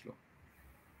চলে আসলো।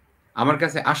 আমার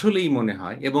কাছে আসলেই মনে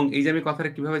হয়, এবং এই যে আমি কথাটা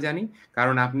কিভাবে জানি?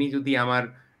 কারণ আপনি যদি আমার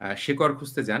শেকড়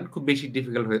খুঁজতে যান, খুব বেশি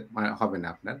ডিফিকাল্ট হবে না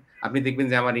আপনার। আপনি দেখবেন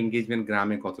যে আমার এনগেজমেন্ট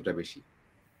গ্রামে কতটা বেশি।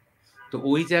 তো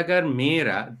ওই জায়গার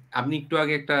মেয়েরা, আপনি একটু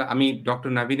আগে আমি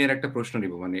ডক্টর নাভিনের একটা প্রশ্ন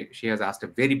নিব। মানে she has asked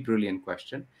a very brilliant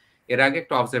question. এর আগে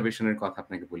একটা অবজারভেশন এর কথা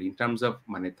আপনাকে বলি। ইন টার্মস অফ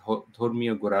মানে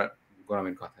ধর্মীয়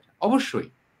গোঁড়ামির কথাটা।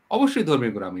 অবশ্যই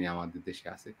ধর্মীয় গোঁড়ামি আমাদের দেশে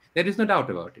আছে। There is no doubt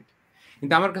about it.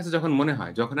 কিন্তু আমার কাছে যখন মনে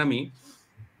হয়, যখন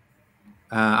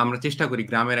আমরা চেষ্টা করি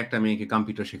গ্রামের একটা মেয়েকে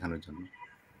কম্পিউটার শেখানোর জন্য।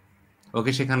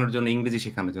 ওকে শেখানোর জন্য, ইংরেজি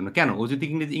শেখানোর জন্য। কেন? ও যদি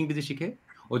ইংরেজি শিখে,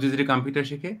 ও যদি কম্পিউটার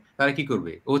শিখে, তাহলে কি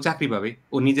করবে? ও চাকরি পাবে।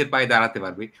 ও নিজের পায়ে দাঁড়াতে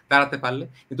পারবে। দাঁড়াতে পারলে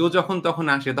কিন্তু ও যখন তখন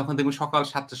আসে, তখন দেখবেন সকাল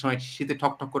 ৭ টার সময় শীতে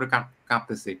ঠক করে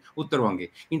কাঁপতেছে উত্তরবঙ্গে।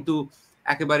 কিন্তু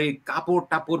একেবারে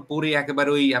কাপড়-টাপড় পরে একেবারে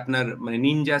ওই আপনার মানে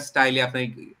নিনজা স্টাইলে আপনার।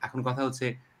 এখন কথা হচ্ছে,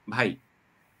 ভাই,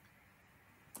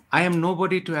 I am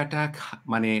nobody to attack.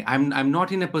 মানে I'm not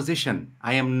in a position.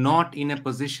 I am not in a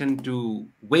position to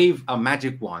wave a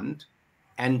magic wand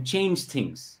and change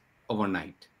things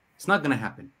overnight. It's not gonna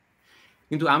happen.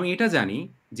 কিন্তু আমি এটা জানি,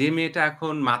 যে মেয়েটা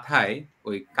এখন মাথায়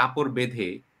ওই কাপড় বেঁধে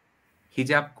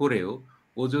হিজাব করেও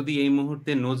ও যদি এই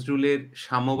মুহূর্তে নজরুলের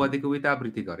সাম্যবাদী কবিতা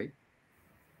আবৃত্তি করে,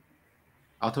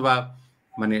 অথবা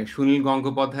মানে সুনীল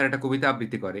গঙ্গোপাধ্যায়ের একটা কবিতা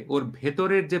আবৃত্তি করে, ওর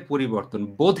ভেতরের যে পরিবর্তন,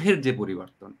 বোধের যে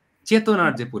পরিবর্তন,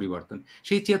 চেতনার যে পরিবর্তন,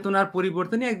 সেই চেতনার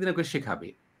পরিবর্তনই একদিন ওকে শেখাবে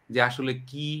যে আসলে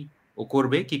কি ও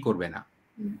করবে, কি করবে না।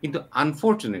 কিন্তু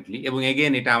আনফরচুনেটলি, এবং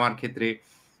এগেইন এটা আমার ক্ষেত্রে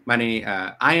মানে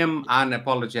I am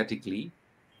unapologetically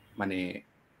মানে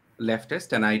leftist,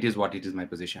 and it is what it is my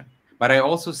position. But I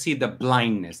also see the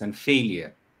blindness and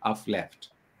failure of left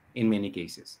in many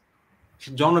cases.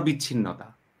 জনবিচ্ছিন্নতা।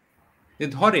 যে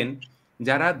ধরেন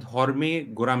যারা ধর্মে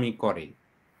গোঁড়ামি করে,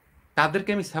 তাদেরকে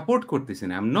আমি সাপোর্ট করতেছি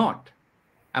না। I'm not.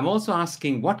 I'm also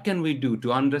asking what can we do to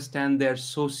understand their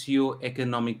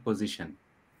socio-economic position.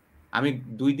 আমি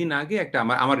 ২ দিন আগে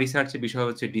আমার রিসার্চের বিষয়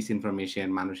হচ্ছে ডিসইনফরমেশন,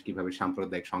 মানুষ কিভাবে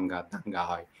সাম্প্রদায়িক সংঘাত, দাঙ্গা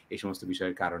হয় এই সমস্ত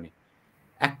বিষয়ের কারণে।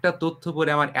 একটা তথ্য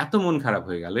পড়ে আমার এত মন খারাপ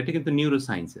হয়ে গেল। এটা কিন্তু নিউরো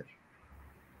সায়েন্সের।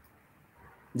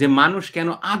 যে মানুষ কেন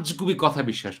আজগুবি কথা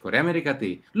বিশ্বাস করে। আমেরিকাতে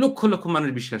লক্ষ মানুষ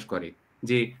বিশ্বাস করে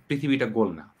যে পৃথিবীটা গোল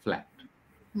না, ফ্ল্যাট।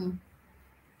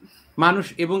 মানুষ,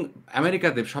 এবং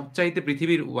আমেরিকাতে সবচাইতে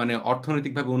পৃথিবীর মানে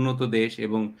অর্থনৈতিকভাবে উন্নত দেশ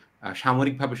এবং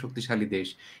সামরিকভাবে শক্তিশালী দেশ।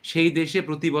 সেই দেশে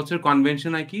প্রতি বছর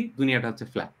কনভেনশন হয় কি? দুনিয়াটা হচ্ছে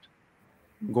ফ্ল্যাট,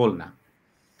 গোল না।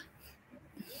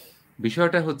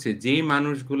 বিষয়টা হচ্ছে যে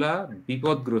মানুষগুলা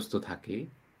বিপদগ্রস্ত থাকে,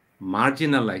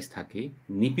 মার্জিনালাইজ থাকে,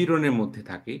 নিপীড়নের মধ্যে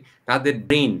থাকে, তাদের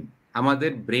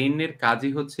আমাদের ব্রেইনের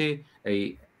কাজই হচ্ছে এই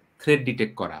থ্রেট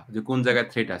ডিটেক্ট করা, যে কোন জায়গায়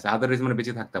থ্রেট আছে। আদারওয়াইজ মানে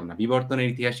বেঁচে থাকতাম না। বিবর্তনের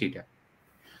ইতিহাস এইটা।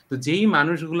 তো যেই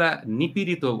মানুষগুলা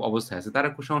নিপীড়িত অবস্থায় আছে, তারা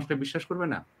কুসংস্কারে বিশ্বাস করবে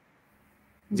না?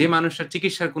 যে মানুষটার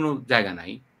চিকিৎসার কোনো জায়গা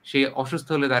নাই, সে অসুস্থ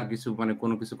হলে তার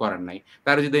কোনো কিছু করার নাই।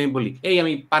 তারে যদি আমি বলি, "এই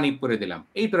আমি পানি পরে দিলাম,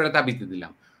 এই তোর একটা তাবিজ দিয়ে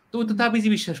দিলাম।" তো ও তো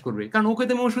তাবিজই বিশ্বাস করবে। কারণ ওকে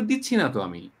তো আমি ওষুধ দিচ্ছি না তো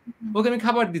আমি। ওকে আমি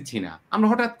খাবার দিচ্ছি না। আমরা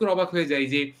হঠাৎ করে অবাক হয়ে যাই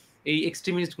যে এই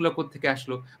এক্সট্রিমিস্ট গুলা কোত্থেকে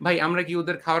আসলো? ভাই, আমরা কি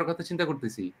ওদের খাওয়ার কথা চিন্তা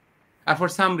করতেছি? আর ফর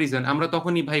সাম রিজন আমরা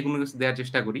তখনই ভাই কোনো কিছু দেয়ার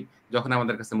চেষ্টা করি, যখন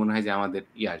আমাদের কাছে মনে হয় যে আমাদের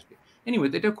আসবে। এনিওয়ে,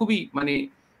 তো এটা খুবই মানে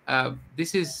আ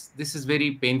this is this is very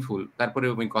painful.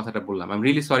 তারপরেও আমি কথাটা বললাম। I am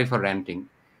really sorry for ranting.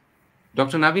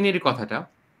 Doctor নাভিনের কথাটা,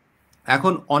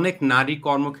 এখন অনেক নারী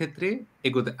কর্মক্ষেত্রে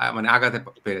মানে আগাতে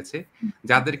পেরেছে,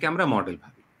 যাদেরকে আমরা মডেল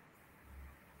ভাবি।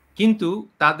 কিন্তু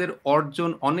তাদের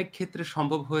অর্জন অনেক ক্ষেত্রে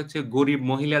সম্ভব হয়েছে গরিব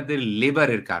মহিলাদের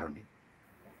লেবারের কারণে।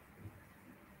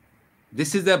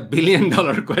 This is a billion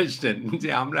dollar question. যে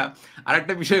আমরা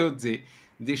আরেকটা বিষয় হচ্ছে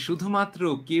যে শুধুমাত্র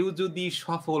কেউ যদি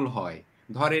সফল হয়,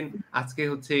 ধরেন আজকে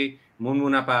হচ্ছে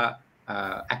মুনমুন আপা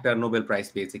একটা নোবেল প্রাইজ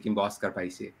পেয়েছে কিংবা অস্কার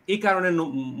পাইছে। এই কারণে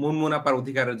মুনমুন আপার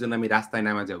অধিকারের জন্য আমি রাস্তায়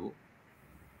নেমে যাব।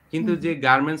 কিন্তু যে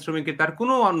গার্মেন্টস শ্রমিকের, তার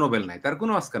কোনো নোবেল নাই, তার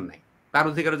কোনো অস্কার নাই। তার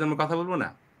অধিকারের জন্য কথা বলব না?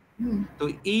 তো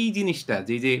এই জিনিসটা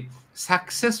যে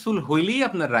সাকসেসফুল হইলেই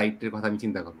আপনার রাইট এর কথা আমি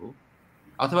চিন্তা করব।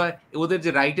 অথবা ওদের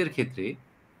যে রাইট এর ক্ষেত্রে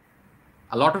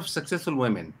a lot of successful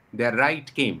women, their right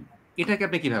came. এটাকে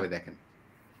আপনি কিভাবে দেখেন?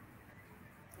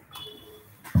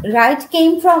 রাইট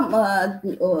কেম ফ্রম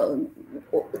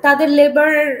তাদের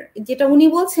লেবার, যেটা উনি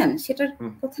বলছেন সেটার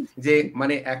কথা যে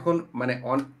মানে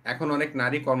এখন অনেক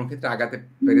নারী কর্মক্ষেত্রে আগাতে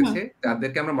পেরেছে,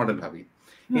 তাদেরকে আমরা মডেল ভাবি।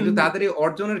 কিন্তু তাদের এই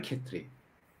অর্জনের ক্ষেত্রে,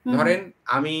 ধরেন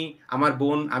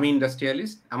আমি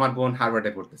ইন্ডাস্ট্রিয়ালিস্ট, আমার বোন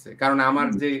হার্ভার্ডে পড়তেছে। কারণ আমার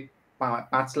যে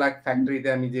 ৫ লাখ ফ্যাক্টরিতে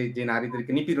আমি যে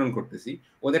নারীদেরকে নিপীড়ন করতেছি,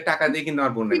 ওদের টাকা দিয়ে কিন্তু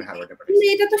আমার বোন আমি হার্ভার্ডে পাঠাইছি।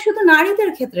 এটা তো শুধু নারীদের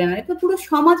ক্ষেত্রে না, এটা পুরো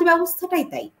সমাজ ব্যবস্থাটাই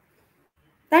তাই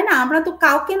না? আমরা তো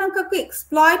কাউকে না কাউকে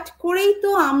এক্সপ্লয়েট করেই তো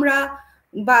আমরা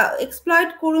বা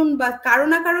এক্সপ্লয়েট করুন, বা কারো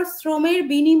না কারো শ্রমের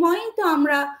বিনিময়ে তো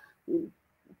আমরা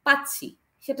পাচ্ছি,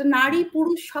 সেটা নারী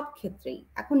পুরুষ সব ক্ষেত্রেই।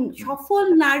 এখন সফল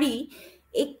নারী,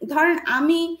 ধরেন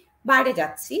আমি বাইরে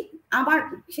যাচ্ছি, আমার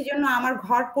সেজন্য আমার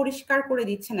ঘর পরিষ্কার করে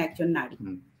দিচ্ছেন একজন নারী,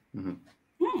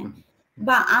 হ্যাঁ,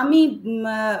 বা আমি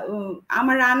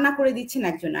আমার রান্না করে দিচ্ছেন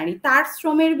একজন নারী, তার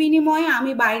শ্রমের বিনিময়ে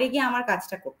আমি বাইরে গিয়ে আমার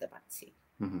কাজটা করতে পারছি,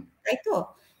 তাই তো?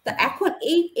 তো এখন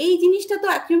এই জিনিসটা তো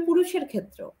একজন পুরুষের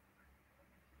ক্ষেত্রেও,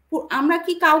 আমরা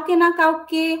কি কাউকে না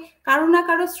কাউকে, কারো না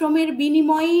কারো শ্রমের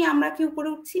বিনিময়েই আমরা কি উপরে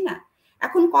উঠছি না?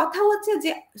 এখন কথা হচ্ছে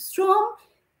যে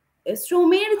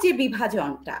শ্রমের যে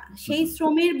বিভাজনটা, সেই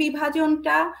শ্রমের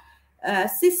বিভাজনটা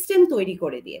সিস্টেম তৈরি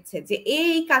করে দিয়েছে যে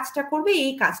এই কাজটা করবে,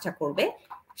 এই কাজটা করবে।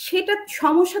 সেটা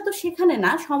সমস্যা তো সেখানে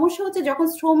না, সমস্যা হচ্ছে যখন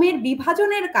শ্রমের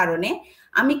বিভাজনের কারণে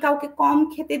আমি কাউকে কম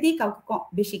খেতে দিই, কাউকে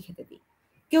বেশি খেতে দিই।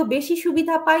 কেউ বেশি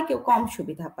সুবিধা পায়, কেউ কম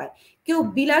সুবিধা পায়, কেউ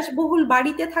বিলাসবহুল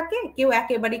বাড়িতে থাকে, কেউ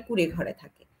একেবারে কুড়ে ঘরে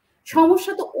থাকে।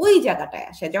 সমস্যা তো ওই জায়গাটায়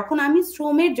আসে যখন আমি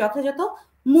শ্রমের যথাযথ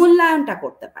মূল্যায়নটা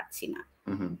করতে পারছি না,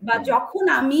 বা যখন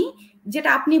আমি, যেটা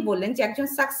আপনি বললেন যে একজন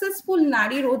সাকসেসফুল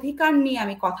নারীর অধিকার নিয়ে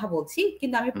আমি কথা বলছি,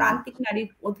 কিন্তু আমি প্রান্তিক নারীর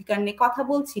অধিকার নিয়ে কথা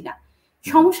বলছি না।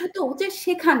 সমস্যা তো হচ্ছে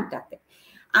সেখানটাতে।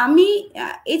 আমি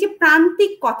এই যে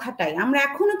প্রান্তিক কথাটাই, আমরা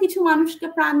এখনো কিছু মানুষকে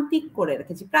প্রান্তিক করে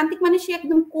রেখেছি। প্রান্তিক মানে সে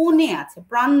একদম কোণে আছে,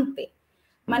 প্রান্তে,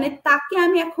 মানে তাকে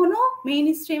আমি এখনো মেইন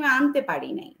স্ট্রিমে আনতে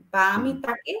পারি নাই, বা আমি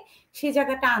তাকে সে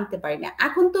জায়গাটা আনতে পারি না।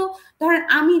 এখন তো ধরেন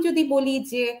আমি যদি বলি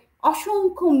যে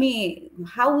অসংখ্য মেয়ে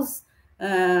হাউস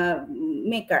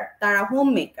মেকার, তারা হোম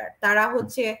মেকার, তারা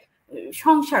হচ্ছে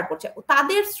সংসার করছে,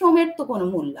 তাদের শ্রমের তো কোনো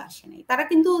মূল্য আসে নাই। তারা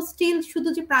কিন্তু স্টিল শুধু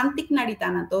যে প্রান্তিক নারী তা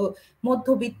না, তো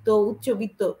মধ্যবিত্ত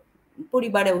উচ্চবিত্ত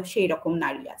পরিবারেও সেই রকম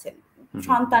নারী আছেন,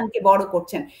 সন্তানকে বড়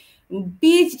করছেন,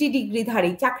 পিএইচডি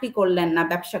ডিগ্রিধারী, চাকরি করলেন না,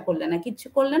 ব্যবসা করলেন না, কিছু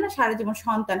করলেন না, সারা জীবন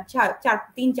সন্তান,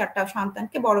 3-4টা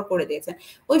সন্তানকে বড় করে দিয়েছেন।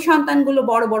 ওই সন্তানগুলো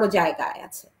বড় বড় জায়গায়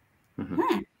আছে,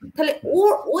 হ্যাঁ। তাহলে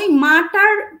ওই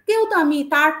মাটারকেও তো আমি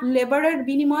তার লেবারের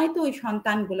বিনিময়ে তো ওই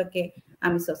সন্তানগুলোকে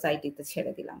আমি সোসাইটিতে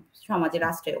ছেড়ে দিলাম, সমাজে,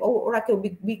 রাষ্ট্রে। ওরা কেউ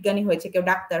বিজ্ঞানী হয়েছে, কেউ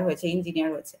ডাক্তার হয়েছে, ইঞ্জিনিয়ার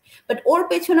হয়েছে, বাট ওর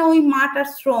পেছনে ওই মাটার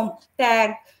শ্রম, ত্যাগ,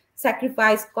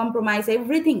 স্যাক্রিফাইস, কম্প্রোমাইজ,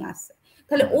 এভরিথিং আছে।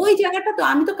 তাহলে ওই জায়গাটা তো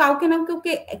আমি তো কাউকে না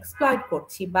কাউকে এক্সপ্লয়েট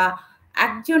করছি, বা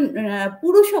একজন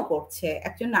পুরুষও করছে,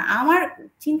 একজন না। আমার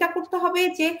চিন্তা করতে হবে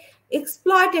যে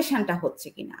এক্সপ্লয়টেশনটা হচ্ছে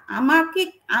কিনা। আমাকে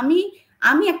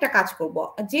আমি একটা কাজ করব,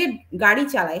 যে গাড়ি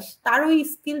চালায় তার ওই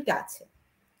স্কিলটা আছে,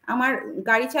 আমার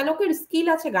গাড়ি চালকের স্কিল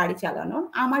আছে গাড়ি চালানোর,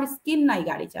 আমার স্কিল নাই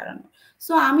গাড়ি চালানোর,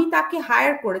 সো আমি তাকে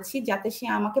হায়ার করেছি যাতে সে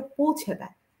আমাকে পৌঁছে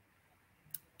দেয়।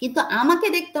 কিন্তু আমাকে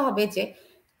দেখতে হবে যে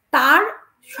তার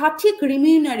সঠিক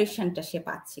রিমিউনারেশনটা সে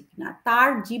পাচ্ছে কিনা, তার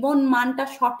জীবন মানটা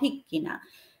সঠিক কিনা।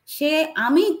 সে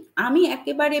আমি আমি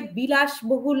একেবারে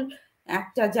বিলাসবহুল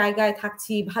একটা জায়গায়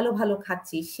থাকছি, ভালো ভালো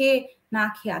খাচ্ছি, সে না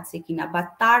খেয়ে আছে কিনা, বা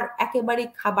তার একেবারে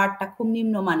খাবারটা খুব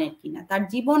নিম্নমানের কিনা, তার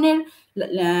জীবনের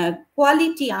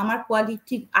কোয়ালিটি আমার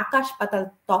কোয়ালিটির আকাশ পাতাল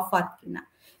তফাৎ কিনা।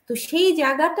 তো সেই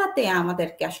জায়গাটাতে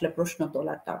আমাদেরকে আসলে প্রশ্ন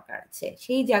তোলার দরকার আছে,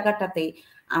 সেই জায়গাটাতে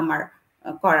আমার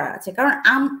করার আছে। কারণ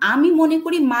আমি মনে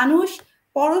করি মানুষ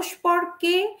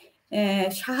পরস্পরকে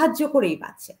সাহায্য করেই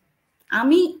বাঁচে।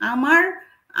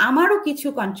 আমারও কিছু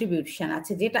কন্ট্রিবিউশন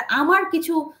আছে, যেটা আমার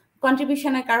কিছু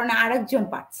কন্ট্রিবিউশনের কারণে আরেকজন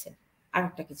পাচ্ছে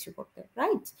আরেকটা কিছু করতে,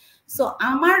 রাইট? সো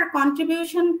আমার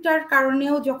কন্ট্রিবিউশনটার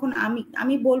কারণেও যখন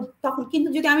আমি তখন কিন্তু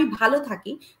যদি আমি ভালো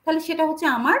থাকি, তাহলে সেটা হচ্ছে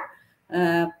আমার,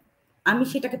 আমি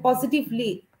সেটাকে পজিটিভলি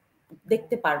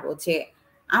দেখতে পারবো যে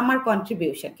আমার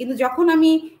কন্ট্রিবিউশন। কিন্তু যখন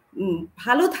আমি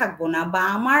ভালো থাকবো না, বা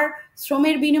আমার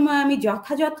শ্রমের বিনিময়ে আমি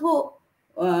যথাযথ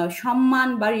সম্মান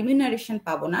বা রিমিউনারেশন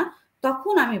পাবো না,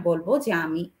 তখন আমি বলবো যে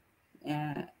আমি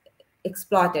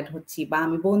এক্সপ্লয়েটেড হচ্ছি, বা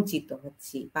আমি বঞ্চিত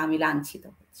হচ্ছি, বা আমি লাঞ্ছিত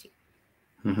হচ্ছি।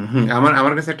 আমার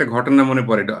আমার কাছে একটা ঘটনা মনে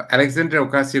পড়ে। আলেকজান্ডার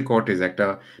ওকাসিও-কর্টেজ একটা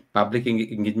পাবলিক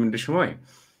এনগেজমেন্টের সময়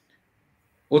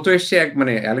ও তো এসছে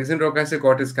মানে Alexandria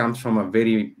Ocasio Cortez comes from a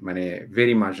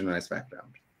very marginalized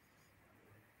background.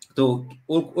 তো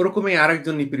ওরকমই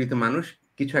আরেকজন নিপীড়িত মানুষ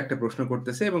কিছু একটা প্রশ্ন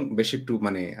করতেছে এবং বেশ একটু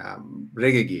মানে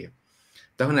রেগে গিয়ে।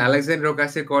 তখন আলেকজান্ডার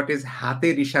ওকাসিও-কর্টেজ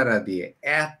হাতের ইশারা দিয়ে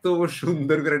এত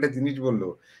সুন্দর করে একটা জিনিস বলল,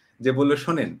 যে বলল,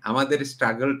 শোনেন, আমাদের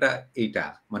স্ট্রাগলটা এইটা,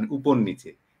 মানে উপর নিচে,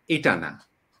 এটা না।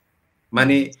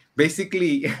 মানে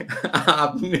বেসিক্যালি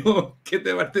আপনিও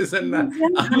খেতে পারতেছেন না,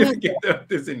 আমিও খেতে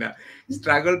পারতেছি না।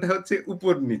 স্ট্রাগলটা হচ্ছে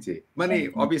উপর নিচে। মানে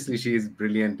obviously she is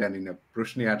brilliant and in a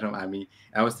প্রশ্নে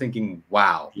I was thinking,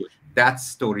 wow, that's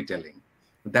storytelling.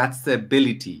 That's the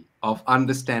ability of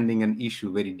understanding an issue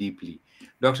very deeply.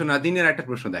 Doctor নাদিনের একটা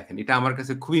প্রশ্ন দেখেন, এটা আমার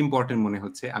কাছে খুব ইম্পর্টেন্ট মনে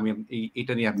হচ্ছে। আমি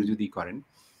এটা নিয়ে আপনি যদি করেন,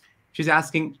 she's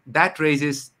asking, that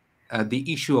raises the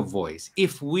issue of voice.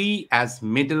 If we, as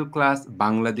middle class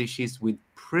Bangladeshis with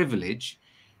privilege,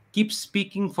 keep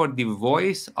speaking for the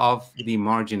voice of the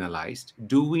marginalized,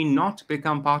 do we not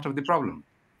become part of the problem?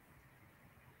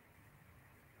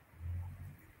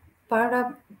 Part of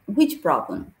which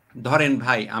problem? ধরেন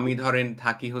ভাই, আমি ধরেন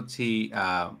থাকি হচ্ছি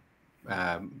আহ,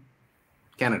 আহ,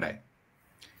 কানাডায়।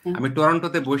 হ্যাঁ, আমি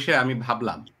টরন্টোতে বসে আমি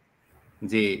ভাবলাম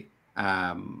যে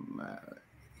আম,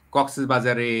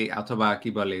 কক্সবাজারে অথবা কি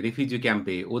বলে রিফিউজি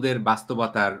ক্যাম্পে ওদের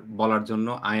বাস্তবতার বলার জন্য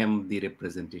I am the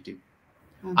representative.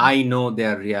 Hmm, I know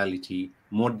there reality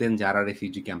মোর দেন যারা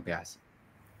রেফিউজি ক্যাম্পে আছে।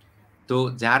 তো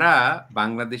যারা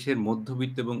বাংলাদেশের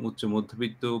মধ্যবিত্ত এবং উচ্চ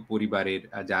মধ্যবিত্ত পরিবারের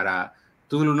যারা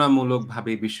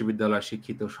তুলনামূলকভাবে বিশ্ববিদ্যালয়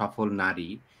শিক্ষিত সফল নারী,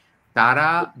 তারা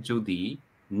যদি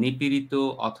নিপীড়িত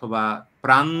অথবা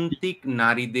প্রান্তিক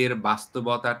নারীদের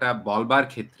বাস্তবতাটা বলবার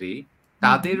ক্ষেত্রে হুম,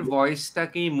 তাদের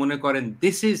ভয়েসটাকেই মনে করেন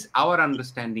this is our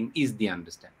understanding is the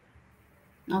understanding,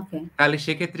 okay. তাহলে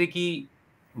সেক্ষেত্রে কি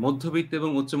মধ্যবিত্ত এবং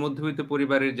উচ্চ মধ্যবিত্ত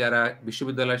পরিবারের যারা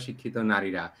বিশ্ববিদ্যালয় শিক্ষিত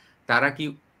নারীরা, তারা কি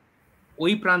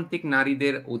ওই প্রান্তিক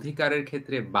নারীদের অধিকারের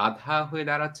ক্ষেত্রে বাধা হয়ে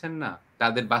দাঁড়াচ্ছেন না?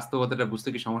 তাদের বাস্তবতাটা বুঝতে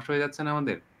কি সমস্যা হয়ে যাচ্ছে না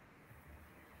আমাদের?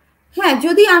 হ্যাঁ,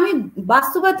 যদি আমি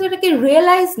বাস্তবতাটাকে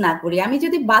রিয়ালাইজ না করি, আমি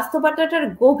যদি বাস্তবতাটার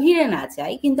গভীরে না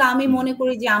যাই, কিন্তু আমি হুম, মনে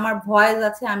করি যে আমার ভয়েস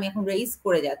আছে, আমি এখন রেইজ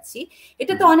করে যাচ্ছি।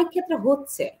 এটা তো হুম, অনেক ক্ষেত্রে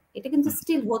হচ্ছে। এটা কিন্তু হুম,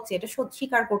 স্টিল হচ্ছে। এটা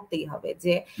স্বীকার করতেই হবে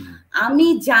যে হুম, আমি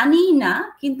জানি না,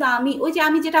 কিন্তু আমি ওই যে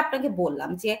আমি যেটা আপনাকে বললাম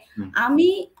যে হুম, আমি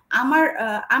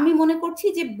আমি মনে করছি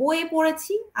যে বইয়ে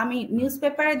পড়েছি, আমি হুম, নিউজ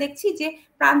পেপারে দেখছি যে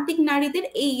প্রান্তিক নারীদের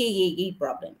এই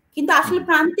প্রবলেম। কিন্তু হুম, আসলে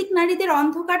প্রান্তিক নারীদের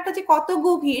অন্ধকারটা যে কত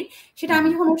গভীর, সেটা আমি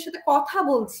হুম, যখন ওর সাথে কথা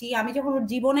বলছি, আমি যখন ওর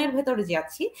জীবনের ভেতরে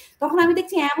যাচ্ছি, তখন আমি হুম,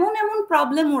 দেখছি এমন, এমন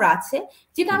প্রবলেম ওর আছে,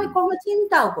 যেটা আমি হুম, কখনো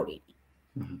চিন্তাও করিনি।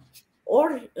 হুম, ওর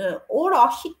ওর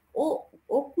ও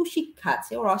ও কুশিক্ষা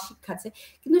আছে, ওর অশিক্ষা আছে।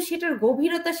 কিন্তু সেটার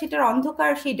গভীরতা, সেটার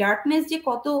অন্ধকার, সেই ডার্কনেস যে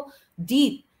কত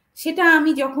ডিপ, সেটা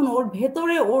আমি যখন ওর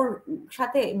ভেতরে ওর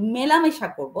সাথে মেলামেশা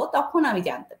করব, তখন আমি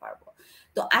জানতে পারবো।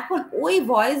 তো এখন ওই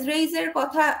ভয়েস রেইজ এর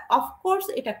কথা, অফকোর্স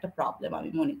এটা একটা প্রবলেম আমি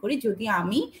মনে করি, যদি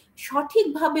আমি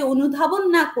সঠিকভাবে অনুধাবন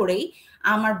না করেই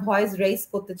আমার ভয়েস রেইজ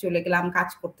করতে চলে গেলাম, কাজ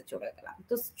করতে চলে গেলাম।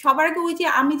 তো সবার আগে ওই যে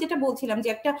আমি যেটা বলছিলাম যে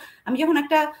আমি যখন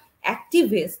একটা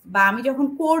অ্যাক্টিভিস্ট বা আমি যখন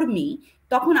কর্মী,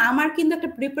 তখন আমার কিন্তু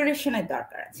একটা প্রিপারেশনের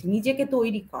দরকার আছে নিজেকে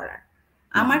তৈরি করার।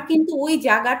 হুম, আমার হুম, কিন্তু ওই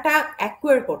জায়গাটা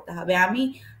অ্যাকোয়ার করতে হবে।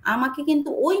 আমাকে কিন্তু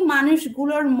ওই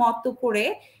মানুষগুলোর মতো করে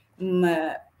উম,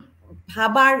 আহ,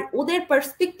 ভাবার, ওদের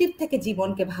পার্সপেক্টিভ থেকে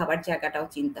জীবনকে ভাবার জায়গাটাও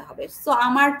চিনতে হবে। সো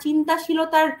আমার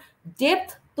চিন্তাশীলতার ডেপথ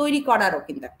তৈরি করারও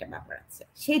কিন্তু একটা ব্যাপার আছে।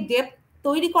 সেই ডেপথ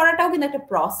তৈরি করাটাও কিন্তু একটা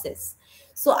প্রসেস।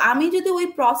 সো আমি যদি ওই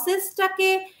প্রসেসটাকে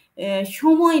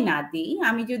সময় না দিই,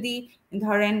 আমি যদি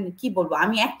ধরেন কি বলবো,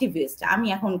 আমি অ্যাক্টিভিস্ট, আমি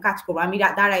এখন কাজ করবো, আমি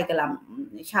দাঁড়ায় গেলাম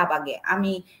শাহবাগে,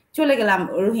 আমি চলে গেলাম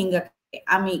রোহিঙ্গা,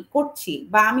 আমি করছি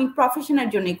বা আমি প্রফেশনের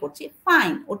জন্যই করছি,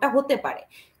 ফাইন, ওটা হতে পারে।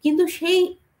 কিন্তু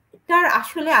সেইটার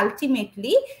আসলে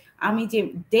আলটিমেটলি আমি যে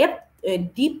ডেপথ,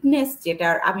 ডিপনেস, যেটা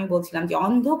আমি বলছিলাম যে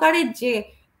অন্ধকারের যে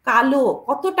কালো,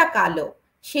 কতটা কালো,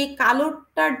 সেই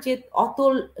কালোটার যে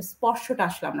অতল স্পর্শটা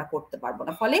আসলে আমরা করতে পারবো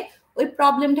না। ফলে ওই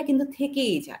প্রবলেমটা কিন্তু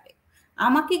থেকেই যাবে।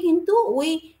 আমাকে কিন্তু ওই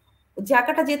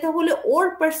জায়গাটা যেতে হলে ওর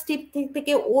পার্সপেক্টিভ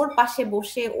থেকে, ওর পাশে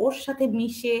বসে, ওর সাথে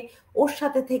মিশে, ওর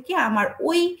সাথে থেকে আমার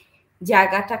ওই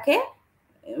জায়গাটাকে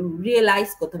রিয়েলাইজ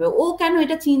করতে হবে ও কেন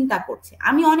এটা চিন্তা করছে।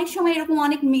 আমি অনেক সময় এরকম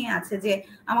অনেক মেয়ে আছে যে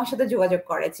আমার সাথে যোগাযোগ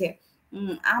করে যে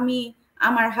আমি,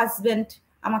 আমার হাজবেন্ড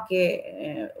আমাকে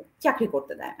চাকরি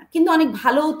করতে দেয় না, কিন্তু অনেক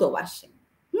ভালোও তো বাসে।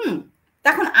 হুম,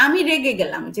 তখন আমি রেগে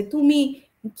গেলাম যে তুমি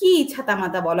কি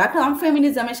ছাতামাতা বলো। এখন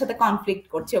ফেমিনিজমের সাথে কনফ্লিক্ট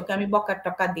করছে, ওকে আমি বকার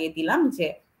টকা দিয়ে দিলাম যে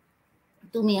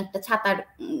তুমি একটা ছাতার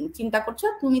চিন্তা করছো,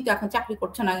 তুমি তো এখন চাকরি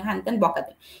করছো না, হ্যান ত্যান বকা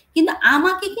দেন। কিন্তু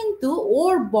আমাকে কিন্তু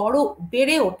ওর বড়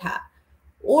বেড়ে ওঠা,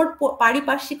 ওর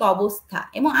পারিপার্শ্বিক অবস্থা,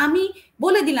 এবং আমি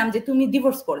বলে দিলাম যে তুমি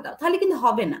ডিভোর্স করে দাও, তাহলে কিন্তু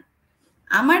হবে না।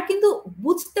 আমার কিন্তু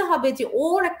বুঝতে হবে যে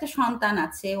ওর একটা সন্তান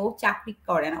আছে, ও চাকরি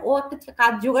করে না, ও একটা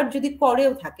কাজ জোগাড় যদি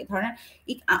করেও থাকে, ধরেন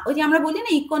ওই যে আমরা বলি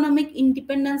না ইকোনমিক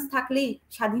ইন্ডিপেন্ডেন্স থাকলেই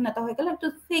স্বাধীনতা হয়ে গেল, একটা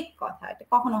ফেক কথা, এটা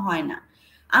কখনো হয় না।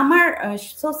 আমার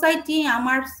সোসাইটি,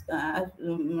 আমার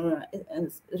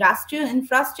রাষ্ট্রীয়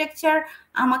ইনফ্রাস্ট্রাকচার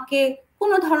আমাকে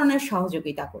কোনো ধরনের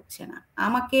সহযোগিতা করছে না,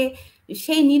 আমাকে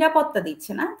সেই নিরাপত্তা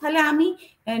দিচ্ছে না, তাহলে আমি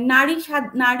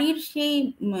নারীর সেই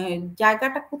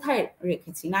জায়গাটা কোথায়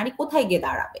রেখেছি, নারী কোথায় গিয়ে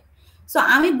দাঁড়াবে? সো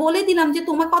আমি বলে দিলাম যে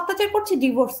তোমাকে অত্যাচার করছে,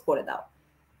 ডিভোর্স করে দাও।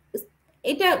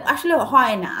 এটা আসলে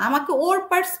হয় না। আমাকে ওর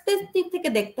পার্সপেক্টিভ থেকে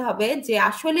দেখতে হবে যে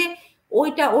আসলে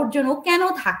ওইটা ওর জন্য, ও কেন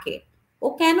থাকে, ও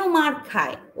কেন মার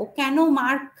খায়, ও কেন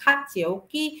মার খাচ্ছে, ও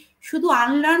কি শুধু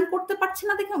আনলার্ন করতে পারছে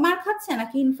না দেখে মার খাচ্ছে,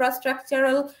 নাকি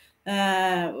ইনফ্রাস্ট্রাকচারাল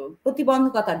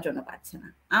প্রতিবন্ধকতার জন্য পাচ্ছে না।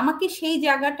 আমাকে সেই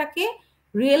জায়গাটাকে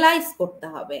রিয়েলাইজ করতে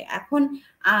হবে। এখন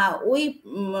ওই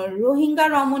রোহিঙ্গা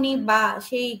রমণী বা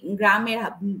সেই গ্রামের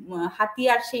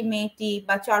হাতিয়ার সেই মেয়েটি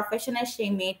বা চরফ্যাশনের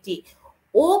সেই মেয়েটি,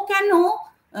 ও কেন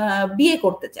বিয়ে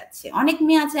করতে চাচ্ছে? অনেক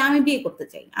মেয়ে আছে আমি বিয়ে করতে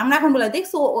চাই। আমরা এখন বলে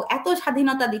দেখছো ও এত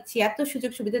স্বাধীনতা দিচ্ছি, এত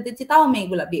সুযোগ সুবিধা দিচ্ছি, তাও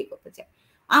মেয়েগুলা বিয়ে করতে চায়।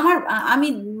 আমি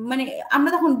মানে আমরা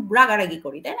তখন রাগারাগি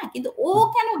করি, তাই না? কিন্তু ও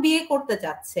কেন বিয়ে করতে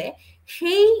চাচ্ছে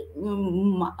সেই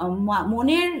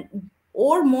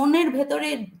ওর মনের ভেতরে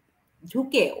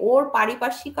ঢুকে ওর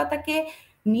পারিপার্শ্বিকতাকে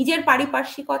নিজের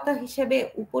পারিপার্শ্বিকতা হিসেবে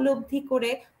উপলব্ধি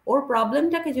করে ওর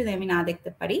প্রবলেমটাকে যদি আমি না দেখতে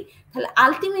পারি, তাহলে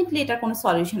আলটিমেটলি এটা কোনো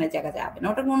সলিউশনের জায়গা যাবে না,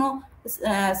 ওটা কোনো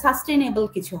সাস্টেনেবল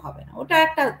কিছু হবে না, ওটা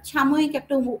একটা সাময়িক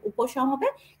একটা উপশম হবে,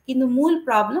 কিন্তু মূল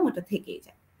প্রবলেম ওটা থেকেই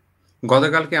যায়।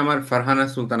 গতকালকে আমার ফারহানা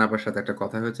সুলতান আপার সাথে একটা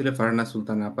কথা হয়েছিল। ফারহানা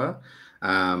সুলতান আপা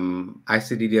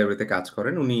আইসিডিডিআরবিতে কাজ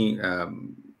করেন। উনি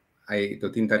এই তো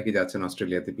 ৩ তারিখে যাচ্ছেন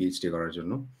অস্ট্রেলিয়াতে পিএইচডি করার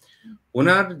জন্য।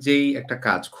 উনার যেই একটা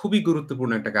কাজ, খুবই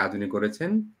গুরুত্বপূর্ণ একটা কাজ উনি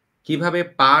করেছেন, কিভাবে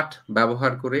পাট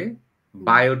ব্যবহার করে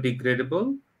বায়োডিগ্রেডেবল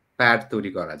প্যাড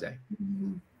তৈরি করা যায়।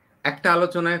 একটা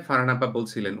আলোচনায় ফারহানা আপা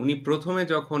বলছিলেন, উনি ১ম এ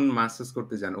যখন মাস্টার্স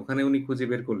করতে যান, ওখানে উনি খুঁজে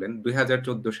বের করলেন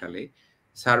 ২০১৪ সালে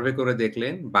সার্ভে করে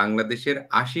দেখলেন বাংলাদেশের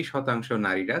 ৮০%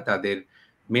 নারীরা তাদের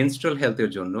মেনস্ট্রুয়াল হেলথ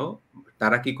এর জন্য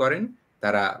তারা কি করেন?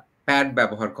 তারা প্যাড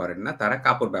ব্যবহার করেন না, তারা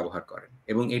কাপড় ব্যবহার করেন।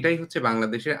 এবং এটাই হচ্ছে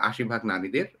বাংলাদেশের ৮০%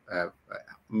 নারীদের আ আ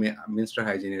মেনস্ট্রুয়াল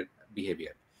হাইজিন এর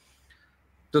বিহেভিয়ার।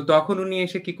 তো তখন উনি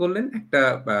এসে কি করলেন? একটা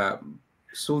আ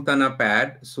Sultana pad,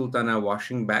 Sultana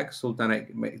washing bag, Sultana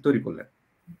তৈরি করলেন।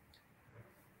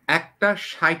 একটা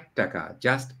 ৳৬০,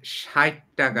 জাস্ট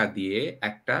 ৳৬০ দিয়ে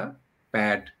একটা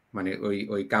প্যাড, মানে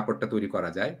ওই কাপড়টা তৈরি করা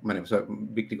যায়। মানে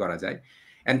বিক্রি করা যায়।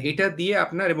 অ্যান্ড এটা দিয়ে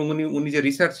আপনার, এবং উনি যে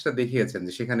রিসার্চটা দেখিয়েছেন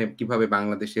যে সেখানে কিভাবে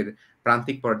বাংলাদেশের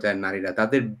প্রান্তিক পর্যায়ের নারীরা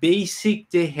তাদের বেসিক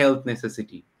যে হেলথ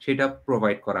নেসেসিটি সেটা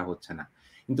প্রোভাইড করা হচ্ছে না।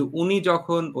 কিন্তু উনি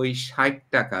যখন ওই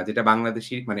 ৳৬০, যেটা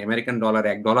বাংলাদেশী মানে আমেরিকান ডলার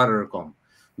 $১ কম,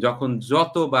 যখন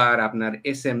যতবার আপনার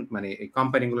মানে এই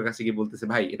কোম্পানিগুলোর কাছে গিয়ে বলতেছে,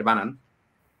 "ভাই এটা বানান।"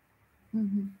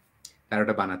 তারা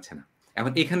ওটা বানাচ্ছে না।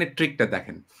 এখন এখানে ট্রিকটা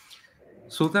দেখেন।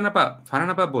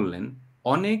 ফারহান আপা বললেন,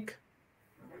 অনেক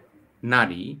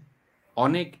নারী,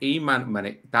 অনেক এই মানে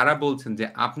তারা বলছেন যে,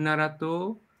 "আপনারা তো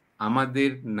আমাদের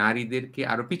নারীদেরকে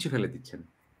আরো পিছু ফেলে দিচ্ছেন।"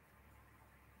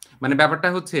 মানে ব্যাপারটা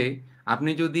হচ্ছে,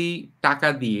 আপনি যদি টাকা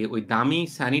দিয়ে ওই দামি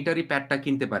স্যানিটারি প্যাডটা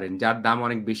কিনতে পারেন, যার দাম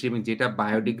অনেক বেশি এবং যেটা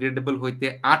বায়োডিগ্রেডেবল হইতে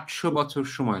 ৮০০ বছর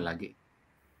সময় লাগে।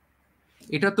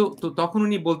 এটা তো তখন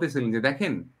উনি বলতেছিলেন যে,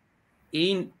 "দেখেন,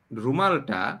 এই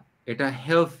রুমালটা, এটা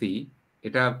হেলথি,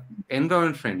 এটা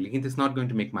এনভায়রনমেন্ট ফ্রেন্ডলি, কিন্তু it's not going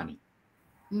to make money."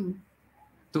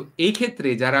 তো এই ক্ষেত্রে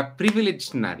যারা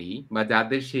প্রিভিলেজড নারী বা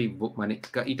যাদের সেই মানে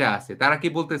ইটা আছে, তারা কি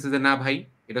বলতেছে যে, "না ভাই,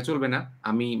 এটা চলবে না।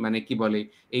 আমি মানে কি বলে,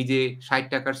 এই যে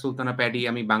 ৳৬০ র সুলতানা প্যাডই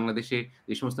আমি বাংলাদেশে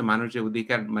যে সমস্ত মানুষের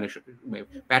অধিকার মানে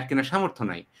প্যাড কেনার সামর্থ্য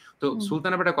নাই।" তো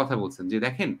সুলতানা আপা একটা কথা বলছেন যে,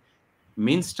 "দেখেন,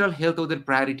 মেনস্ট্রুয়াল হেলথ ওদের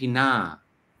প্রায়োরিটি না।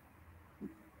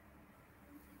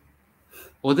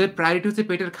 ওদের প্রায়োরিটি হচ্ছে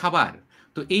পেটের খাবার।"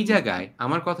 তো এই জায়গায়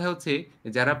আমার কথা হচ্ছে,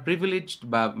 যারা প্রিভিলেজড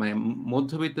বা মানে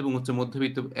মধ্যবিত্ত এবং উচ্চ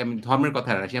মধ্যবিত্ত, আমি ধর্মের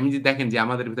কথায় আসি। আমি যদি দেখেন যে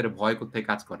আমাদের ভিতরে ভয় কোথায়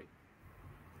কাজ করে?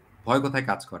 ভয় কোথায়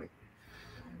কাজ করে?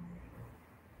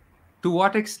 To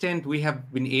what extent we have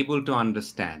been able to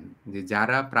understand যে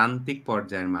যারা প্রান্তিক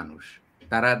পর্যায়ের মানুষ,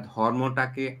 তারা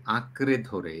ধর্মটাকে আঁকড়ে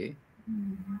ধরে,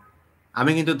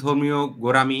 আমি কিন্তু ধর্মীয়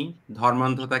গোঁড়ামি,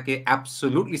 ধর্মান্ধতাকে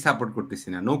অ্যাবসোলিউটলি সাপোর্ট করতেছি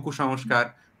না। নো কুসংস্কার,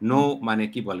 নো মানে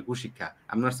কি বলে কুশিক্ষা।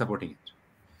 I am not supporting it.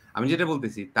 আমি যেটা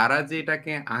বলতেছি, তারা যে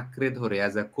এটাকে আঁকড়ে ধরে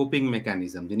অ্যাজ আ কোপিং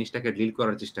মেকানিজম জিনিসটাকে ডিল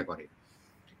করার চেষ্টা করে।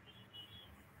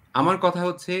 আমার কথা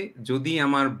হচ্ছে, যদি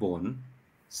আমার বোন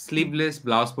স্লিভলেস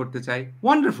ব্লাউজ পড়তে চায়,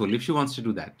 wonderful if she wants to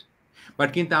do that. But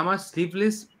কিন্তু আমার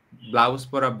স্লিভলেস ব্লাউজ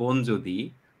পরা বোন যদি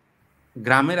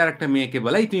গ্রামের আরেকটা মেয়েকে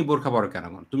বলে, "এই তুমি বোরখা পড়ো কেন?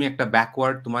 তুমি একটা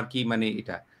ব্যাকওয়ার্ড, তোমার কি মানে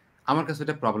এটা?" আমার কাছে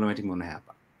এটা প্রবলেমেটিক মনে হয়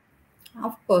আপা।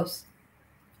 অফ কোর্স,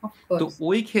 অফ তো কোর্স।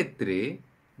 ওই ক্ষেত্রে,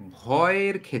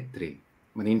 ভয়ের ক্ষেত্রে,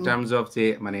 মানে ইন টার্মস অফ যে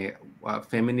মানে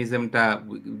ফেমিনিজমটা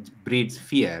breeds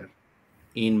fear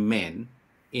in men,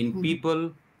 in people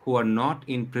who are not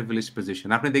in privileged position.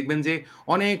 আপনি দেখবেন যে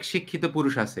অনেক শিক্ষিত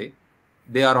পুরুষ আছে,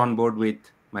 they are on board with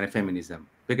মানে feminism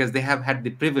because they have had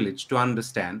the privilege to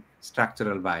understand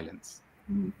structural violence.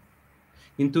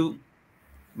 কিন্তু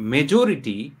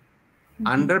majority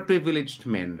underprivileged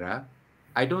menরা,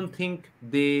 I don't think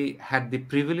they had the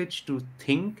privilege to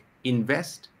think,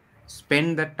 invest, spend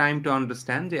that time to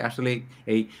understand যে আসলে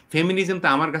এই ফেমিনিজমটা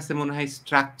আমার কাছে মনে হয়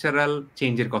structural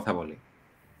চেঞ্জের কথা বলে।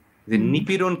 যে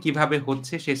নিপীড়ন কিভাবে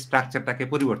হচ্ছে সেই স্ট্রাকচারটাকে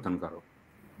পরিবর্তন করো।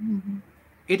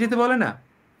 এটা তো বলে না।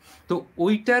 তো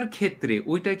ওইটার ক্ষেত্রে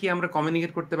ওইটা কি আমরা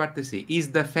কমিউনিকেট করতে পারতেছি? Is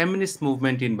the feminist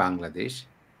movement in Bangladesh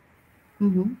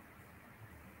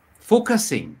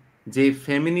focusing যে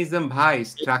ফেমিনিজম ভাই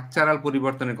স্ট্রাকচারাল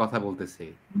পরিবর্তনের কথা বলতেছে,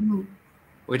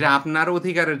 ওইটা আপনার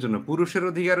অধিকারের জন্য, পুরুষের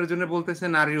অধিকারের জন্য বলতেছে,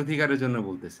 নারীর অধিকারের জন্য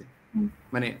বলতেছে?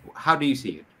 মানে হাউ ডু ইউ সি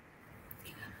ইট?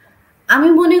 আমি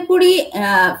মনে করি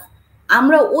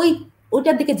আমরা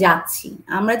ওইটার দিকে যাচ্ছি।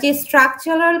 আমরা যে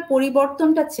স্ট্রাকচারাল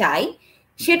পরিবর্তনটা চাই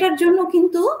সেটার জন্য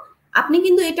কিন্তু আপনি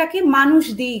কিন্তু এটাকে মানুষ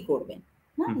দিয়েই করবেন।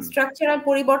 হ্যাঁ, স্ট্রাকচারাল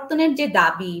পরিবর্তনের যে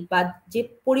দাবি বা যে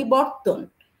পরিবর্তন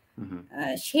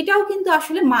সেটাও কিন্তু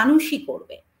আসলে মানুষই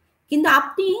করবে। কিন্তু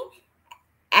আপনি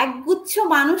একগুচ্ছ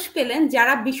মানুষ পেলেন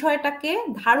যারা বিষয়টাকে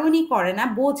ধারণই করে না,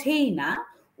 বোঝেই না,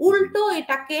 উল্টো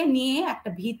এটাকে নিয়ে একটা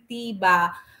ভীতি বা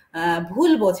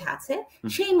ভুল বোঝা আছে,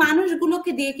 সেই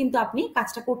মানুষগুলোকে দিয়ে কিন্তু আপনি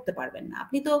কাজটা করতে পারবেন না।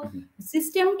 আপনি তো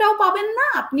সিস্টেমটাও পাবেন না,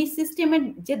 আপনি সিস্টেমের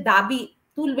যে দাবি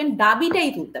তুলবেন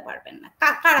দাবিটাই তুলতে পারবেন না।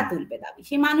 কারা তুলবে দাবি?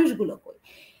 সেই মানুষগুলো কই?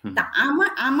 তা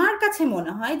আমার কাছে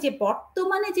মনে হয় যে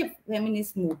বর্তমানে যে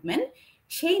ফেমিনিস্ট মুভমেন্ট,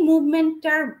 সেই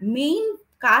মুভমেন্টটার মেইন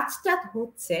কাজটা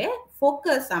হচ্ছে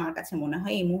ফোকাস, আমার কাছে মনে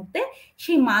হয় এই মুহূর্তে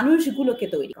সেই মানুষগুলোকে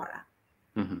তৈরি করা,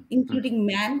 ইনক্লুডিং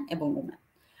ম্যান এবং ওম্যান।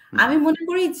 আমি মনে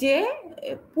করি যে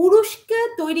পুরুষকে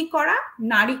তৈরি করা,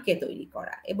 নারীকে তৈরি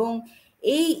করা, এবং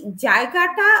এই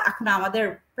জায়গাটা এখন আমাদের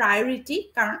প্রায়োরিটি।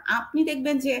 কারণ আপনি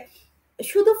দেখবেন যে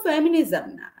শুধু ফেমিনিজম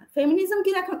না, ফেমিনিজম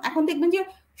কিন্তু এখন দেখবেন যে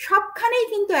সবখানেই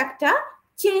কিন্তু একটা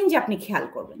চেঞ্জ আপনি খেয়াল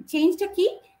করবেন। চেঞ্জটা কি?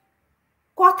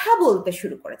 কথা বলতে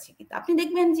শুরু করেছে। কিন্তু আপনি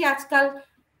দেখবেন যে আজকাল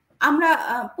আমরা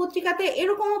পত্রিকাতে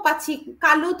এরকমও পাচ্ছি,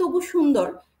 কালো তবু সুন্দর,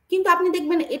 কিন্তু আপনি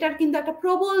দেখবেন এটার কিন্তু একটা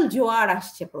প্রবল জোয়ার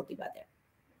আসছে প্রতিবাদের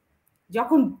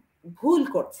যখন ভুল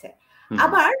করছে।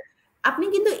 আবার আপনি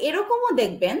কিন্তু এরকমও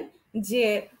দেখবেন যে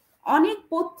অনেক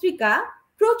পত্রিকা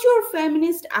প্রচুর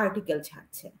ফেমিনিস্ট আর্টিকেল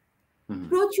ছাড়ছে,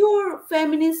 প্রচুর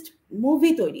ফেমিনিস্ট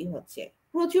মুভি তৈরি হচ্ছে,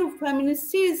 প্রচুর ফেমিনিস্ট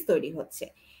সিরিজ তৈরি হচ্ছে।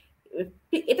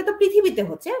 এটা তো পৃথিবীতে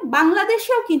হচ্ছে,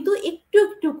 বাংলাদেশেও কিন্তু একটু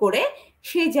একটু করে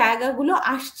সেই জায়গাগুলো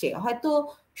আসছে, হয়তো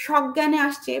সজ্ঞানে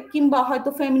আসছে, কিংবা হয়তো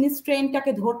ফেমিনিস্ট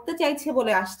ট্রেন্ডটাকে ধরতে চাইছে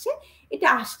বলে আসছে, এটা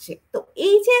আসছে। তো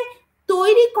এই যে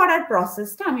তৈরি করার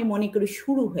প্রসেসটা আমি মনে করি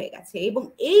শুরু হয়ে গেছে, এবং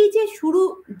এই যে শুরু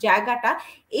জায়গাটা,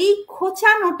 এই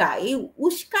খোঁচানোটা, এই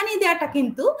উস্কানি দেওয়াটা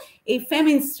কিন্তু এই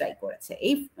ফেমিনিস্টরাই করেছে।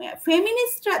 এই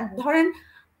ফেমিনিস্টরা ধরেন,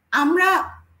 আমরা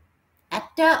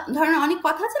একটা ধরেন অনেক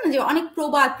কথা আছে না যে অনেক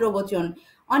প্রবাদ প্রবচন,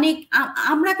 অনেক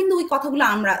আমরা কিন্তু ওই কথাগুলো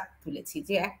আমরা তুলেছি,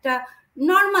 যে একটা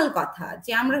নর্মাল কথা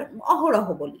যে আমরা অহরহ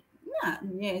বলি না,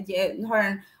 যে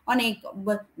ধরেন অনেক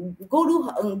গরু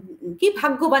কি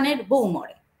ভাগ্যবানের বউ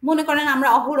মরে, মনে করেন আমরা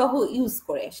অহরহ ইউজ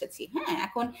করে এসেছি। হ্যাঁ,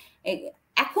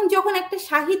 এখন যখন একটা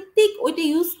সাহিত্যিক ওইটা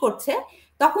ইউজ করছে,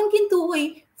 তখন কিন্তু ওই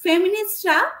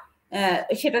ফেমিনিস্টরা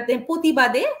সেটাতে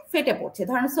প্রতিবাদে ফেটে পড়ছে।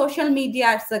 ধরেন সোশ্যাল মিডিয়া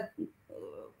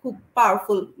খুব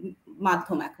পাওয়ারফুল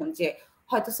মাধ্যম এখন, যে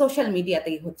হয়তো সোশ্যাল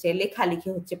মিডিয়াতেই হচ্ছে, লেখালেখি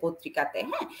হচ্ছে পত্রিকাতে।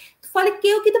 হ্যাঁ, ফলে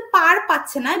কেউ কিন্তু পার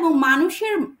পাচ্ছে না, এবং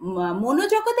মানুষের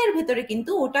মনোজগতের ভেতরে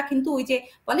কিন্তু ওটা কিন্তু ওই যে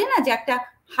বলে না যে একটা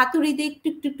হাতুড়ি দিয়ে একটু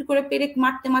একটু একটু করে পেরেক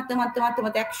মারতে মারতে মারতে মারতে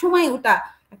মারতে এক সময় ওটা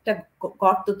একটা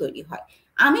গর্ত তৈরি হয়।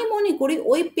 আমি মনে করি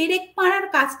ওই পেরেক মারার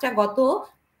কাজটা গত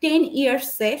 10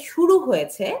 ইয়ার্সে শুরু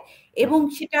হয়েছে, এবং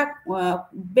সেটা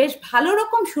বেশ ভালো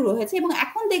রকম শুরু হয়েছে। এবং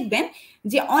এখন দেখবেন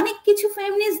যে অনেক কিছু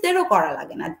ফেমিনিস্টদেরও করা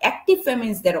লাগে না, অ্যাক্টিভ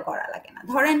ফেমিনিস্টদেরও করা লাগে না।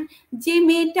 ধরেন যে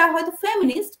মেয়েটা হয়তো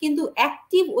ফেমিনিস্ট কিন্তু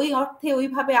অ্যাক্টিভ ওই অর্থে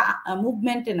ওইভাবে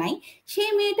মুভমেন্টে নাই,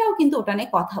 সেই মেয়েটাও কিন্তু ওটা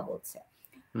নিয়ে কথা বলছে।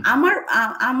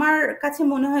 আমার কাছে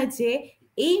মনে হয় যে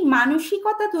এই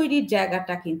মানসিকতা তৈরির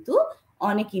জায়গাটা কিন্তু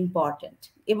অনেক ইম্পর্টেন্ট।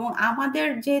 এবং আমাদের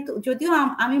যেহেতু, যদিও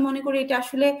আমি মনে করি এটা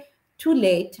আসলে টু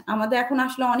লেট, আমাদের এখন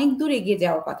আসলে অনেক দূর এগিয়ে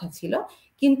যাওয়ার কথা ছিল,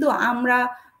 কিন্তু আমরা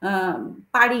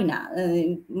পারি না।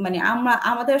 মানে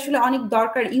আমাদের আসলে অনেক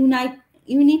দরকার,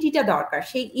 ইউনিটিটা দরকার।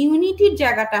 সেই ইউনিটির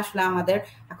জায়গাটা আসলে আমাদের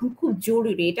এখন খুব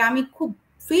জরুরি। এটা আমি খুব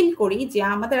ফিল করি যে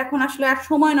আমাদের এখন আসলে আর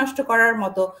সময় নষ্ট করার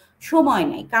মতো সময়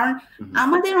নেই। কারণ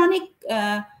আমাদের অনেক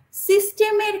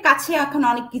সিস্টেমের কাছে এখন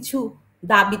অনেক কিছু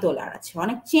দাবি তোলার আছে,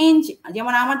 অনেক চেঞ্জ।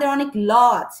 যেমন আমাদের অনেক ল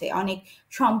আছে, অনেক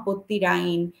সম্পত্তির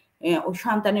আইন, ও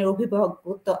সন্তানের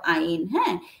অভিভাবকত্ব আইন।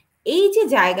 হ্যাঁ, এই যে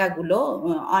জায়গাগুলো,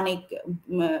 অনেক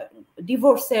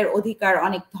ডিভোর্সের অধিকার,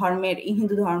 অনেক ধর্মের,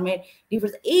 হিন্দু ধর্মের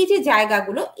ডিভোর্স, এই যে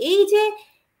জায়গাগুলো, এই যে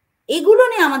এগুলো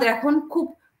নিয়ে আমাদের এখন খুব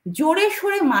জোরে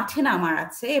সোরে মাঠে নামার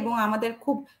আছে, এবং আমাদের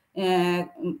খুব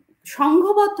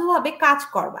সংঘবদ্ধভাবে কাজ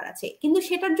করবার আছে। কিন্তু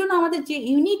সেটার জন্য আমাদের যে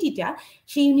ইউনিটিটা,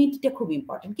 সেই ইউনিটিটা খুব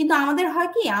ইম্পর্টেন্ট। কিন্তু আমাদের হয়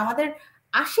কি, আমাদের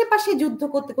আশেপাশে যুদ্ধ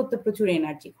করতে করতে প্রচুর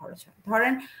এনার্জি খরচ হয়।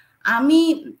 ধরেন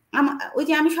ওই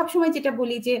যে আমি সবসময় যেটা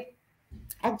বলি যে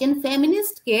একজন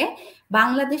ফেমিনিস্টকে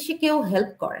বাংলাদেশে কেউ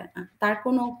হেল্প করে না, তার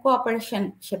কোনো কোঅপারেশন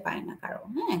সে পায় না কারো,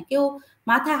 হ্যাঁ, কেউ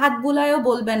মাথায় হাত বুলায়ও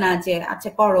বলবে না যে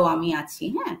আচ্ছা করো আমি আছি,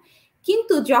 হ্যাঁ।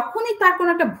 কিন্তু যখনই তার কোনো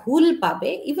একটা ভুল পাবে,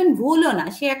 ইভেন ভুলও না,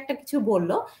 সে একটা কিছু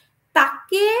বলল,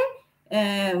 তাকে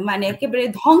মানে একেবারে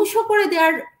ধ্বংস করে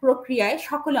দেওয়ার প্রক্রিয়ায়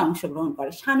সকলে অংশগ্রহণ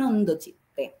করে সানন্দ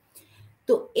চিত্তে।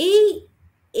 তো এই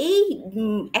এই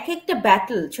এক একটা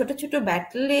ব্যাটল, ছোট ছোট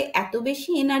ব্যাটলে এত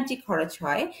বেশি এনার্জি খরচ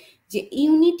হয় যে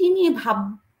ইউনিটি নিয়ে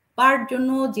ভাববার জন্য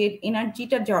যে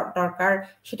এনার্জিটা দরকার,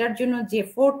 সেটার জন্য যে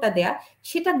এফোর্টটা দেয়া,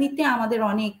 সেটা দিতে আমাদের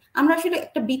অনেক, আমরা আসলে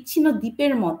একটা বিচ্ছিন্ন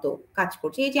দ্বীপের মতো কাজ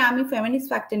করছি। এই যে আমি ফেমিনিস্ট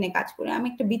ফ্যাক্টর নিয়ে কাজ করি, আমি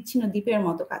একটা বিচ্ছিন্ন দ্বীপের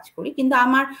মতো কাজ করি, কিন্তু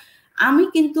আমি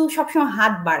কিন্তু সবসময়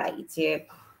হাত বাড়াই যে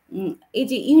এই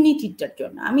যে ইউনিটিটার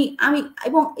জন্য আমি আমি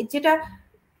এবং যেটা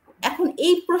এখন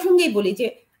এই প্রসঙ্গেই বলি যে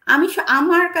আমি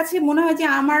আমার কাছে মনে হয় যে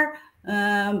আমার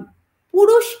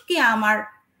পুরুষকে আমার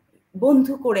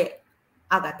বন্ধু করে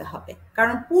আগাতে হবে,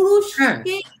 কারণ হ্যাঁ,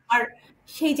 পুরুষকে আমার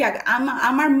সেই জায়গা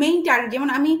আমার মেইন টার্গেট, যেমন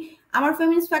আমি আমার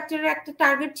ফেমিনিস্ট ফ্যাক্টরের একটা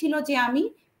টার্গেট ছিল যে আমি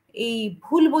এই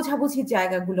ভুল বোঝাবুঝির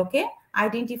জায়গাগুলোকে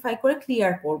আইডেন্টিফাই করে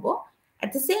ক্লিয়ার করব। অ্যাট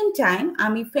দ্য সেম টাইম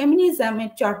আমি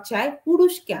ফেমিনিজমের চর্চায়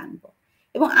পুরুষকে আনবো,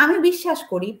 এবং আমি বিশ্বাস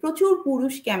করি প্রচুর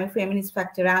পুরুষকে আমি ফেমিনিস্ট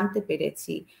ফ্যাক্টরে আনতে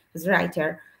পেরেছি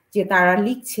রাইটার, যে তারা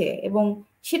লিখছে, এবং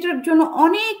সেটার জন্য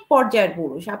অনেক পর্যায়ের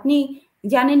পুরুষ। আপনি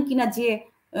জানেন কিনা যে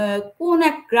কোন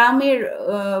এক গ্রামের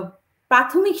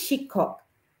প্রাথমিক শিক্ষক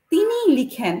তিনি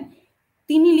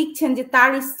লিখছেন যে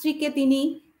তার স্ত্রীকে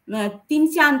তিনি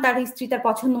চান তার স্ত্রী তার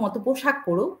পছন্দ মতো পোশাক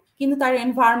পরুক, কিন্তু তার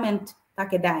এনভায়রনমেন্ট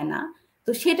তাকে দেয় না।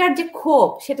 তো সেটার যে ক্ষোভ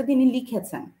সেটা তিনি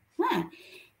লিখেছেন, হ্যাঁ।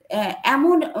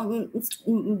 এমন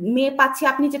মেয়ে পাচ্ছি,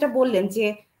 আপনি যেটা বললেন যে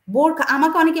বোরখা,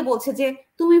 আমাকে অনেকে বলছে যে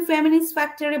তুমি ফেমিনিস্ট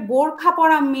ফ্যাক্টরে বোরখা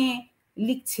পরা মেয়ে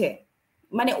লিখছে,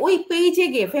 মানে ওই পেজে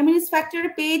গিয়ে ফেমিনিস্ট ফ্যাক্টরের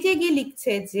পেজে গিয়ে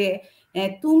লিখছে যে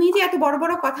তুমি যে এত বড়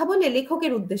বড় কথা বলে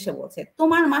লেখকের উদ্দেশ্যে বলছে,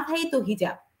 তোমার মাথায় তো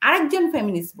হিজাব। আরেকজন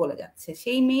ফেমিনিস্ট বলে যাচ্ছে,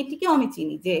 সেই মেয়েটিকেও আমি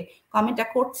চিনি যে কমেন্টটা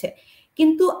করছে,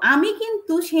 কিন্তু আমি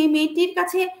কিন্তু সেই মেয়েটির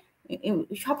কাছে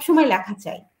সবসময় লেখা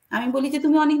চাই। আমি বলি যে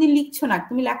তুমি অনেকদিন লিখছো না,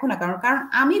 তুমি লেখো না, কারণ কারণ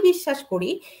আমি বিশ্বাস করি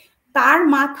তার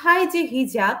মাথায় যে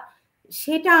হিজাব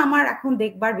সেটা আমার এখন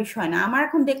দেখবার বিষয় না, আমার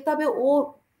এখন দেখতে হবে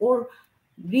ওর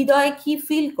হৃদয়ে কি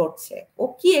ফিল করছে, ও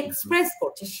কি এক্সপ্রেস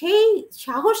করছে, সেই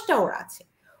সাহসটা ওর আছে।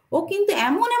 ও কিন্তু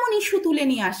এমন এমন ইস্যু তুলে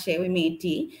নিয়ে আসে ওই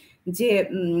মেয়েটি যে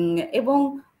এবং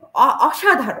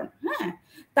অসাধারণ, হ্যাঁ।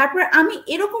 তারপর আমি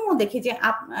এরকমও দেখি যে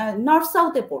নর্থ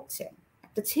সাউথে পড়ছে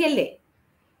একটা ছেলে,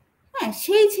 হ্যাঁ,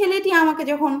 সেই ছেলেটি আমাকে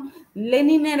যখন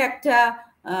লেনিনের একটা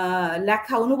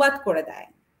লেখা অনুবাদ করে দেয়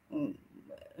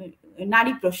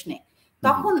নারী প্রশ্নে,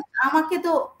 তখন আমাকে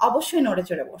তো অবশ্যই নড়ে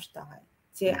চড়ে বসতে হয়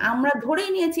যে আমরা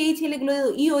ধরেই নিয়েছি এই ছেলেগুলো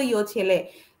ইও ইও ছেলে,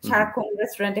 সারাক্ষণ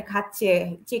রেস্টুরেন্টে খাচ্ছে,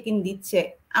 চেক ইন দিচ্ছে,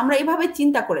 আমরা এভাবে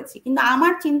চিন্তা করেছি, কিন্তু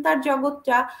আমার চিন্তার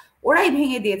জগৎটা ওরাই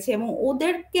ভেঙে দিয়েছে, এবং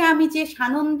ওদেরকে আমি যে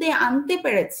সানন্দে আনতে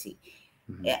পেরেছি,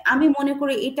 আমি মনে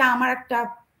করি এটা আমার একটা,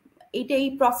 এটা এই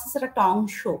প্রসেসের একটা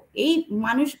অংশ। এই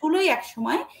মানুষগুলোই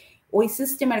একসময় ওই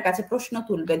সিস্টেমের কাছে প্রশ্ন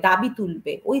তুলবে, দাবি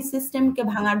তুলবে, ওই সিস্টেমকে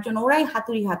ভাঙার জন্য ওরাই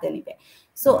হাতুড়ি হাতে নিবে।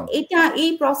 সো এটা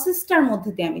এই প্রসেসটার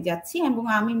মধ্যে দিয়ে আমি যাচ্ছি, এবং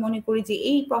আমি মনে করি যে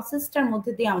এই প্রসেসটার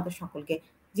মধ্যে দিয়ে আমাদের সকলকে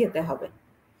যেতে হবে।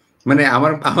 মানে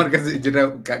আমার আমার কাছে যেটা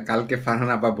কালকে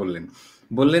ফারহান আপা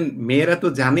বললেন মেয়েরা তো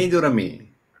জানেই যে ওরা মেয়ে।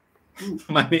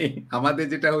 মানে আমাদের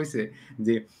যেটা হয়েছে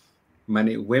যে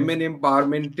মানে women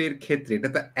empowerment এর ক্ষেত্রে এটা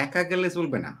তো একা গেলে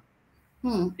চলবে না।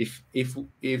 হুম,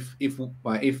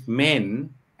 if men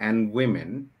and women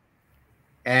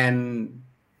and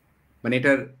মানে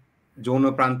এটার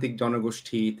যৌনপ্রান্তিক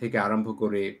জনগোষ্ঠী থেকে আরম্ভ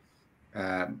করে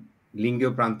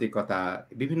লিঙ্গীয় প্রান্তিকতা,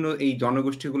 বিভিন্ন এই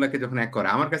জনগোষ্ঠীগুলোকে যখন এক করে,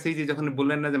 আমার কাছে এই যে যখন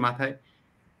বললেন না যে মাথায়,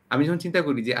 আমি যখন চিন্তা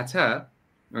করি যে আচ্ছা,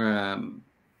 আম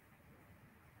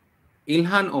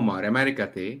ইলহান ওমর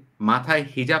আমেরিকাতে মাথায়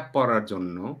হিজাব পরার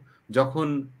জন্য যখন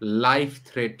লাইফ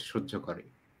থ্রেট সহ্য করে,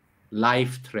 লাইফ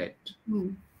থ্রেট, হুম,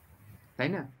 তাই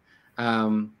না?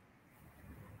 আম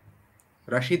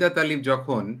রাশিদা তালিব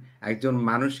যখন একজন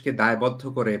মানুষকে দায়বদ্ধ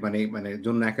করে মানে মানে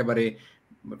জন্য একেবারে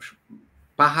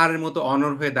পাহাড়ের মতো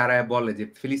অনড় হয়ে দাঁড়ায় বলে যে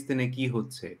ফিলিস্তিনে কি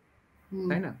হচ্ছে, হুম,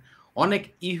 তাই না? অনেক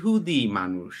ইহুদি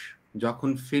মানুষ যখন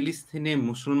ফিলিস্তিনে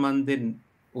মুসলমানদের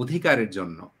অধিকারের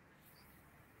জন্য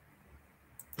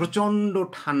প্রচন্ড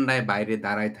ঠান্ডায় বাইরে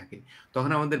দাঁড়ায় থাকে,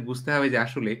 তখন আমাদের বুঝতে হবে যে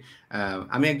আসলে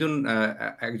আমি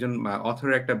একজন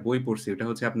অথরের একটা বই পড়ছি, ওটা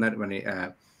হচ্ছে আপনার মানে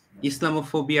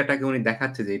ইসলামোফোবিয়াটাকে উনি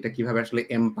দেখাচ্ছে যে এটা কিভাবে আসলে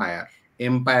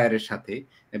এম্পায়ারের সাথে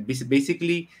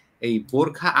বেসিক্যালি এই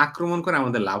বোরখা আক্রমণ করে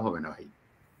আমাদের লাভ হবে না ভাই।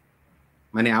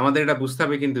 মানে আমাদের এটা বুঝতে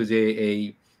হবে কিন্তু যে এই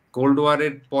কোল্ড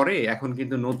ওয়ারের পরে এখন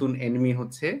কিন্তু নতুন এনিমি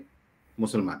হচ্ছে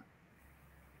মুসলমান।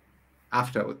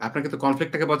 আফটার আপনাকে তো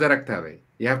কনফ্লিক্টটাকে বজায় রাখতে হবে।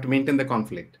 You have to maintain the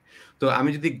conflict. তো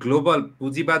আমি যদি গ্লোবাল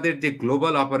পুঁজিবাদের যে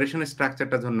গ্লোবাল অপারেশন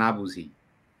স্ট্রাকচারটা যখন না বুঝি,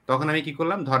 তখন আমি কি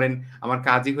করলাম? ধরেন আমার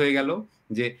কাজই হয়ে গেল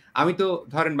যে আমি তো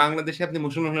ধরেন বাংলাদেশে আপনি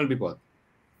মুসলমান হলে বিপদ।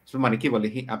 মানে কি বলে?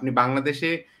 আপনি বাংলাদেশে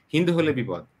হিন্দু হলে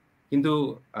বিপদ। কিন্তু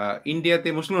আ ইন্ডিয়াতে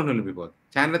মুসলমান হলে বিপদ।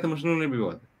 চায়নাতে মুসলমান হলে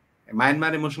বিপদ।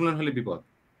 মায়ানমারে মুসলমান হলে বিপদ।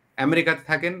 আমেরিকাতে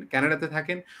থাকেন, কানাডাতে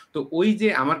থাকেন। তো ওই যে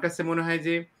আমার কাছে মনে হয়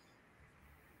যে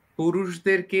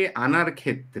পুরুষদেরকে আনার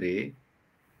ক্ষেত্রে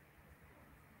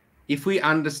if we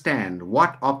understand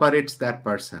what operates that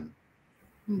person,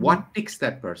 hmm, hmm, what ticks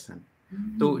that person,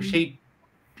 তো হুম, হুম, সেই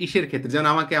ইসের ক্ষেত্রে যেমন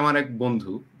আমাকে আমার এক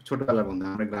বন্ধু, ছোটবেলার বন্ধু,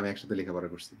 আমরা গ্রামে একসাথে লেখাপড়া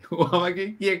করছি। ও আমাকে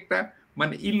কি একটা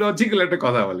মানে illogical একটা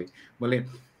কথা বলে। বলে,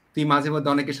 "তুই মাঝে মধ্যে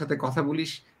অনেকের সাথে কথা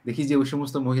বলিস, দেখি যে ওই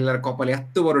সমস্ত মহিলার কপালে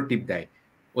এত্ত বড় টিপ দেয়।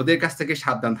 ওদের কাছ থেকে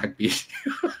সাবধান থাকবি।"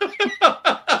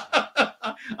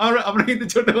 আমরা কিন্তু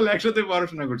ছোটবেলায় একসাথে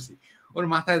পড়াশোনা করছি। ওর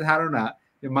মাথায় ধারণা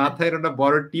যে মাথায় একটা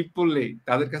বড় টিপ পড়লেই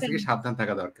তাদের কাছ থেকে সাবধান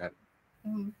থাকা দরকার।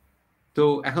 হুম,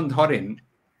 তো এখন ধরেন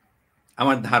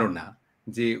আমার ধারণা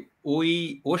যে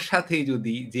ওই ওর সাথেই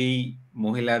যদি যেই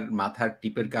মহিলার মাথার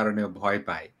টিপের কারণে ও ভয়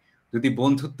পায়, যদি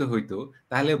বন্ধুত্ব হইতো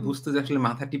তাহলে হুম, বুঝতো যে আসলে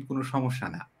মাথার টিপ কোনো সমস্যা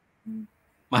না। হুম।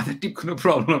 মাথার টিপ কোনো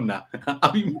প্রবলেম না।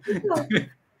 আমি এই তো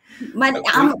মানে ওই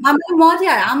আমার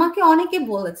মজার আমাকে অনেকে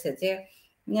বলেছে যে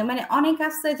মানে অনেক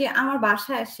আছে যে আমার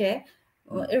বাসায় এসে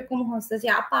হুম, এরকম হচ্ছে যে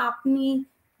আপা আপনি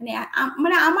মানে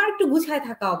মানে আমার একটু গুছায়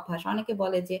থাকা অভ্যাস। অনেকে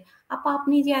বলে যে আপা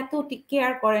আপনি যে এত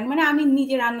কেয়ার করেন মানে আমি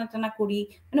নিজে রান্না-টান্না করি।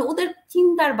 মানে ওদের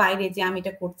চিন্তার বাইরে যে আমি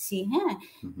এটা করছি, হ্যাঁ?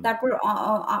 হুম, হুম, তারপর অ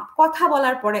অ আ কথা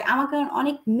বলার পরে আমাকে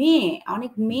অনেক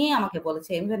মেয়ে আমাকে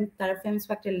বলেছে ইভেন তারা ফেমস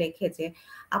ফ্যাক্টর লেখে যে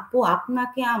আপু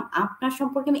আপনাকে আপনার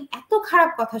সম্পর্কে আমি এত খারাপ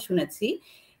কথা শুনেছি।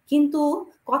 কিন্তু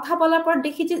কথা বলার পর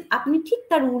দেখি যে আপনি ঠিক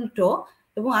তার উল্টো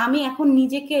এবং আমি এখন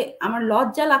নিজেকে আমার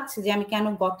লজ্জা লাগছে যে আমি কেন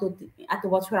এত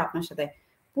বছর আপনার সাথে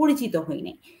পরিচিত হই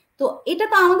নাই। তো এটা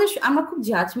তো আমরা খুব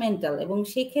জাজমেন্টাল এবং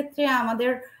সেক্ষেত্রে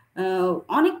আমাদের আ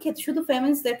অনেক ক্ষেত্রে শুধু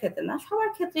ফেমিনিস্টদের ক্ষেত্রে না, সবার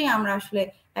ক্ষেত্রেই আমরা আসলে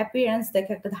অ্যাপিয়ারেন্স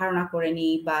দেখে একটা ধারণা করে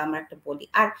নিই বা আমরা একটা বলি।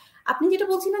 আর আপনি যেটা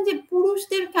বলছিলেন যে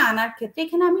পুরুষদেরকে আনার ক্ষেত্রে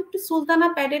এখানে আমি একটু সুলতানা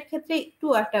প্যাডের ক্ষেত্রে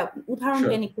একটু একটা উদাহরণ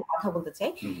সিউর। টেনে একটু কথা বলতে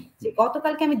চাই। হুম, যে হুম,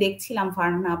 গতকালকে আমি দেখছিলাম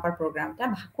ফারহানা আপার প্রোগ্রামটা।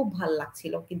 খুব ভাল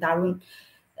লাগছিল। কি দারুণ!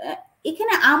 অ্যা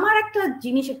এখানে আমার একটা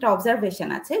জিনিস একটা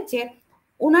অবজারভেশন আছে যে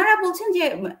উনারা বলছেন যে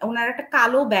উনারা একটা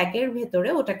কালো ব্যাগের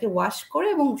ভেতরে ওটাকে ওয়াশ করে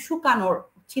এবং শুকানোর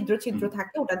ছিদ্র হুম,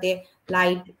 থাকে ওটা দিয়ে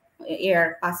লাইট এয়ার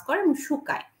পাস করে এবং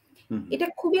শুকায়। হুম, হুম। এটা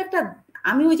খুবই একটা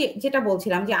আমি ওই যে যেটা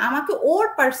বলছিলাম যে আমাকে ওর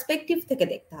পার্সপেক্টিভ থেকে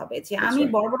দেখতে হবে যে দ্যাটস আমি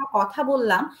রাইট। বড় কথা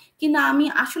বললাম কিন্তু আমি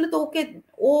আসলে তো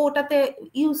ও ওটাতে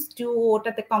ইউজড টু ও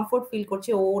ওটাতে কমফোর্ট ফিল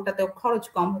করছে, ও ওটাতে খরচ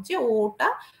কম হচ্ছে, ও ওটা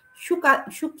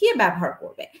শুকিয়ে ব্যবহার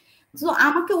করবে। সো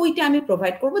আমাকে ওইটা আমি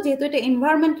প্রোভাইড করব যেহেতু এটা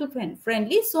এনভায়রনমেন্টাল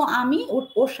ফ্রেন্ডলি সো আমি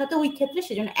ওর সাথে ওই ক্ষেত্রে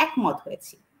সেজন্য একমত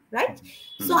হয়েছি। রাইট? হুম,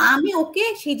 হুম, সো আমি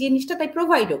ওকে সেই জিনিসটা তাই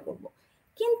প্রোভাইডও করব।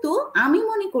 কিন্তু আমি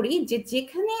মনে করি যে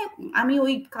যেখানে আমি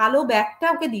ওই কালো ব্যাগটা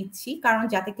ওকে দিচ্ছি কারণ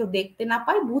যাতে কেউ দেখতে না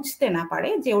পায়, বুঝতে না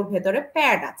পারে যে ওর ভেতরে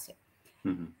প্যাড আছে।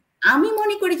 হুম, হুম, আমি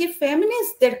মনে করি যে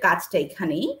ফেমিনিস্টদের কাজটা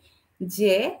এখানেই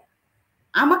যে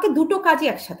আমাকে দুটো কাজই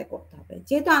একসাথে করতে হবে।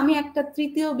 যেহেতু আমি একটা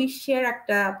তৃতীয় বিশ্বের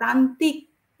একটা প্রান্তিক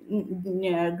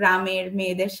গ্রামের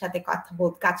মেয়েদের সাথে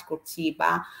কাজ করছি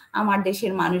বা আমার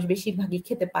দেশের মানুষ বেশিরভাগই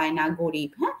খেতে পায় না,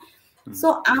 গরিব, হ্যাঁ? হুম, সো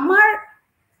আমার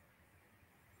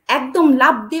একদম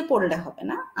লাফ দিয়ে পড়লে হবে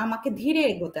না। আমাকে ধীরে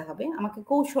এগোতে হবে। আমাকে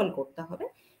কৌশল করতে হবে।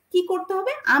 কি করতে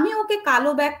হবে? আমি ওকে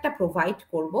কালো ব্যাগটা প্রোভাইড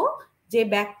করব। যে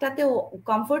ব্যাগটাতে ও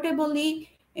কমফোর্টেবলি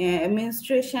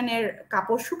menstruation এর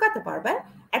কাপড় শুকাতে পারবে।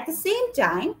 এট দ্য সেম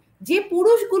টাইম যে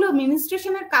পুরুষগুলো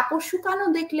menstruation এর কাপড় শুকানো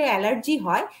দেখলে অ্যালার্জি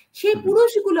হয়, সেই হুম,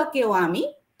 পুরুষগুলোকেও আমি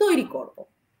তৈরি করব।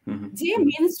 হুম, হুম, যে হুম,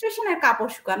 menstruation এর কাপড়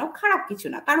শুকানো খারাপ কিছু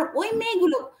না। কারণ ওই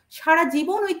মেয়েগুলো সারা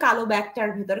জীবন ওই কালো ব্যাগটার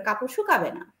ভেতরে কাপড়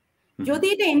শুকাবে না। হুম, হুম, যদি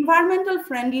এটা environmental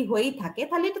friendly হয়েই থাকে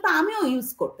তাহলে এটা তো আমিও ইউজ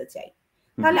করতে চাই।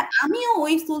 হুম, তাহলে হুম, আমিও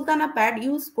ওই সুলতানা প্যাড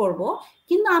ইউজ করব।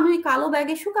 কিন্তু আমি ওই কালো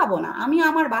ব্যাগে শুকাবো না। আমি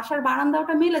আমার বাসার বারান্দায়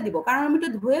ওটা মেলে দিব। কারণ আমি ওটা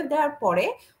ধুয়ে দেওয়ার পরে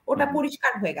ওটা হুম।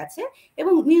 পরিষ্কার হয়ে গেছে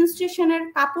এবং menstruation এর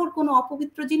কাপড় কোনো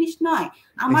অপবিত্র জিনিস নয়।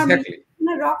 আমার এক্সাক্টলি। menstruation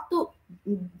এর রক্ত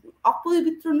উম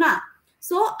অপবিত্র না।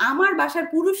 সো আমার বাসার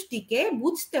পুরুষটিকে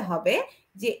বুঝতে হবে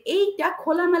যে এইটা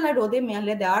খোলামেলা রোদে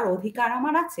মেলে দেওয়ার অধিকার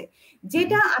আমার আছে। হুম,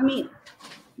 যেটা হুম, আমি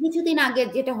কিছুদিন আগে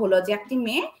যেটা হলো যে একটি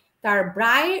মেয়ে তার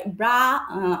ব্রা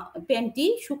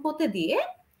প্যান্টি শুকোতে দিয়ে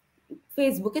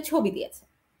ফেসবুকে ছবি দিয়েছে।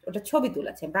 ওটা ছবি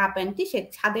তুলেছে। ব্রা প্যান্টটি সে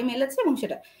ছাদে মেলেছে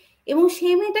এবং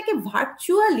সেই মেয়েটাকে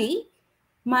ভার্চুয়ালি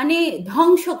মানে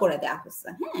ধ্বংস করে দেয়া হচ্ছে।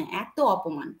 হ্যাঁ? এত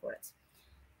অপমান করেছে।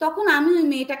 তখন আমি ওই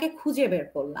মেয়েটাকে খুঁজে বের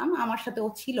করলাম। আমার সাথে ও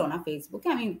ছিল না ফেসবুকে।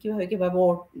 আমি কিভাবে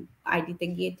ওর আইডিতে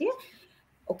গিয়ে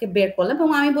ওকে বের করলাম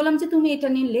এবং আমি বললাম যে তুমি এটা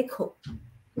নিয়ে লেখো,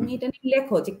 তুমি এটা নিয়ে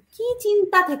লেখো যে কি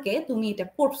চিন্তা থেকে তুমি এটা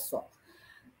করছো।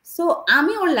 সো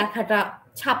আমি ওর লেখাটা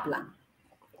ছাপলাম,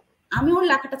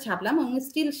 এবং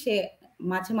স্টিল সে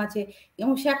মাঝে মাঝে,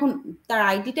 এবং সে এখন তার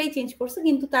আইডিটাই চেঞ্জ করছে,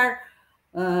 কিন্তু তার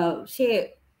সে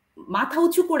মাথা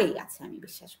উঁচু করেই আছে আমি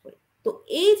বিশ্বাস করি। তো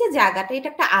এই যে জায়গাটা, এটা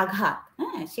একটা আঘাত,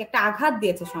 হ্যাঁ, সে একটা আঘাত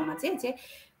দিয়েছে সমাজে, যে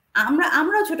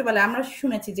আমরাও ছোটবেলায় আমরা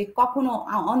শুনেছি যে কখনো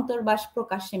অন্তর্বাস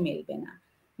প্রকাশ্যে মেলবে না,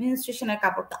 মেনস্ট্রুয়েশনের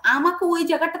কাপড়। তো আমাকে ওই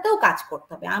জায়গাটাতেও কাজ করতে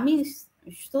হবে। আমি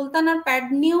সুলতানার প্যাড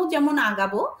নিয়েও যেমন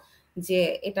আগাবো যে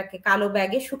এটাকে কালো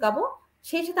ব্যাগে শুকাবো,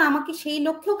 সেই সাথে আমাকে সেই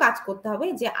লক্ষ্যেও কাজ করতে হবে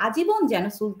যে আজীবন যেন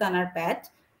সুলতানার প্যাড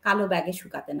কালো ব্যাগে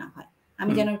শুকাতে না হয়,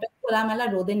 আমি যেন এটা খোলামেলা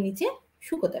রোদের নিচে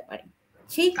শুকোতে পারি।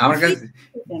 সেই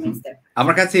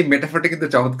আমার কাছে এই মেটাফোরটা কিন্তু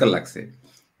চমৎকার লাগছে,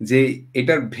 যে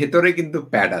এটার ভেতরে কিন্তু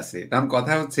প্যাড আছে। কারণ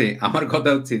কথা হচ্ছে, আমার কথা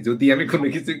হচ্ছে, যদি আমি কোনো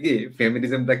কিছুকে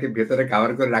ফেমিনিজমটাকে ভেতরে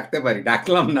কভার করে রাখতে পারি,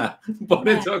 রাখলাম না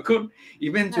পরে যখন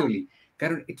ইভেনচুয়ালি,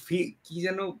 কারণ কি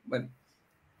যেন মানে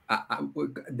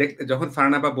যখন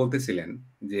ফারহানা বলতেছিলেন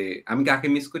যে আমি কাকে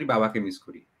মিস করি, বাবাকে মিস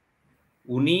করি,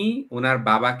 উনি ওনার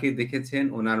বাবাকে দেখেছেন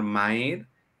ওনার মায়ের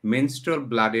মেনস্ট্রুয়াল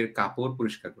ব্লাডের কাপড়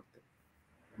পরিষ্কার করতে।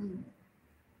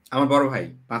 আমার বড় ভাই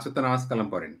 ৫ ওয়াক্ত নামাজ কালাম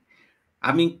পড়েন।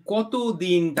 আমি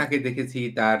কতদিন তাকে দেখেছি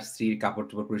তার স্ত্রীর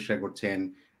কাপড়-চোপড় পরিষ্কার করছেন,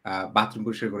 বাথরুম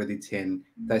পরিষ্কার করে দিচ্ছেন।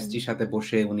 তার স্ত্রীর সাথে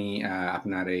বসে উনি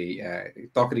আপনার এই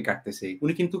তরকারি কাটতেছে।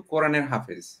 উনি কিন্তু কোরআনের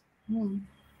হাফেজ।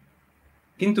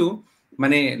 কিন্তু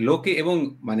মানে লোকে এবং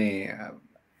মানে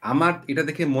আমার এটা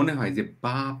দেখে মনে হয় যে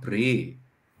বাপরে!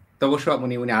 তো অবশ্য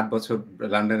উনি ৮ বছর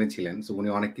লন্ডনে ছিলেন। সো উনি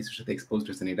অনেক কিছুর সাথে এক্সপোজড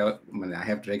হয়েছেন। এটা মানে I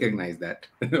have to recognize that.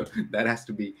 That has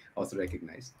to be also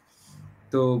recognized.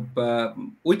 তো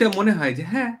ওইটা মনে হয় যে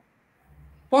হ্যাঁ,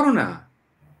 পড়ো না।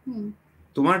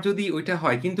 তোমার যদি ওইটা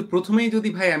হয়, কিন্তু ১ম এই যদি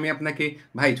ভাই আমি আপনাকে,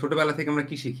 ভাই ছোটবেলা থেকে আমরা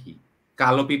কি শিখি?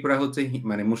 কালো পিঁপড়া হচ্ছে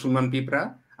মানে মুসলমান পিঁপড়া,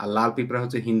 আর লাল পিঁপড়া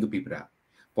হচ্ছে হিন্দু পিঁপড়া।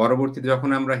 পরবর্তীতে যখন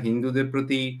আমরা হিন্দুদের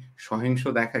প্রতি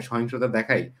সহিংসতা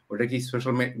দেখাই, ওটা কি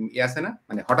সোশ্যাল আছে না?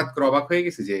 মানে হঠাৎ করে অবাক হয়ে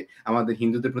গেছি যে আমাদের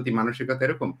হিন্দুদের প্রতি মানসিকতা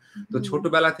এরকম। তো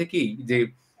ছোটবেলা থেকেই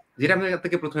যেটা আমি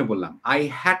আপনাকে ১ম এ বললাম, I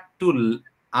had to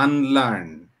unlearn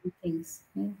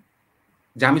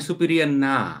যে আমি superior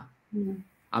না।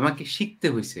 আমাকে শিখতে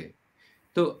হইছে।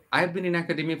 So I've been in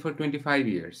academia for 25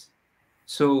 years.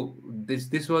 So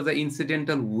this was an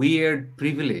incidental weird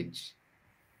privilege.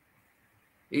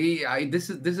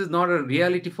 This is not a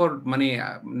reality for মানে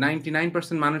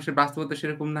 99% মানুষের বাস্তবতা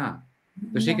সেরকম না।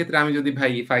 তো সেক্ষেত্রে আমি যদি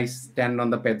ভাই if I stand on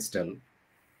the pedestal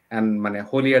and মানে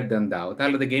holier than thou,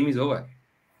 তাহলে the game is over.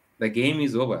 The game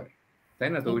is over. তাই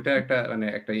না? তো ওইটা একটা মানে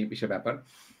একটা বিশেষ ব্যাপার।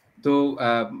 তো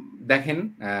দেখেন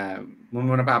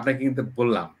মুনমুন আপা, আপনাকে কিন্তু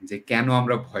বললাম যে কেন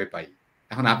আমরা ভয় পাই।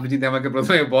 এখন আপনি যদি আমাকে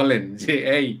 ১ম এ বলেন যে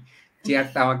এই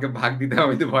চেয়ারটা আমাকে ভাগ দিতে হবে,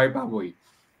 আমি তো ভয় পাবোই।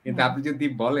 কিন্তু আপনি যদি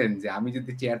বলেন যে আমি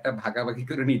যদি চেয়ারটা ভাগাভাগি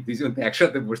করে নিই, ২ জন তো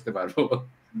একসাথে বসতে পারবো।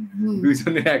 ২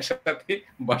 জনের একসাথে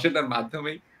বসাটার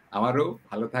মাধ্যমেই আমারও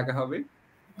ভালো থাকা হবে,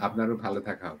 আপনারও ভালো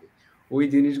থাকা হবে। ওই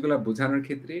জিনিসগুলা বোঝানোর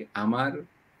ক্ষেত্রে আমার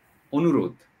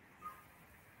অনুরোধ,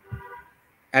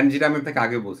 যেটা আমি আপনাকে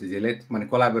আগে বলছি যে মানে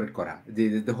কোলাবরেট করা, যে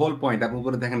the whole point আপনি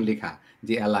উপরে দেখেন লেখা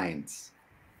যে alliance,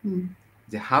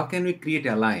 যে how can we create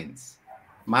alliance,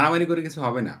 মারামারি করে কিছু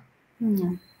হবে না।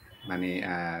 মানে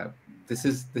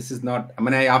this is not, I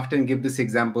mean I often give this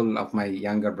example of my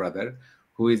younger brother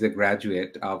who is a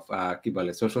graduate of কি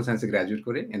বলে social science graduate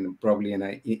করে, and probably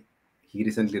he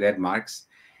recently read Marx,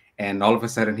 and all of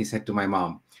a sudden he said to my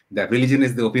mom that religion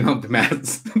is the opium of the mass.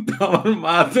 আমার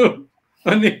মা তো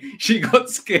মানে she got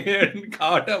scared,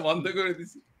 খাওয়াটা বন্ধ করে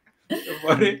দিছে।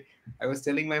 পরে I was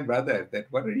telling my brother that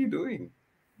what are you doing?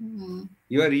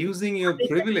 You are using your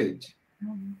privilege.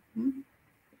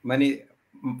 মানে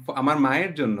আমার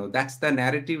মায়ের জন্য that's the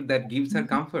narrative that gives her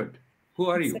comfort. Who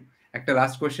are you? একটা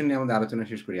লাস্ট কোয়েশ্চেন নিয়ে আমাদের আলোচনা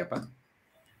শেষ করি আপা।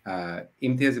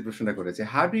 ইমতিয়াজ প্রশ্নটা করেছে,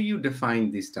 how do you define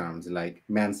these terms like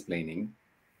mansplaining,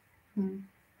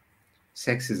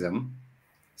 sexism?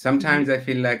 Sometimes I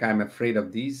feel like I'm afraid of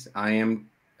these.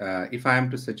 If I am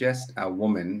to suggest a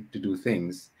woman to do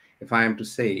things, if I am to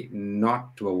say not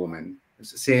to a woman,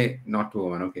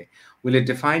 okay, will it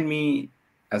define me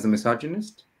as a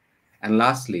misogynist? And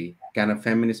lastly, can a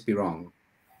feminist be wrong?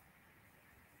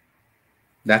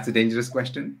 That's a dangerous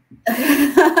question.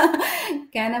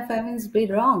 Can a feminist be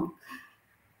wrong?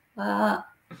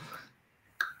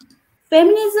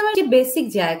 ফেমিনিজমের যে basic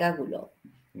জায়গাগুলো,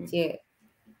 যে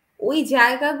ওই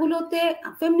জায়গাগুলোতে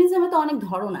ফেমিনিজমে তো অনেক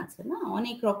ধরন আছে না,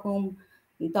 অনেক রকম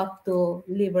তত্ত্ব,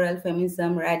 লিবারাল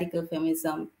ফেমিনিজম, র্যাডিক্যাল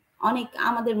ফেমিনিজম, অনেক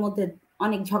আমাদের মধ্যে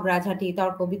অনেক ঝগড়াঝাটি,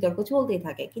 তর্ক বিতর্ক চলতেই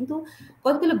থাকে। কিন্তু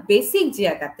কতগুলো বেসিক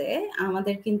জায়গাতে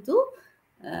আমাদের কিন্তু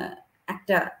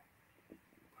একটা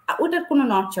ওটার কোনো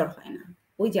নড়চড় হয় না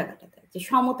ওই জায়গাটাতে, যে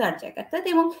সমতার জায়গাটাতে।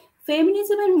 এবং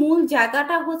ফেমিনিজমের মূল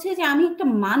জায়গাটা হচ্ছে যে আমি একটা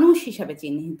মানুষ হিসাবে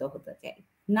চিহ্নিত হতে চাই,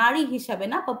 নারী হিসাবে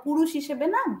না, বা পুরুষ হিসেবে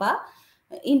না, বা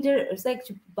ইন্টারসেক্স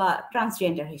বা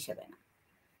ট্রান্সজেন্ডার হিসেবে না।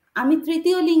 আমি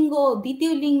তৃতীয় লিঙ্গ,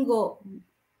 দ্বিতীয় লিঙ্গ,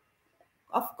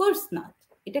 অফকোর্স না।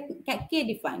 এটা কে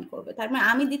ডিফাইন করবে? তার মানে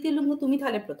আমি দ্বিতীয় লিঙ্গ, তুমি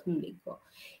তাহলে প্রথম লিঙ্গ।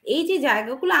 এই যে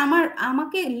জায়গাগুলো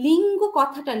আমাকে লিঙ্গ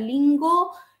কথাটা,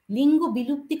 লিঙ্গ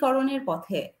বিলুপ্তিকরণের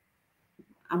পথে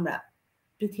আমরা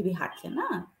পৃথিবী হাঁটছে না,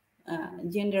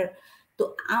 জেন্ডার। তো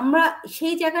আমরা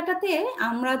সেই জায়গাটাতে,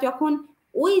 আমরা যখন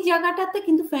ওই জায়গাটাতে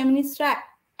কিন্তু ফেমিনিস্টরা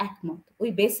একমত, ওই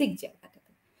বেসিক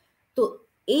জায়গাটাতে। তো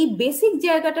এই বেসিক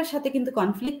জায়গাটার সাথে কিন্তু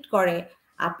কনফ্লিক্ট করে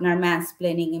আপনার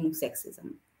ম্যানসপ্লেনিং এবং সেক্সিজম,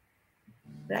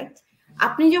 রাইট?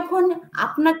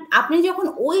 আপনি যখন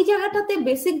ওই জায়গাটাতে,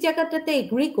 বেসিক জায়গাটাতে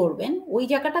এগ্রি করবেন, ওই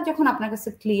জায়গাটা যখন আপনার কাছে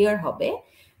ক্লিয়ার হবে,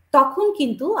 তখন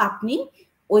কিন্তু আপনি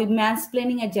ওই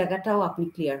ম্যানসপ্লেনিং এর জায়গাটাও আপনি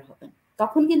ক্লিয়ার হবেন।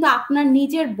 তখন কিন্তু আপনার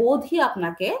নিজের বোধই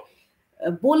আপনাকে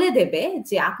বলে দেবে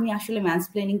যে আপনি আসলে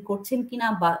ম্যানসপ্লেনিং করছেন কিনা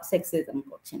বা সেক্সিজম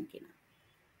করছেন কিনা।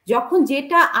 যখন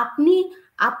যেটা আপনি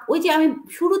ওই যে আমি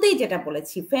শুরুতেই যেটা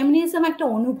বলেছি, ফেমিনিজম একটা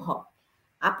অনুভব।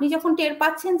 আপনি যখন টের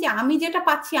পাচ্ছেন যে আমি যেটা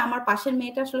পাচ্ছি আমার পাশের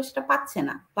মেয়েটা আসলে সেটা পাচ্ছে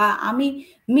না, বা আমি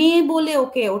মেয়ে বলে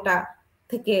ওকে ওটা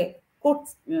থেকে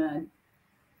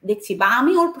দেখছি, বা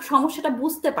আমি ওর সমস্যাটা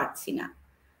বুঝতে পারছি না।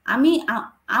 আমি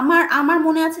আমার আমার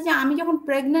মনে আছে যে আমি যখন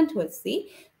প্রেগনেন্ট হয়েছি,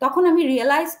 তখন আমি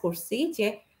রিয়েলাইজ করছি যে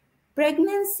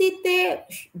প্রেগনেন্সিতে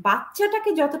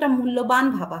বাচ্চাটাকে যতটা মূল্যবান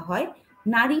ভাবা হয়,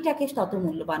 নারীটাকে তত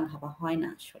মূল্যবান ভাবা হয় না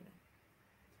আসলে।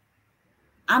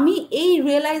 আমি এই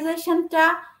রিয়েলাইজেশনটা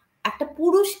একটা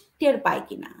পুরুষ টের পায়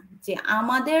কিনা, যে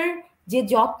আমাদের যে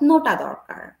যত্নটা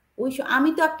দরকার, আমি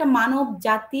তো একটা মানব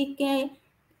জাতিকে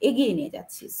এগিয়ে নিয়ে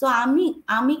যাচ্ছি। সো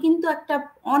আমি কিন্তু একটা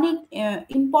অনেক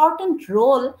ইম্পর্টেন্ট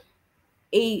রোল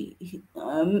এই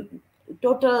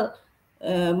টোটাল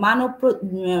মানব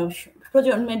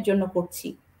প্রজন্মের জন্য করছি।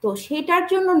 তো সেটার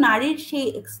জন্য নারীর সেই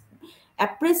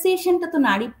অ্যাপ্রিসিয়েশনটা তো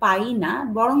নারী পাই না,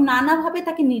 বরং নানাভাবে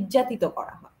তাকে নির্যাতিত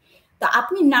করা হয়। তো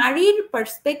আপনি নারীর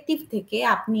পার্সপেক্টিভ থেকে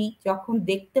আপনি যখন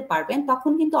দেখতে পারবেন,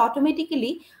 তখন কিন্তু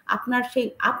অটোমেটিক্যালি আপনার সেই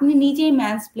আপনি নিজেই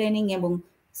ম্যানসপ্লেনিং এবং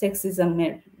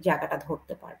সেক্সিজমের জায়গাটা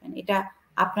ধরতে পারবেন। এটা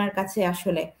আপনার কাছে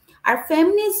আসলে। আর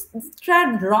ফেমিনিস্টরা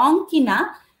রং কিনা,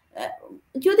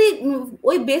 যদি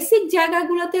ওই বেসিক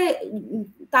জায়গাগুলোতে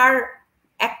তার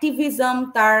অ্যাক্টিভিজম,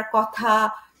 তার কথা,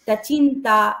 তার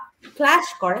চিন্তা ক্ল্যাশ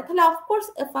করে, তাহলে of course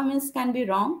feminist can be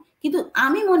wrong. কিন্তু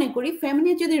আমি মনে করি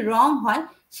ফেমিনিস্ট যদি রং হয়,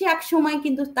 সে এক সময়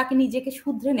কিন্তু তাকে নিজেকে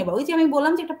শুধরে নেবে। ওই যে আমি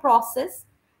বললাম যে একটা প্রসেস,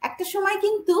 একটা সময়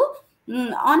কিন্তু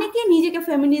অনেকে নিজেকে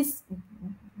ফেমিনিস্ট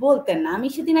বলতেন না। আমি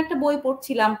সেদিন একটা বই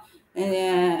পড়ছিলাম,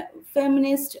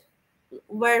 ফেমিনিস্ট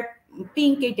ওয়ার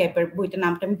পিঙ্ক, এই টাইপের বইটার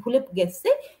নামটা আমি ভুলে গেছি।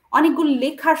 অনেকগুলো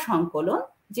লেখার সংকলন,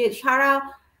 যে সারা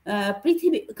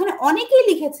পৃথিবী, ওখানে অনেকেই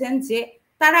লিখেছেন যে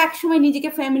তারা একসময় নিজেকে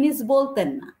ফেমিনিস্ট বলতেন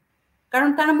না, কারণ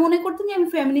তারা মনে করতেন যে আমি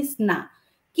ফেমিনিস্ট না,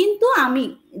 কিন্তু আমি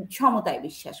সমতায়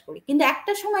বিশ্বাস করি। কিন্তু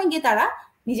একটা সময় গিয়ে তারা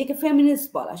নিজেকে ফেমিনিস্ট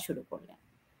বলা শুরু করলেন।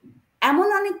 এমন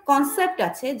অনেক কনসেপ্ট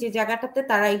আছে যে জায়গাটাতে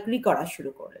তারা এগ্রি করা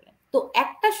শুরু করলেন। তো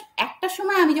একটা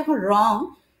সময় আমি যখন রং,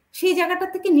 সেই জায়গাটা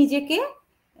থেকে নিজেকে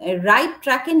রাইট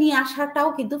ট্র্যাকে নিয়ে আসাটাও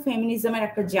কিন্তু ফেমিনিজমের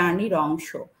একটা জার্নির অংশ।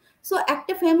 সো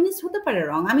একটা ফেমিনিস্ট হতে পারে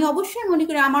রং। আমি অবশ্যই মনে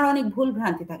করি আমার অনেক ভুল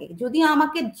ভ্রান্তি থাকে, যদি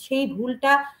আমাকে সেই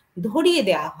ভুলটা ধরিয়ে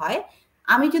দেওয়া হয়,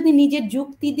 আমি যদি নিজের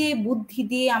যুক্তি দিয়ে, বুদ্ধি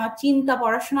দিয়ে, আমার চিন্তা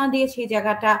পড়াশোনা দিয়ে সেই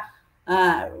জায়গাটা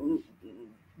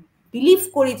বিলিভ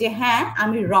করি যে হ্যাঁ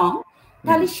আমি রং,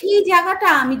 তাহলে সেই জায়গাটা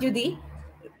আমি যদি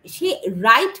সে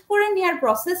রাইট করে নেওয়ার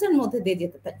প্রসেসের মধ্যে দিয়ে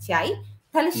যেতে চাই,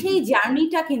 তাহলে সেই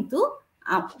জার্নিটা কিন্তু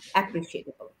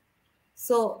appreciable.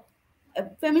 So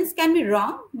feminist can be wrong,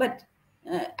 but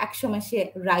একসময় সে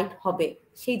রাইট হবে,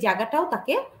 সেই জায়গাটাও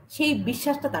তাকে, সেই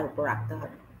বিশ্বাসটা তার উপর রাখতে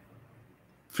হবে।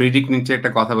 ফ্রিডরিক নিচে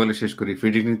একটা কথা বলে শেষ করি।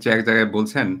 ফ্রিডরিক নিচে এক জায়গায়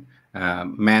বলছেন,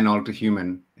 man all to human,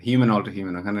 human all to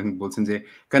human. ওখানে বলছেন যে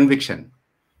কনভিকশন,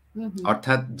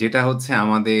 অর্থাৎ যেটা হচ্ছে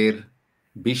আমাদের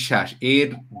বিশ্বাস, এর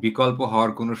বিকল্প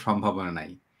হওয়ার কোনো সম্ভাবনা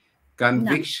নাই।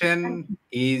 Conviction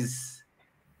is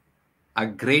a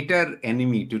greater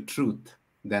enemy to truth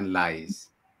than lies.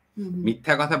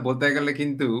 মিথ্যা কথা বলতে গেলে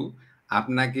কিন্তু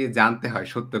আপনাকে জানতে হয়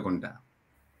সত্য কোনটা।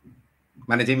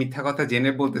 মানে যে মিথ্যা কথা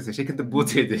জেনে বলতেছে সে কিন্তু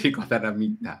বোঝে যে এই কথাটা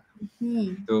মিথ্যা।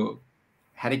 তো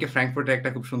হ্যারিকে ফ্র্যাঙ্কফুর্টে একটা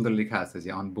খুব সুন্দর লেখা আছে যে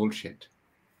অন বুলশিট।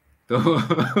 তো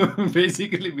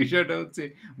বেসিক্যালি বিষয়টা হচ্ছে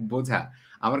বোঝা।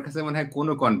 আমার কাছে মনে হয়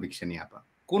কোনো কনভিকশনই আপা,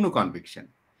 কোনো কনভিকশন,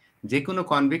 যে কোনো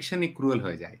কনভিকশনই ক্রুয়েল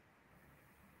হয়ে যায়।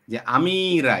 যে আমি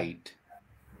রাইট,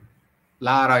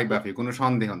 লা রায় বাফি, কোনো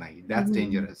সন্দেহ নাই। That's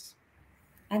dangerous.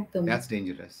 একদম। That's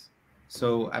dangerous. So,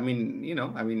 I mean, you know,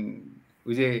 I mean,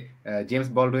 ওই যে জেমস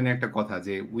বলডুইনের একটা কথা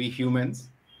যে উই হিউম্যানস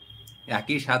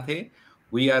একই সাথে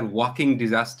we are walking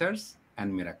disasters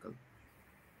and miracle.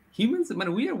 Humans, man,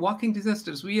 we are walking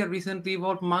disasters. We are recently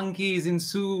evolved monkeys in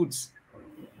suits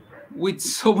with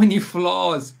so many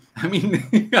flaws. I mean,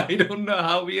 I don't know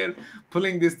how we are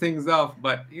pulling these things off,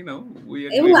 but we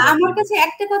are এবং doing what we আমার do. কাছে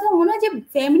একটা কথা মনে হয় যে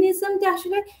ফেমিনিজমটা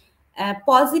আসলে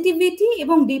positivity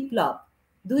এবং বিপ্লব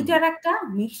Mhm, দুইটার একটা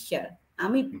মিক্সচার।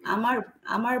 আমি mhm, আমার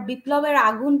আমার বিপ্লবের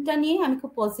আগুনটা নিয়ে আমি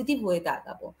খুব পজিটিভ ওয়েতে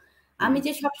আগাবো। আমি mhm,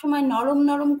 যে সবসময় নরম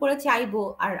নরম করে চাইবো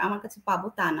আর আমার কাছে পাবো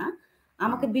তা না।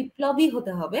 আমাকে mhm, বিপ্লবী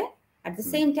হতে হবে at the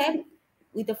mhm, same time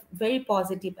with a very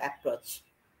positive approach.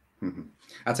 mhm।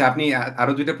 আচ্ছা, আপনি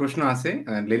আরো ২ টা প্রশ্ন আছে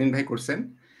লেনিন ভাই করছেন।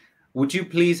 Would you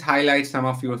please highlight some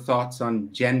of your thoughts on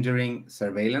gendering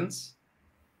surveillance?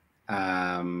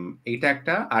 আম এইটা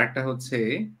একটা। আরেকটা হচ্ছে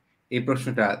এই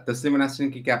প্রশ্নটা, তসলিমা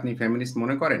নাসরিনকে কি আপনি ফেমিনিস্ট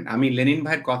মনে করেন? আমি লেনিন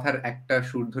ভাইয়ের কথার একটা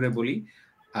সুর ধরে বলি।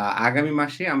 আগামী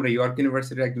মাসে আমরা ইয়র্ক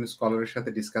ইউনিভার্সিটির একজন স্কলারের সাথে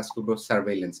ডিসকাস করব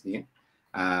সার্ভেইলেন্স নিয়ে।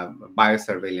 আ বায়ো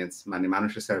সার্ভেইলেন্স মানে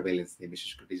মানুষের সার্ভেইলেন্স নিয়ে,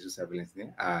 বিশেষ করে ডিজিটাল সার্ভেইলেন্স নিয়ে।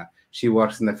 She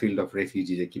works in the field of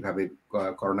refugee, যে কিভাবে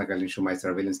করোনাকালীন সময়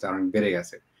সার্ভেইলেন্সটা অনেক বেড়ে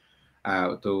গেছে।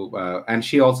 তো and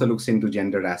she also looks into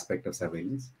gender aspect of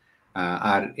surveillance.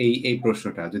 আর এই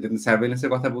প্রশ্নটা যদি আপনি সার্ভেইলেন্স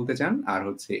এর কথা বলতে চান, আর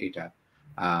হচ্ছে এটা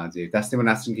যে তাসলিমা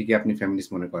নাসরিনকে কি আপনি ফেমিনিস্ট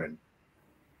মনে করেন?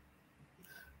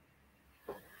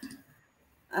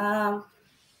 আহ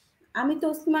আমি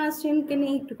তসলিমা নাসরিনকে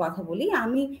নিয়ে একটু কথা বলি।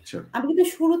 আমি শিওর। আমি কিন্তু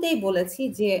শুরুতেই বলেছি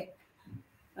যে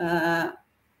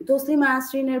তসলিমা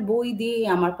নাসরিনের বই দিয়েই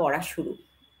আমার পড়া শুরু।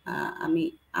 আমি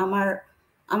আমার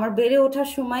আমার বেড়ে ওঠার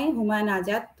সময় হুমায়ুন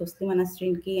আজাদ, তসলিমা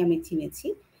নাসরিনকেই আমি চিনেছি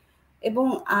এবং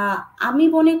আমি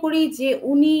মনে করি যে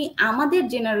উনি আমাদের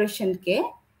জেনারেশনকে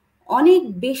অনেক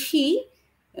বেশি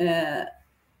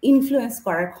ইনফ্লুয়েন্স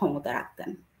করার ক্ষমতা রাখতেন।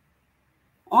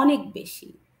 অনেক বেশি।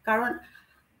 কারণ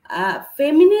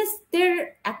ফেমিনিস্টদের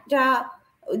একটা,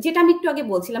 যেটা আমি একটু আগে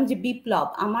বলছিলাম যে বিপ্লব,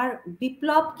 আমার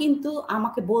বিপ্লব কিন্তু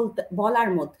আমাকে বলার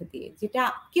মধ্যে দিয়ে, যেটা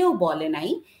কেউ বলে নাই,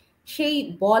 সেই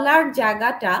বলার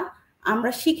জায়গাটা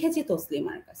আমরা শিখেছি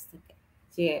তসলিমার কাছ থেকে।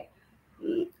 যে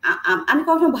আমি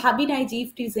কখনো ভাবি নাই যে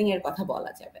ইফটিজিং এর কথা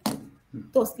বলা যাবে।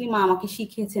 তসলিমা আমাকে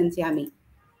শিখিয়েছেন যে আমি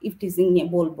ইফটিজিং নিয়ে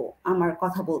বলবো, আমার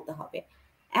কথা বলতে হবে।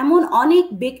 এমন অনেক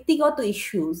ব্যক্তিগত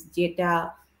ইস্যুস যেটা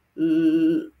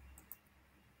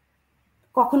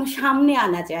কখনো সামনে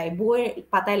আনা যায়, বইয়ের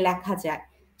পাতায় লেখা যায়,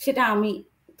 সেটা আমি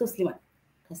তসলিমার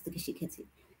কাছ থেকে শিখেছি।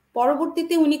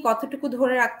 পরবর্তীতে উনি কতটুকু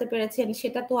ধরে রাখতে পেরেছেন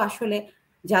সেটা তো আসলে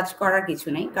জাজ করার কিছু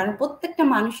নেই। কারণ প্রত্যেকটা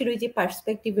মানুষের ওই যে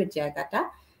পার্সপেক্টিভের জায়গাটা,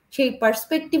 সেই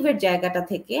পার্সপেক্টিভের জায়গাটা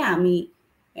থেকে আমি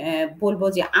বলবো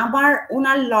যে আমার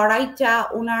ওনার লড়াইটা,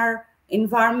 ওনার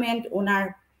এনভায়রনমেন্ট, ওনার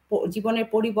জীবনের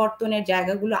পরিবর্তনের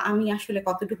জায়গাগুলো আমি আসলে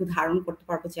কতটুকু ধারণ করতে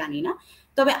পারবো জানি না।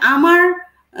 তবে আমার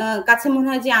কাছে মনে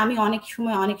হয় যে আমি অনেক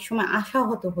সময়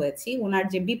আশাহত হয়েছি। ওনার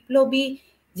যে বিপ্লবী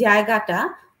জায়গাটা,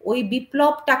 ওই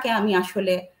বিপ্লবটাকে আমি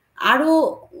আসলে আরো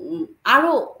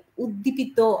আরো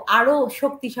উদ্দীপিত, আরো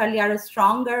শক্তিশালী, আরো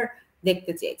স্ট্রঙ্গার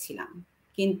দেখতে চেয়েছিলাম।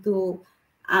 কিন্তু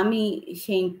আমি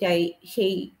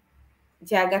সেই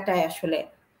জায়গাটায় আসলে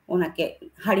ওনাকে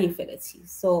হারিয়ে ফেলেছি।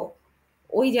 সো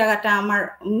ওই জায়গাটা আমার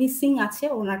মিসিং আছে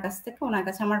ওনার কাছ থেকে, ওনার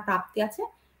কাছে আমার প্রাপ্তি আছে।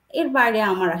 এর বাইরে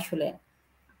আমার আসলে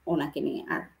ওনাকে নিয়ে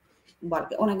আর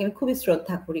বলকে, ওনাকে আমি খুবই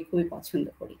শ্রদ্ধা করি, খুবই পছন্দ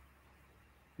করি।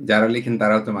 যারা লিখেন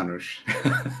তারাও তো মানুষ।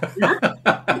 না?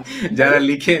 যারা বলি?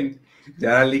 লিখেন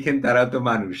যারা লিখেন তারাও তো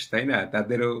মানুষ, তাই না?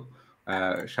 তাদেরও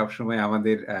সবসময়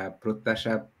আমাদের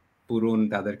প্রত্যাশা পূরণ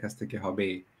তাদের কাছ থেকে হবে।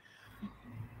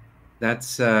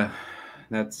 দ্যাটস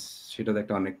দ্যাটস সেটা তো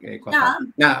একটা অনেক না, কথা।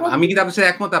 না, আমি প্রতি কিন্তু আপনার সাথে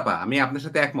একমত আপা। আমি আপনার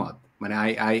সাথে একমত। মানে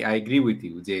I agree with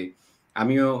you যে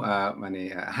আমিও মানে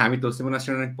হ্যাঁ, আমি তসলিমা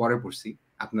নাসরিন অনেক পরে পড়ছি।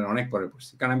 আপনার অনেক পরে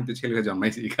পড়ছি। কারণ আমি তো ছেলে হয়ে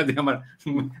জন্মাইছি। কাজেই আমার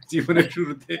জীবনের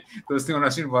শুরুতে তসলিমা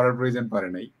নাসরিন পড়ার প্রয়োজন পড়ে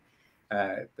নাই। আ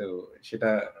তো সেটা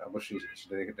অবশ্যই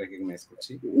সেটা রেকগনাইজ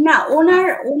করছি। না, আ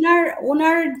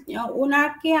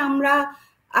ওনাকে আমরা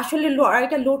আসলে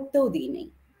লড়াইটা লড়তেও দিই নাই।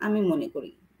 আমি মনে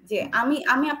করি। যে হুম,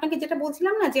 আমি আপনাকে যেটা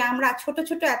বলছিলাম না যে আমরা ছোট,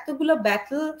 ছোট এতগুলো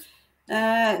ব্যাটল আ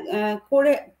আ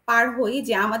করে পার হই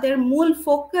যে আমাদের মূল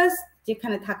ফোকাস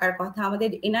যেখানে থাকার কথা, আমাদের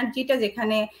এনার্জিটা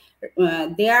যেখানে আ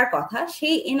দেয়ার কথা,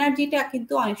 সেই এনার্জিটা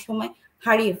কিন্তু অনেক সময়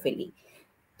হারিয়ে ফেলি।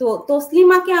 তো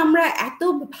তসলিমাকে আমরা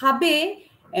এতভাবে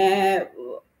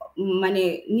মানে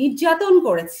নির্যাতন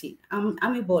করেছি।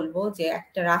 আমি বলবো যে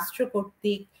একটা রাষ্ট্র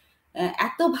কর্তৃক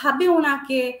এতভাবে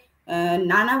ওনাকে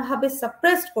নানাভাবে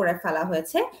সাপ্রেসড করে ফেলা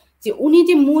হয়েছে যে উনি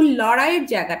যে মূল লড়াইয়ের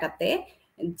জায়গাটাতে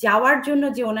যাওয়ার জন্য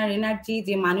যে ওনার এনার্জি,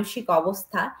 যে মানসিক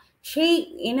অবস্থা, সেই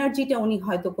এনার্জিটা উনি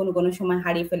হয়তো কোনো সময়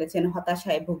হারিয়ে ফেলেছেন,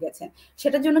 হতাশায় ভুগেছেন।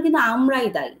 সেটার জন্য কিন্তু আমরাই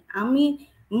দায়ী। আমি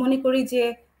মনে করি যে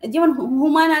যেমন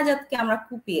হুমায়ুন আজাদকে আমরা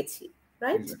কুপিয়েছি,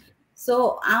 রাইট? Exactly. সো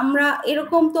আমরা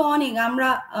এরকম তো অনেক, আমরা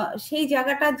সেই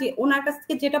জায়গাটা যে ওনার কাছ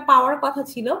থেকে যেটা পাওয়ার কথা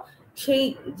ছিল সেই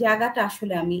জায়গাটা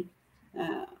আসলে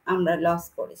আমরা লস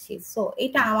করেছি। সো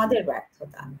এটা আমাদের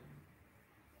ব্যর্থতা।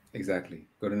 Exactly.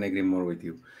 Couldn't agree more with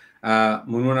you.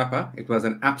 Munmun আপা, it was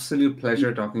an absolute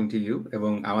pleasure talking to you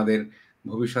এবং আমাদের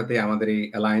ভবিষ্যতে আমাদের এই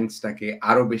অ্যালায়েন্সটাকে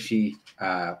আরো বেশি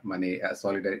মানে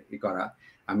সলিডারি করা।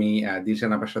 আমি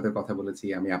দিলশান আপার সাথে কথা বলেছি,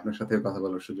 আমি আপনার সাথেও কথা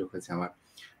বলার সুযোগ হয়েছে আমার।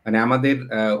 মানে আমাদের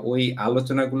ওই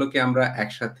আলোচনাগুলোকে আমরা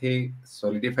একসাথে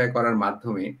সলিডিফাই করার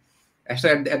মাধ্যমে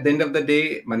at the end of the day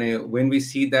মানে when we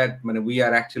see that মানে we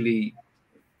are actually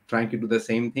trying to do the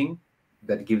same thing,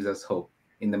 that gives us hope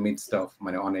in the midst of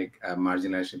মানে অনেক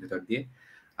মার্জিনালাইজেশন ভিতর দিয়ে।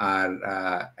 আর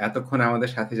এতক্ষণ আমাদের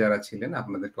সাথে যারা ছিলেন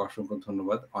আপনাদেরকে অসংখ্য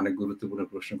ধন্যবাদ অনেক গুরুত্বপূর্ণ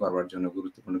প্রশ্ন করবার জন্য,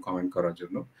 গুরুত্বপূর্ণ কমেন্ট করার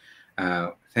জন্য।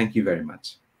 Thank you very much.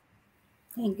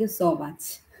 Thank you so much.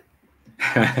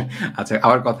 আচ্ছা,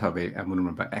 আবার কথা হবে।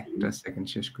 একটা সেকেন্ড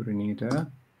শেষ করে নিই এটা।